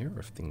rooftops from here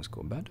if things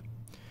go bad.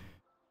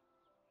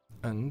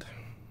 And...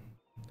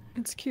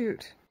 It's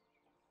cute.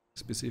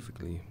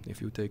 Specifically,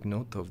 if you take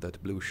note of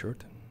that blue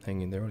shirt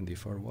hanging there on the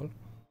far wall.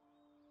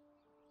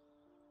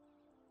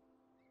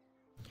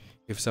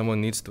 If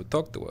someone needs to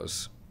talk to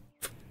us,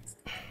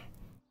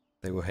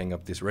 they will hang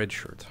up this red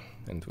shirt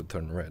and it will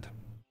turn red.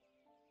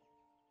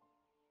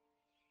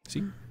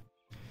 See?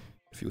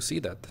 If you see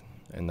that,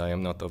 and I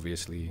am not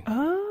obviously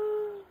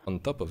on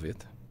top of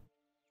it,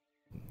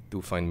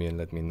 do find me and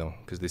let me know,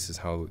 because this is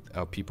how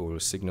people will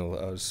signal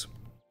us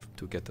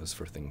to get us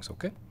for things,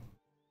 okay?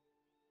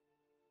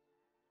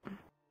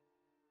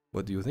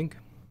 What do you think?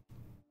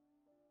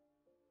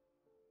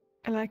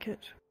 I like it.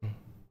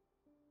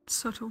 It's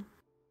subtle.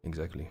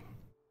 Exactly.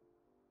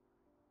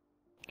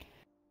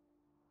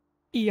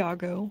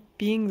 Iago,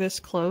 being this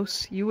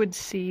close, you would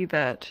see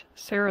that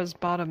Sarah's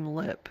bottom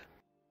lip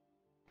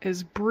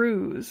is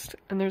bruised,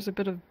 and there's a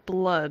bit of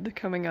blood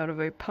coming out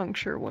of a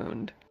puncture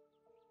wound.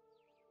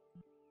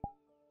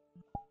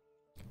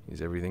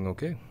 Is everything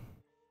okay?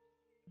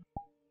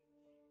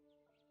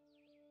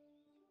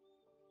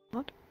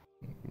 What?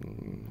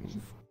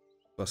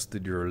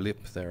 Busted your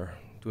lip there,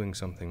 doing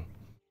something.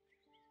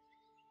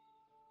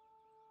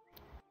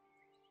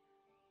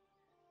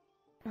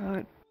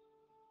 I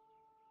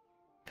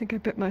think I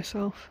bit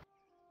myself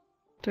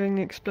during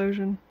the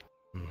explosion.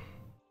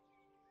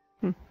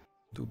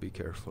 Do be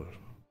careful.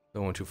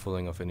 Don't want you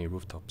falling off any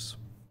rooftops.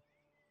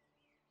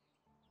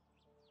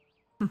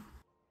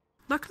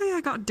 Luckily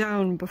I got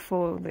down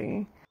before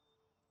the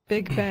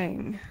Big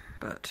Bang,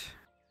 but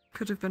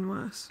could have been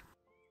worse.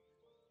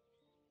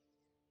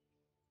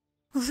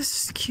 Well,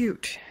 this is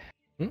cute.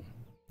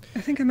 I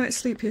think I might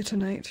sleep here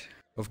tonight.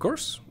 Of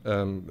course.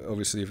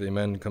 Obviously, if a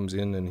man comes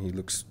in and he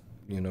looks,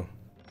 you know...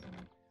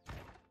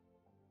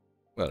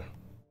 Well...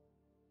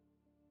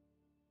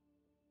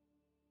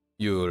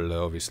 You'll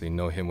obviously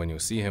know him when you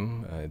see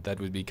him. That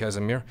would be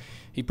Casimir.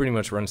 He pretty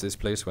much runs this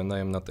place when I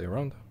am not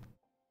around.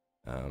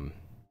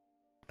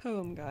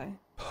 Poem guy.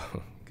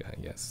 Poem guy,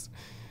 yes.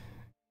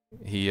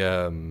 He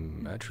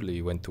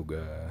actually went to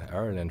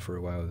Ireland for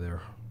a while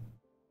there.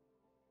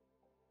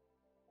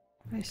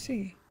 I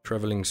see.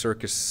 Traveling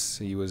circus,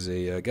 he was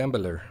a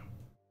gambler.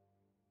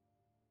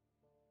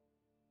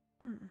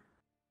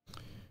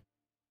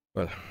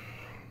 Well,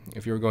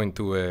 if you're going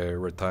to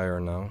retire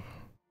now,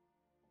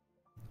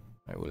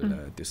 I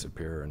will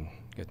disappear and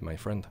get my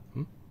friend.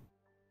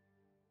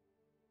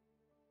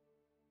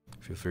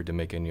 Feel free to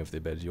make any of the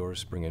beds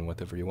yours. Bring in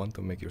whatever you want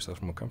to make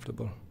yourself more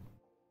comfortable.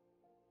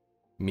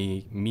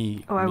 Oh,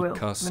 I will.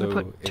 I'm gonna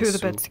put two of the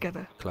beds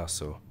together.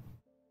 Classo.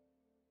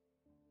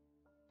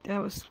 That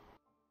was...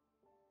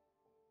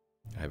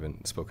 I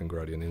haven't spoken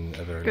Gradian in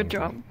a very Good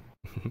job. long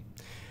time.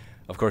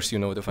 Of course, you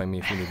know where to find me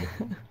if you need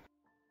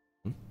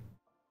me.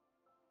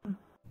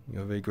 You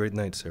have a great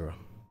night, Sarah.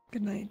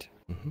 Good night.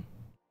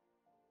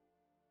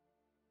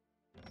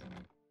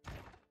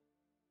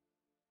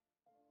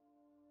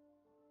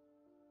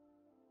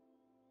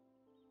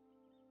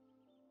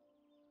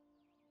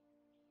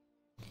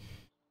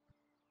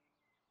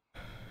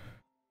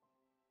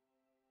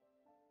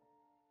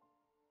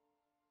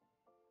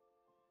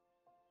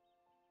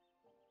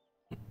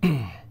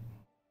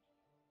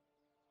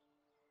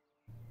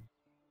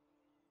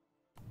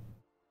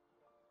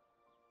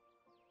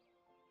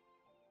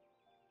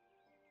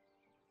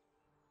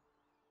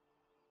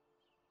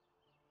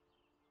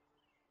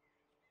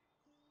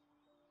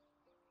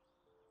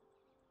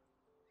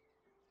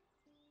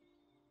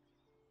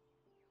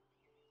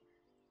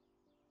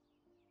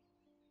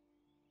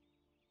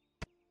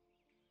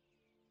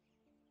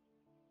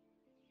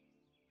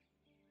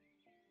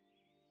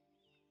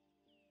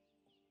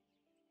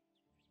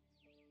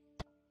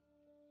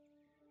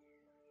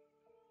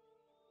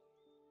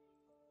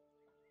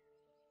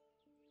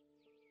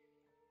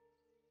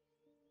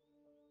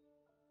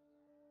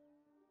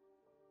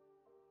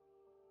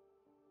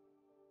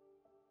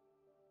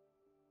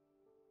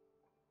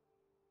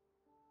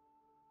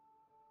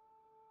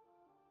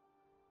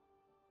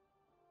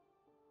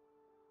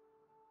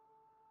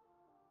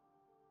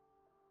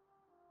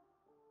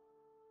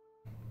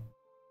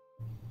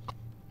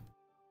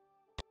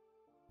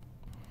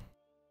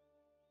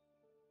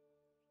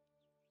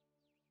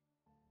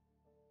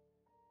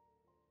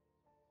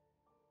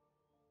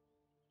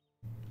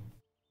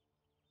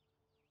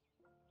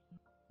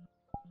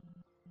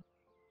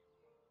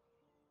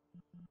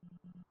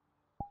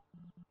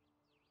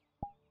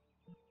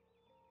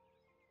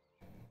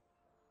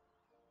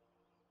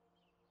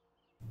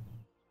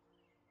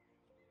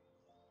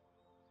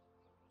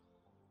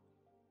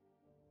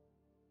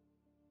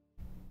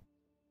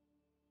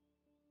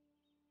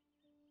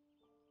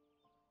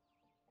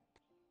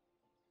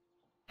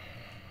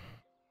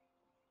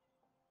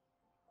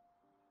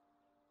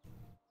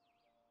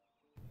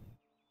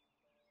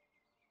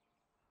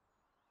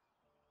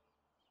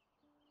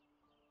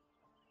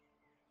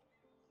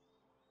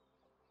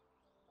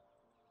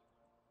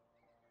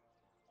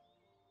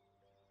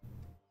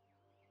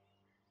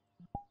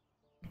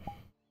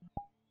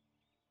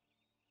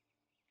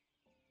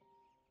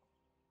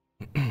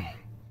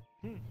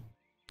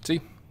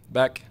 See?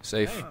 Back,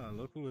 safe. Ah,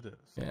 look who it is.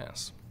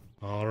 Yes.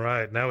 All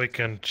right, now we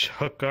can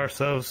hook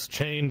ourselves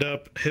chained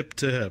up hip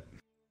to hip.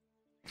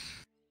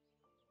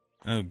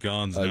 Oh,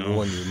 gods, I no.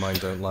 warn you, mine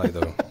don't lie,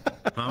 though.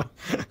 Huh?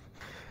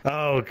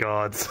 Oh,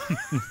 gods.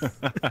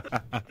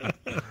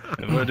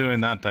 If we're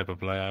doing that type of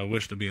play, I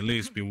wish to be at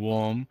least be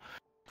warm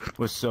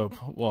with soap,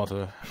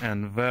 water,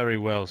 and very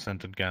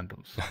well-scented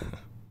candles.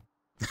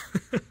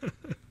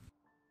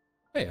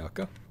 Hey,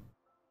 Akka.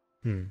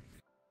 Hmm.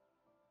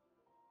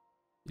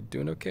 You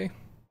doing okay?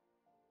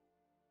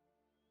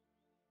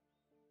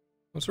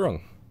 What's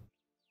wrong?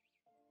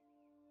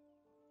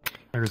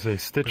 There's a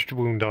stitched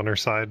wound on her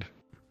side.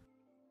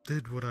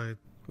 Did what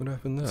What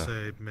happened there?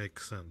 say make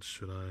sense?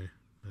 Should I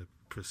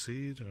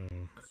proceed or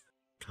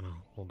kind of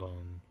hold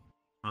on?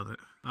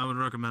 I would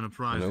recommend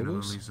apprising of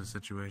Nobles? Elisa's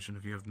situation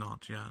if you have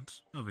not yet,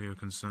 of your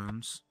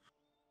concerns.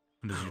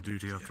 And as your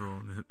duty, after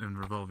all, in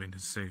revolving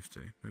his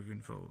safety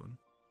moving forward.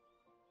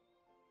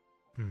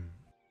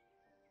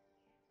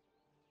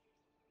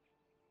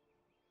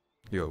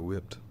 You are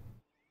whipped.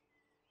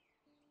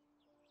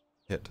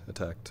 Hit,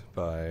 attacked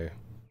by...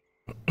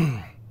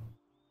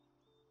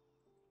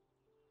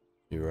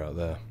 You were out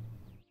there.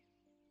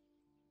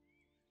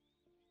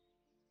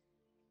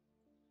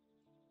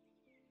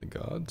 The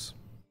gods?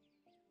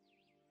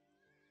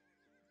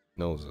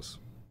 Noses.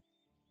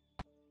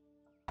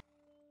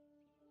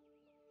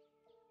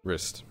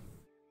 Wrist.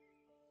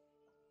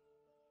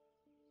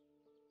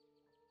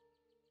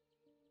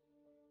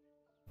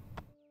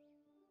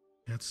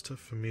 Yeah, it's tough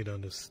for me to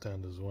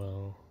understand as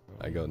well.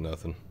 I got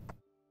nothing.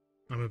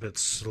 I'm a bit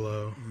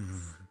slow.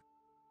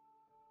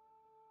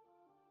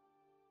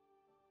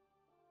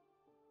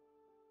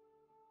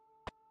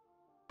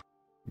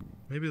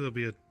 Maybe there'll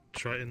be a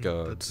Triton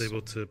Gods. that's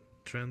able to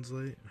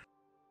translate.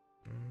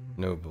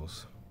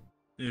 Nobles.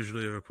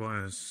 Usually it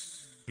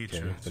requires Okay,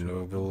 teachers the who are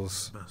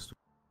nobles best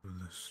with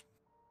this.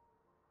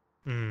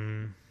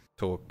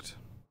 talked.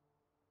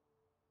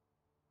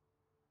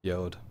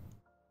 Yelled.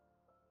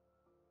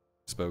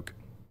 Spoke.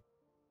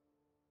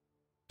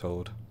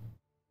 Told.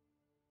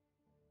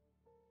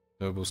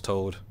 Nobles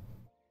told.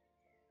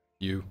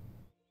 You.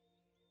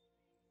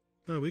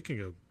 Oh, we can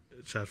go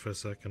chat for a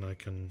second. I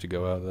can To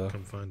go out there.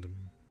 come find him.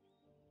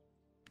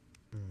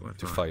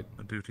 To fight.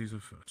 The duties are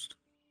first.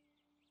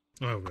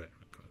 Oh, right.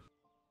 Of course.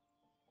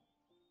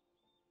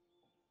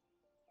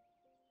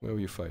 Where were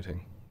you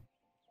fighting?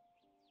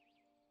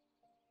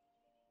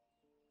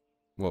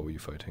 What were you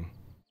fighting?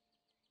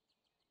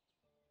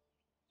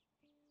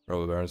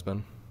 Robber Baron's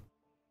men?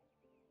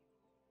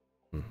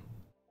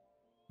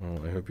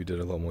 Well, I hope you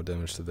did a lot more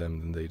damage to them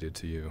than they did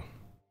to you.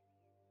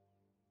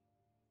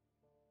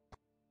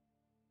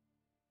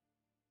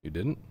 You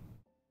didn't?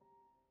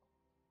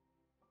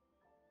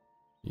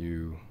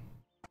 You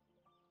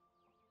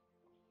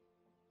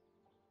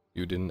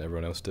didn't,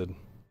 everyone else did?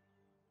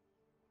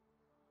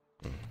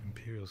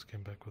 Imperials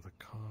came back with a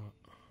cart.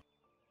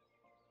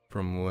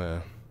 From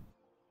where?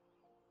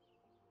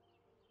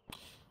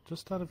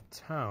 Just out of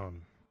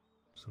town,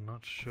 so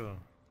not sure.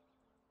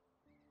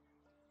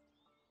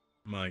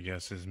 My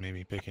guess is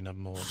maybe picking up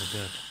more of the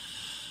dead.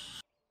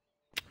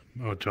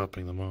 Or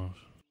dropping them off.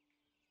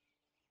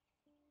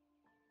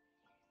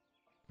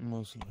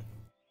 Mostly.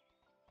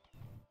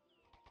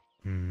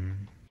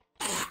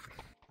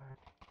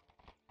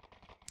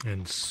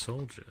 And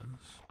soldiers.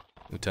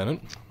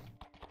 Lieutenant?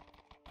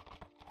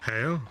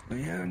 Hail?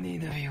 We have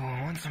need of you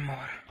once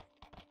more.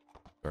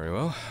 Very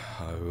well.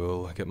 I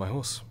will get my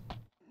horse.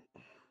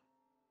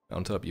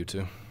 Mount up, you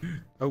two.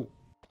 Oh.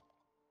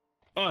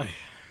 Aye.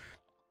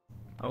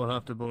 I will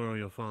have to borrow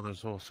your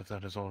father's horse if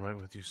that is all right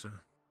with you, sir.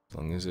 As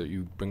long as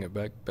you bring it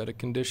back better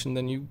condition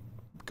than you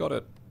got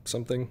it.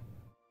 Something.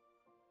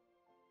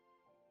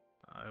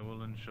 I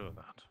will ensure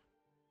that.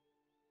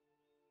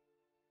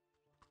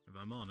 If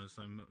I'm honest,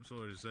 I'm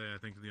sorry to say I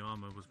think the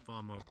armor was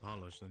far more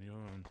polished than your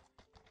own.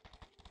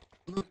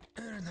 Look,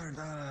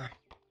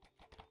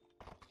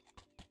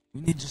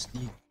 we just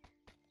need.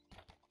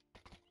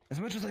 As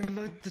much as I would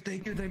like to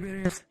take you,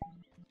 Tiberius,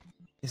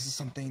 this is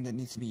something that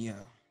needs to be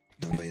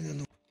done by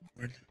the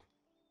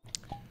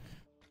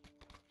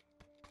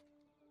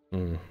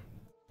Lord.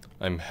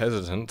 I'm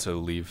hesitant to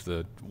leave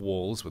the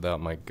walls without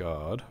my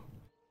guard.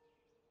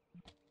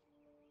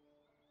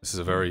 This is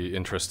a very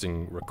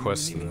interesting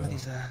request.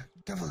 These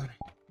cavalry.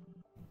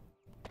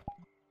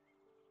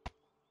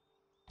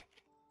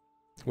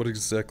 What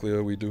exactly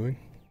are we doing?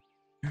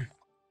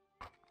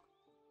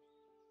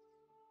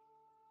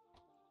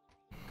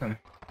 Come.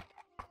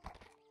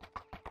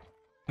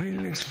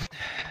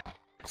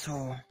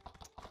 So.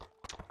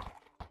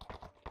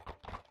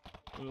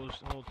 We will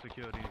hold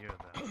security here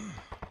then.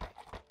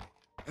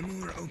 I'm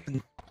more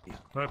open.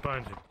 Right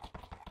behind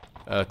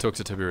you. Talk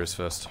to Tiberius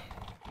first.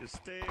 You're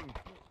staying.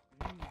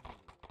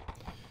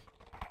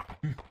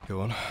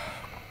 Go on.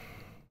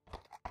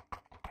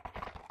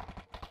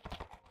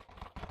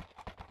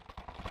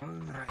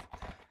 Alright.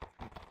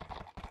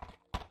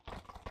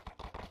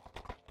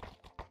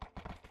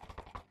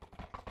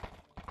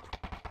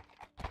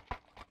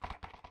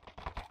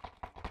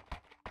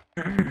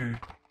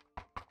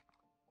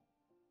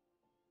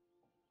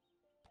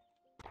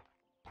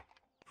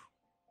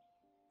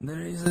 There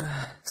is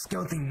a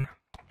scouting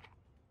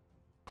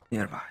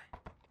nearby.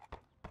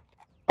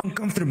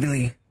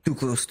 Uncomfortably too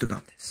close to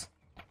Nautis.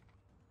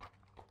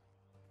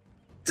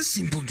 It's a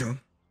simple job.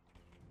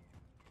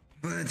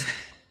 But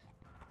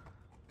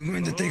we're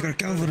going to take our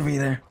cavalry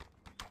there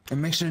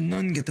and make sure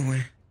none get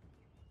away.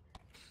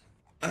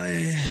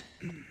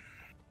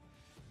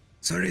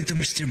 Sorry to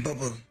burst your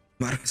bubble,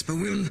 Marcus, but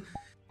we'll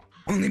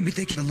only be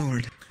taking the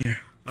Lord here.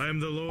 I am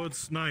the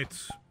Lord's knight.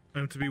 I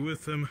am to be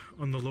with him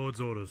on the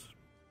Lord's orders.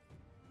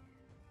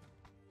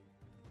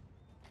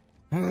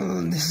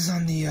 Well, this is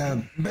on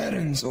the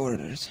Baron's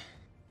orders.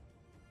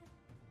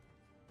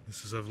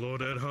 This is of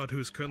Lord Erhard, who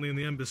is currently in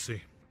the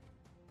embassy.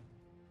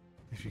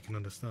 If you can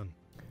understand.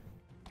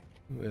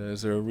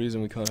 Is there a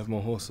reason we can't have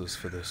more horses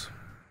for this?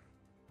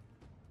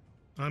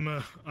 I'm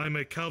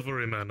a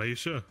cavalryman, are you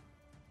sure?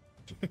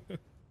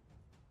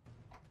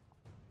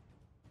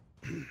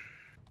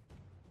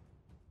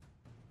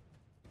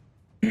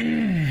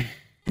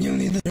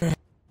 You'll either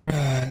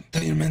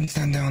tell your men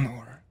stand down,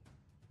 or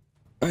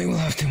I will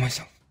have to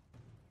myself.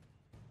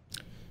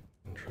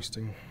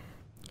 Interesting.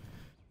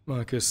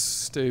 Marcus,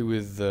 stay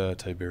with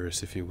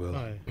Tiberius, if you will.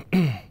 Aye.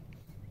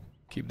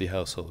 Keep the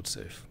household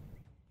safe.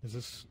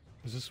 Is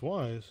this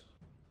wise?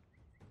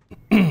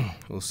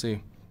 We'll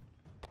see.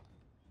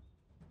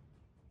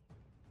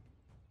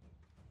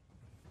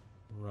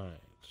 Right.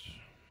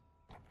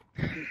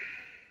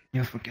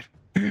 You'll forget.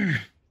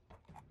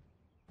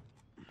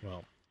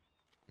 Well.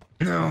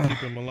 No. Keep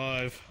him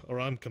alive, or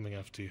I'm coming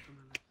after you.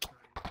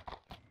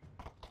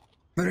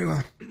 Very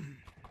well.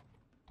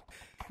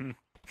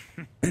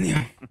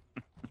 Anyhow,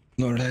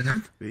 Lord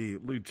Edgar. The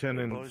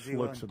lieutenant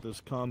looks at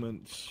this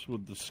comment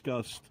with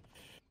disgust,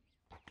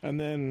 and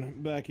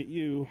then back at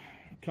you,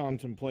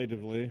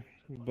 contemplatively,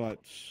 but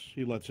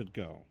he lets it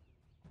go,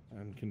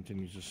 and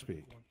continues to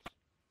speak.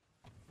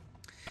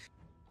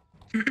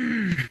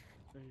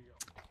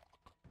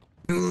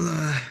 We'll,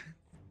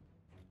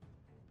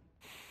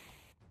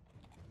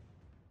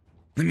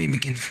 let me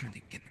begin from the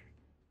beginning.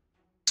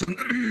 So,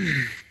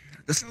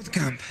 the South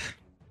Camp.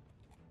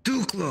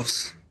 Too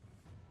close.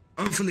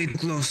 Awfully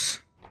close.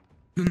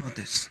 Do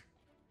notice.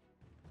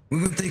 We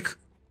will take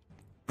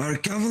our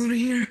cavalry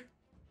here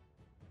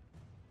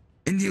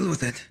and deal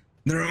with it.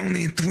 There are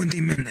only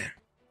 20 men there.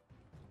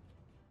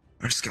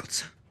 Our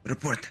scouts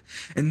report,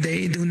 and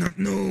they do not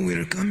know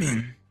we're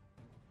coming.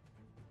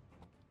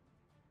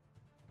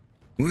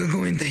 We're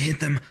going to hit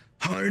them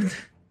hard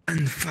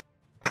and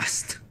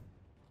fast.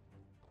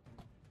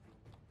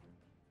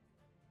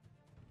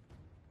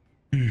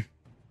 We're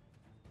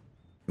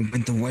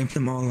going to wipe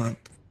them all out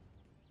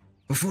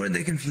before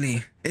they can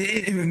flee.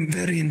 It is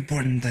very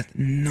important that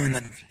none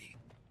of them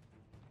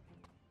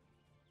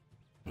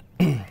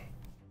flee.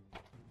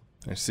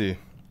 I see.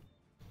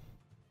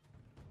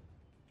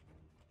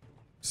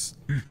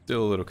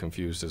 Still a little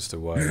confused as to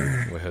why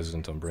we're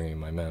hesitant on bringing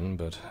my men,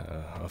 but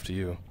after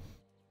you.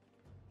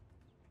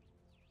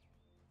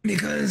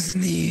 Because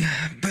the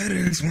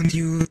parents want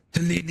you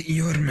to lead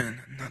your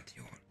men, not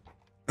yours.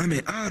 I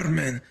mean, our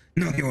men,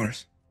 not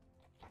yours.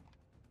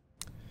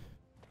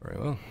 Very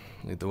well.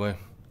 Lead the way.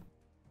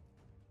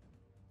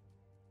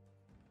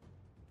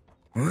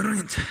 All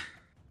right.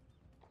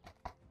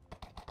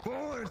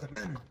 Forward,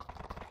 men.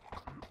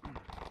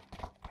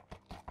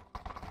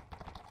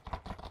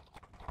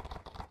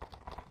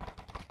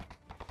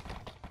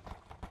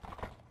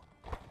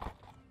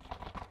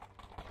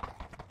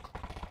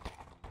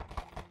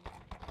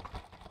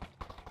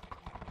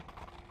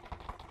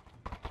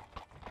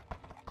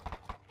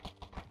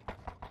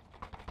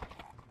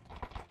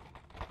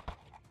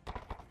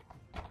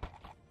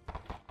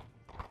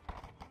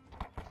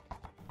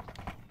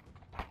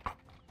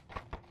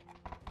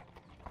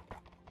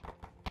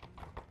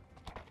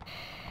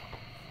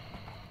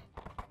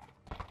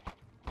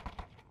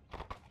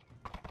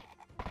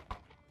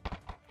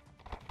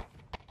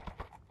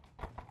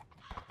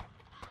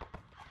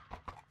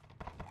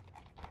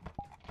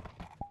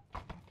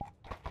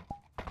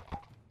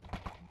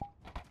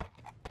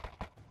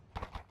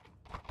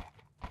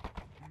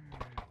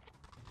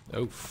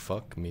 Oh,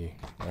 fuck me.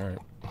 Alright.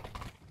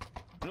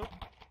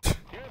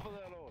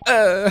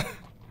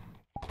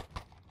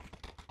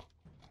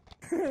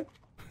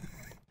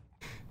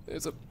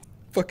 There's a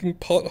fucking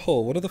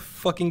pothole. What are the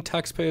fucking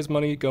taxpayers'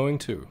 money going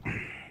to?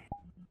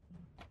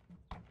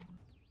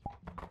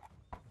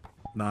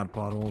 Not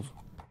potholes.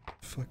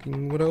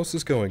 Fucking what else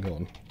is going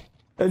on?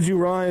 As you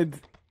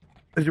ride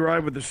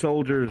with the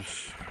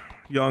soldiers,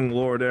 young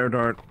Lord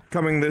Erdart,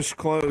 coming this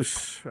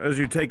close, as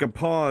you take a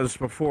pause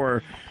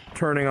before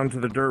turning onto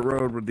the dirt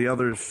road with the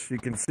others, you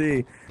can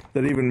see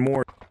that even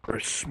more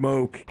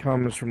smoke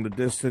comes from the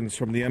distance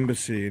from the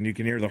embassy, and you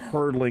can hear the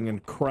hurtling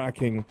and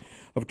cracking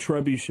of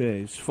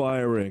trebuchets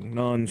firing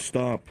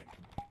non-stop.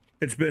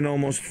 It's been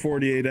almost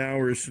 48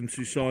 hours since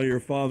you saw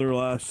your father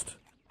last.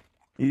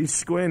 You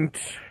squint,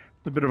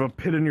 a bit of a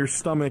pit in your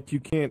stomach, you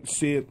can't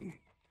see it.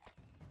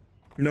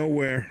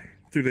 Nowhere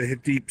through the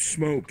deep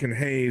smoke and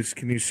haze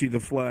can you see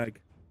the flag.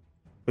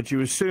 But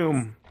you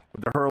assume,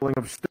 with the hurling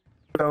of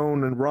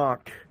stone and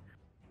rock,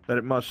 that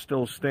it must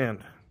still stand.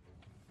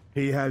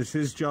 He has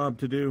his job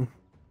to do,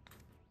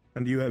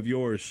 and you have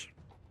yours.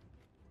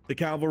 The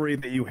cavalry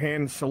that you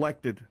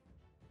hand-selected,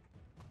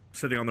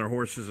 sitting on their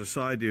horses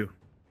aside you,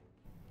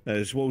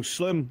 as Wo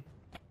Slim,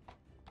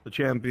 the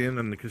champion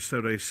and the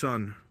Custode's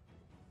son,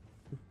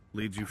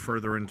 leads you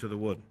further into the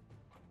wood.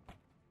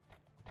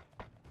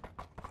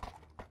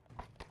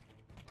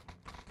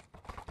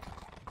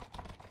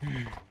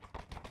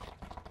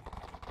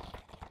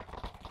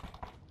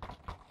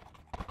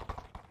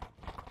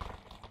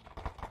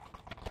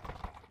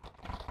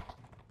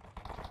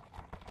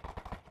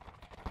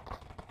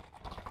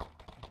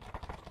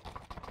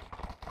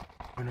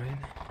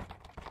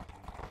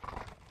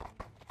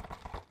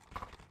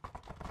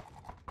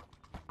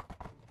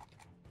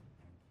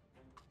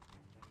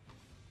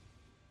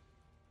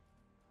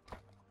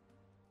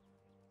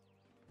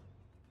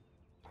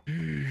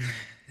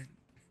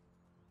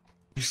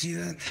 You see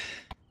that?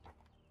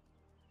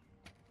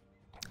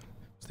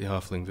 It's the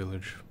halfling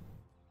village.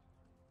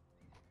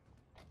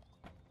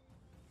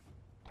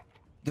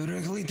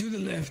 Directly to the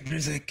left,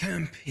 there's a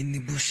camp in the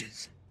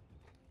bushes.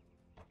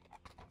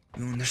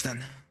 You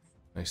understand?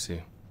 I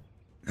see.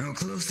 How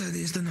close that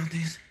is to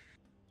Nautis?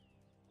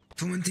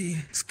 20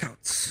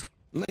 scouts,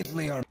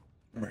 lightly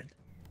armored.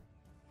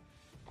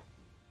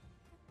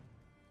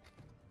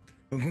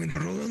 We're going to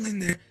roll in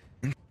there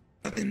and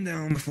cut them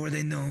down before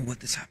they know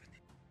what is happening.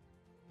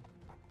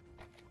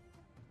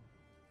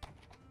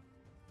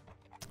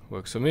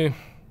 Works for me.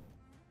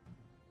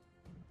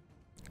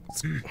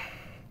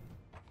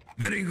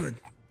 Very good.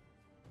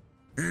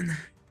 And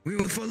we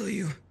will follow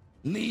you.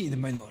 Lead,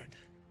 my lord.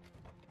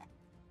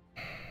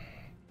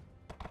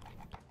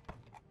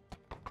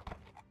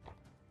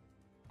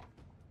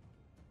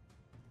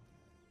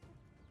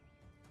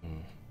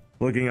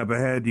 Looking up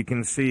ahead, you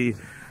can see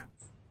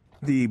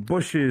the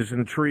bushes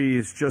and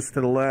trees just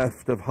to the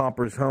left of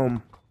Hopper's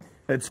home.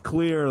 It's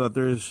clear that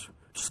there's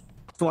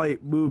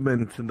slight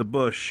movement in the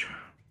bush.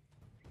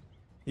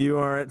 You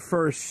are at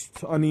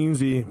first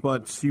uneasy,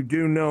 but you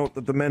do note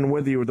that the men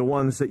with you are the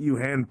ones that you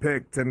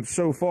handpicked, and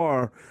so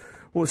far,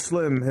 Wo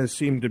Slim has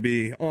seemed to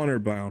be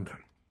honor-bound.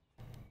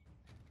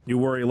 You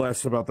worry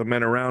less about the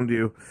men around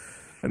you,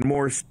 and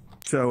more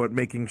so at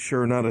making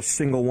sure not a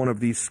single one of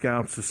these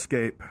scouts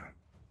escape.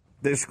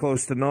 This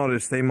close to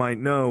Nautis, they might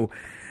know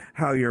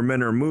how your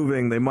men are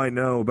moving, they might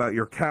know about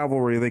your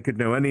cavalry, they could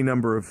know any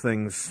number of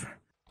things.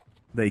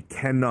 They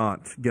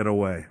cannot get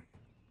away.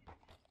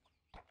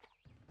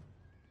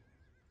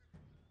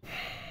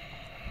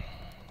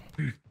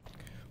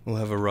 We'll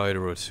have a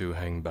rider or two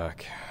hang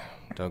back.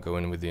 Don't go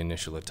in with the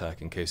initial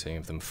attack in case any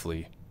of them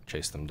flee.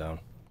 Chase them down.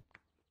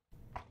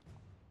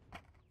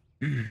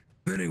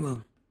 Very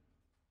well.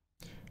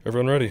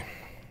 Everyone ready?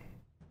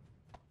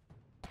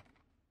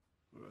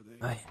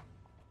 Aye.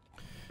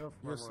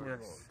 Yes,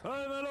 yes.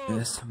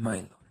 Yes, my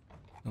lord.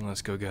 Then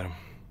let's go get him.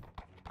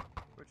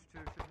 Which two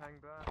should hang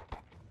back?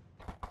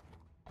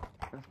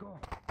 Let's go.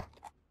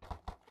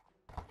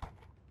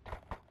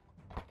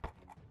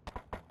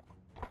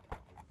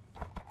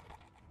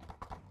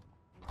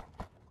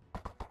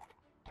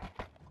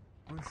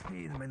 Full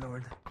speed, my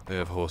lord. They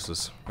have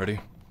horses. Ready?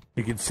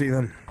 You can see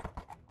them.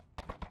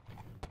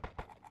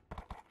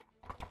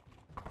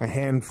 A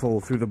handful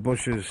through the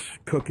bushes,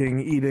 cooking,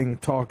 eating,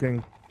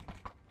 talking.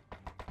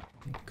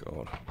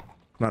 God.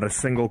 Not a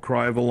single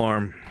cry of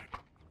alarm.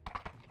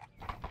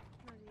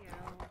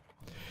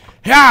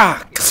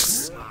 Yeah!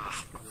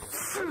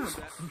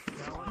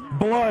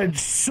 Blood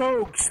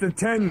soaks the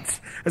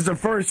tent as the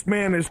first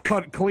man is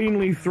cut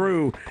cleanly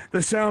through.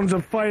 The sounds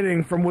of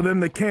fighting from within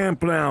the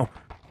camp now.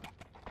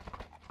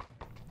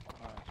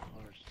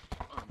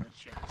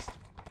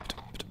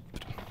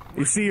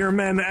 You see your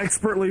men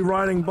expertly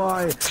riding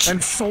by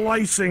and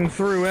slicing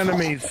through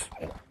enemies.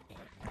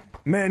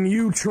 Men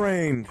you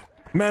trained.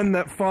 Men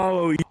that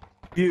follow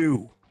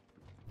you.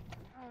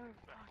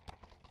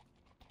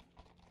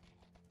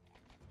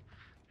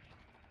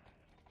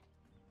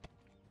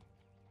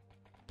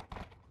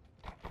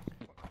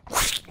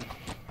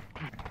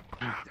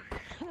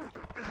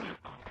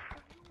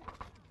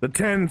 The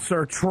tents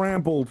are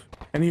trampled,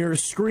 and you're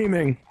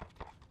screaming.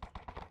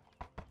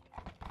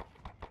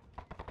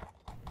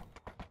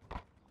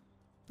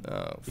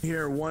 You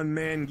hear one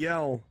man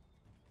yell.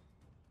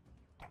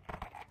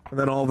 And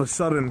then all of a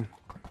sudden,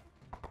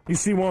 you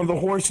see one of the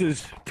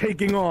horses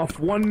taking off.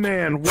 One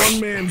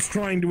man's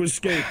trying to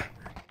escape.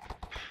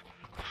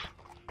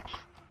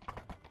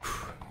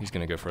 He's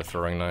gonna go for a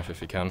throwing knife if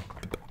he can.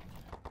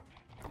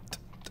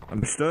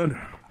 Understood.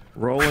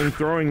 Rolling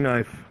throwing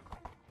knife.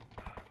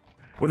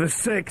 With a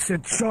 6,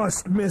 it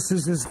just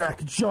misses his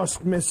neck.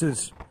 Just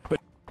misses. But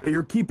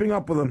you're keeping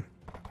up with him.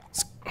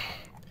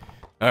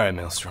 Alright,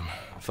 Maelstrom.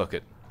 Fuck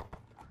it.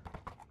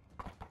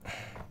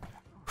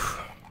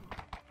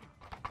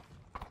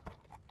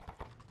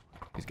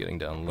 He's getting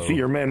down low. See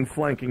your men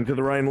flanking to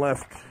the right and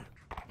left.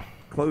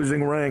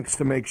 Closing ranks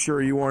to make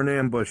sure you aren't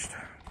ambushed.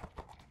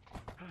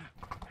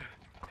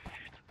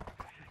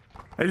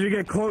 As you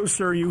get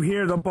closer, you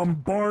hear the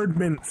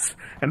bombardments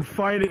and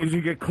fighting as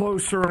you get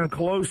closer and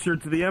closer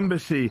to the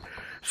embassy.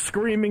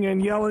 Screaming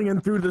and yelling,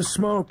 and through the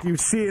smoke, you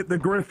see it, the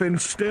griffin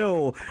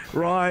still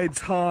rides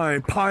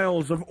high,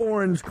 piles of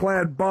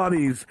orange-clad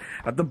bodies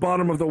at the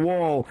bottom of the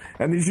wall.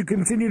 And as you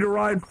continue to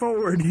ride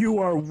forward, you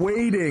are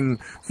wading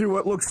through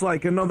what looks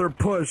like another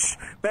push.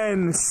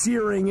 Ben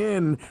searing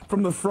in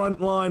from the front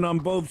line on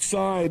both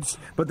sides,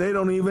 but they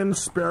don't even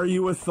spare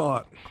you a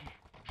thought.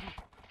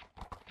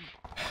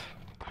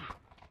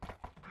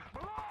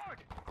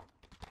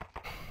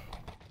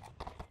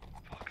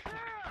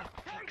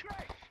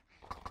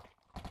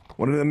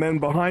 One of the men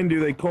behind you,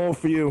 they call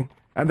for you,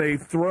 and they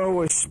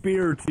throw a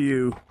spear to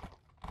you.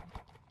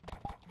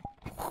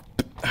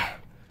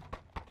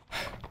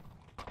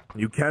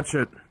 You catch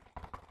it.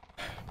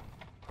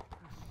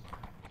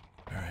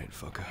 Alright,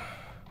 fucker.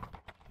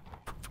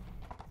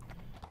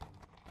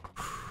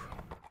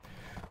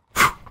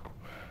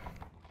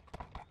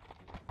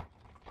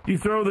 You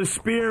throw the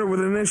spear with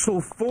initial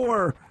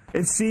 4.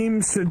 It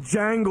seems to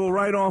jangle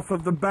right off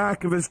of the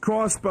back of his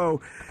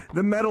crossbow.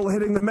 The metal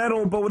hitting the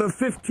metal, but with a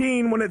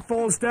 15, when it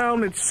falls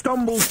down, it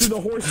stumbles through the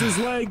horse's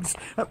legs.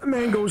 And the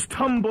man goes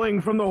tumbling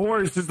from the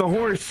horse as the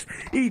horse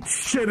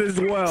eats shit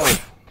as well.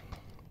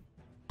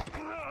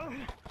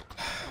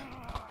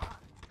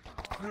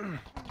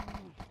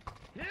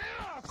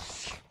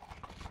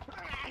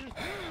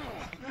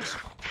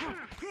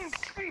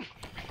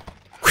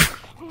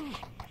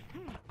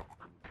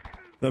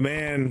 The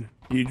man,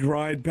 you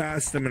ride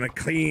past him in a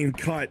clean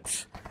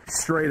cut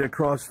straight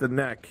across the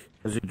neck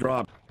as he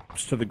drops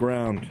to the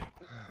ground.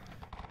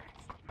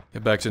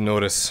 Get back to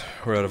Nautis.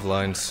 We're out of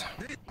lines.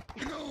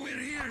 No, we're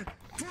here!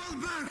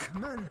 Fall back,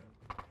 man!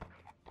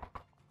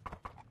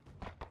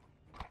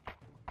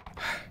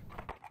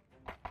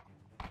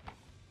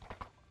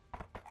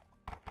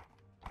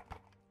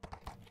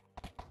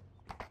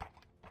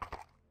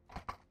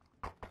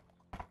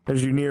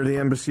 As you near the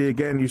embassy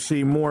again, you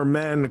see more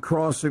men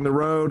crossing the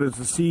road as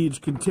the siege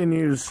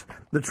continues.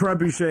 The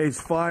trebuchets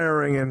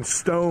firing and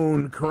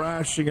stone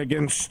crashing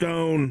against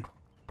stone.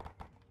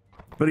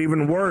 But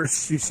even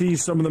worse, you see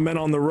some of the men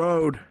on the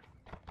road.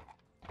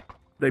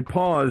 They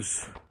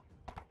pause,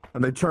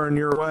 and they turn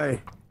your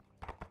way.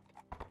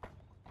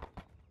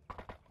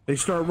 They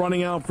start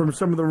running out from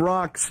some of the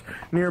rocks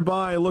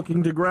nearby,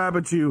 looking to grab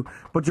at you,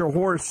 but your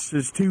horse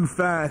is too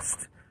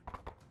fast.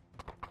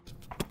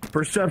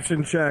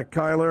 Perception check,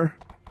 Kyler.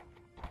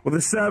 With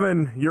a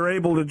 7, you're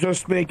able to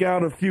just make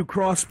out a few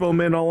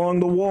crossbowmen along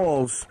the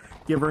walls,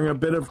 giving a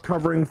bit of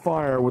covering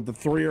fire with the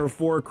 3 or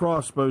 4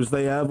 crossbows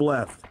they have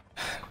left.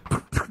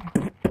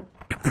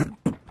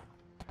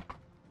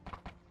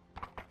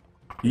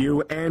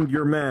 You and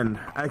your men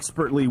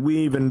expertly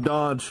weave and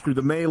dodge through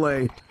the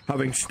melee,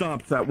 having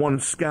stopped that one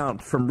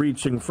scout from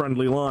reaching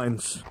friendly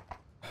lines,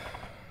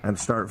 and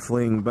start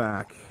fleeing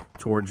back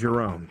towards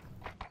your own.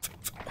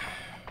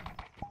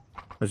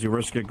 As you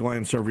risk a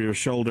glance over your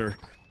shoulder,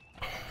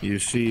 you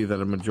see that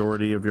a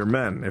majority of your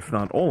men, if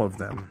not all of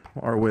them,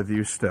 are with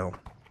you still.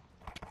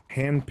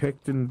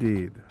 Handpicked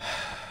indeed.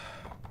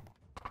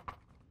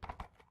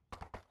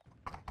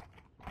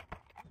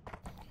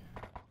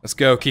 Let's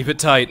go, keep it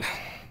tight.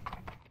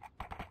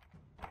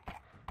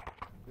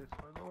 Yes,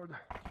 my lord.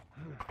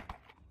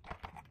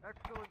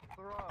 Excellent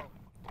throw.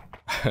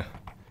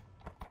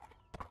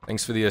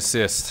 Thanks for the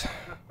assist.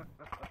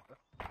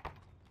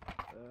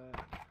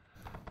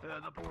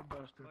 The poor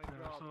bastard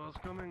never saw us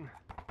coming.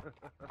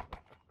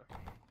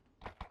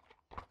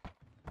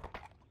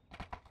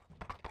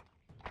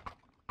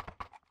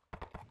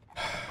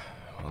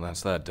 Well,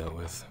 that's that dealt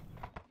with.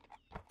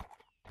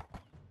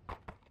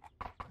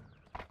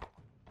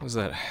 What was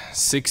that,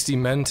 60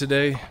 men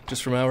today,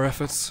 just from our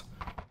efforts?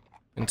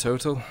 In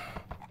total?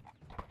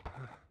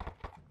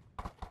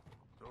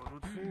 So it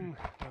would seem,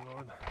 my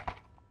lord.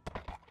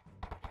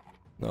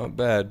 Not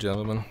bad,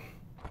 gentlemen.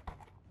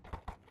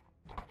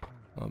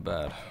 Not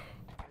bad.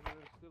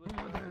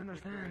 I don't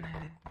understand.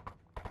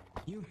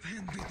 You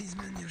handpicked these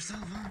men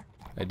yourself, huh?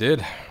 I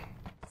did.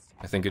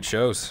 I think it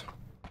shows.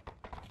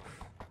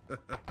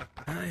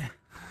 Aye.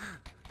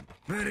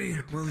 Very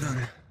well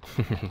done.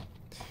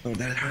 Oh,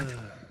 that hurt.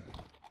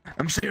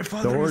 I'm sure your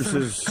father must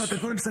have caught a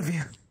glimpse of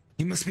you.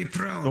 You must be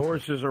proud. The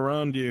horses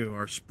around you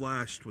are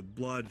splashed with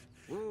blood,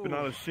 but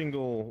not a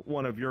single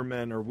one of your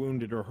men are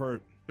wounded or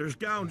hurt. There's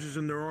gouges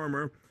in their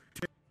armor,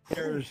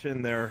 tears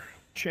in their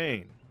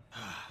chain.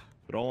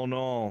 But all in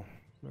all,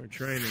 their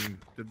training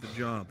did the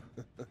job.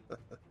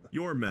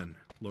 Your men,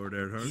 Lord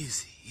Erdhart.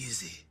 Easy,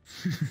 easy.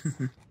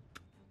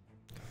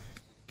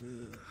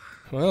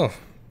 Well,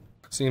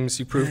 seems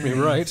you proved me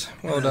right.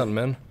 Well done,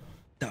 men.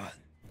 Done.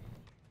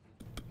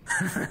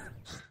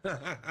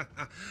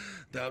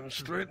 Damn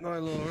straight, my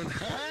lord.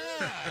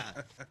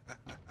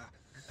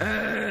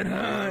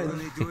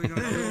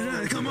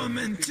 Come on,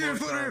 men, cheer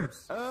for him.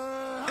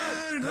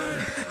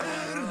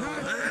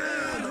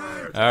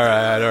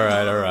 Alright.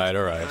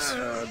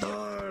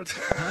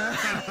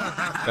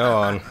 Go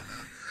on.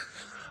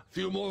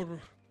 Few more.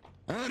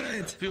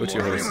 Alright. Put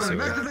your horses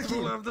away.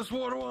 We'll have this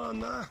war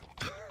won,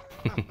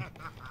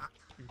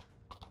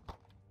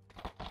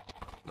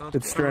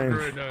 It's strange.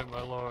 Great night,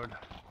 my lord.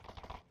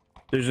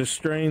 There's a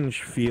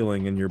strange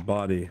feeling in your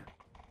body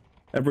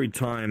every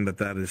time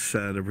that is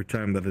said, every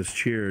time that is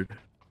cheered.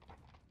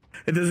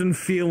 It doesn't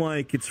feel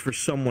like it's for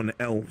someone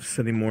else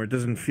anymore. It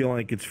doesn't feel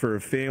like it's for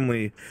a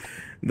family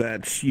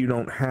that you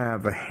don't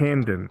have a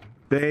hand in.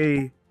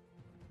 They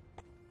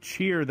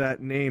cheer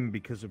that name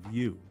because of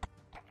you.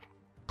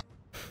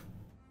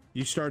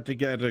 You start to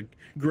get a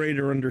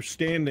greater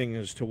understanding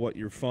as to what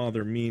your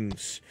father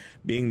means,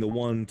 being the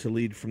one to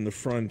lead from the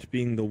front,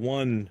 being the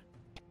one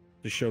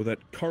to show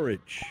that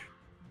courage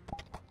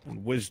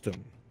and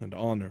wisdom and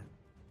honor.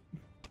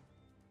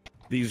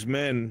 These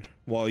men,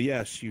 while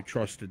yes, you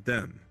trusted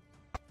them,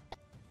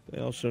 they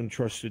also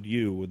entrusted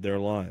you with their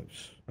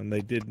lives, and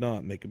they did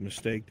not make a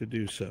mistake to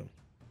do so.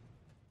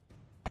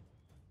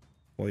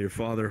 While your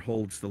father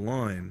holds the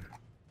line,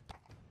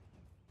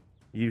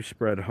 you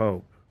spread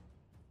hope,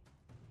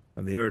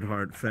 and the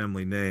Earthheart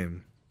family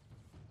name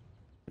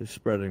is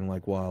spreading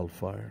like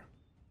wildfire.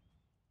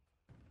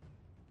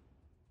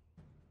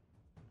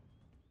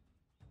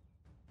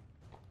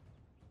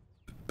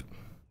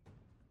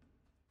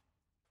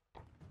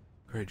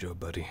 Great job,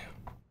 buddy.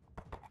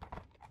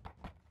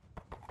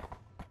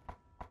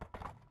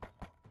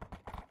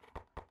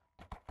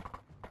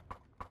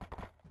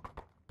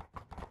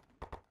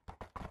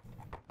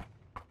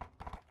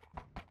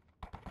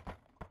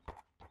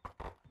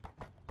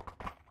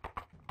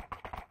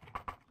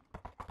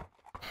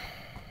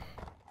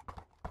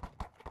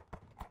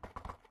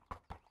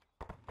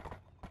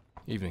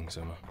 Evening,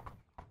 Soma.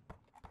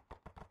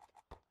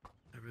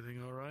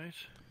 Everything all right?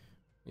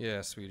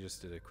 Yes, we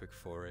just did a quick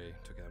foray,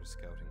 took out a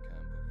scouting camp.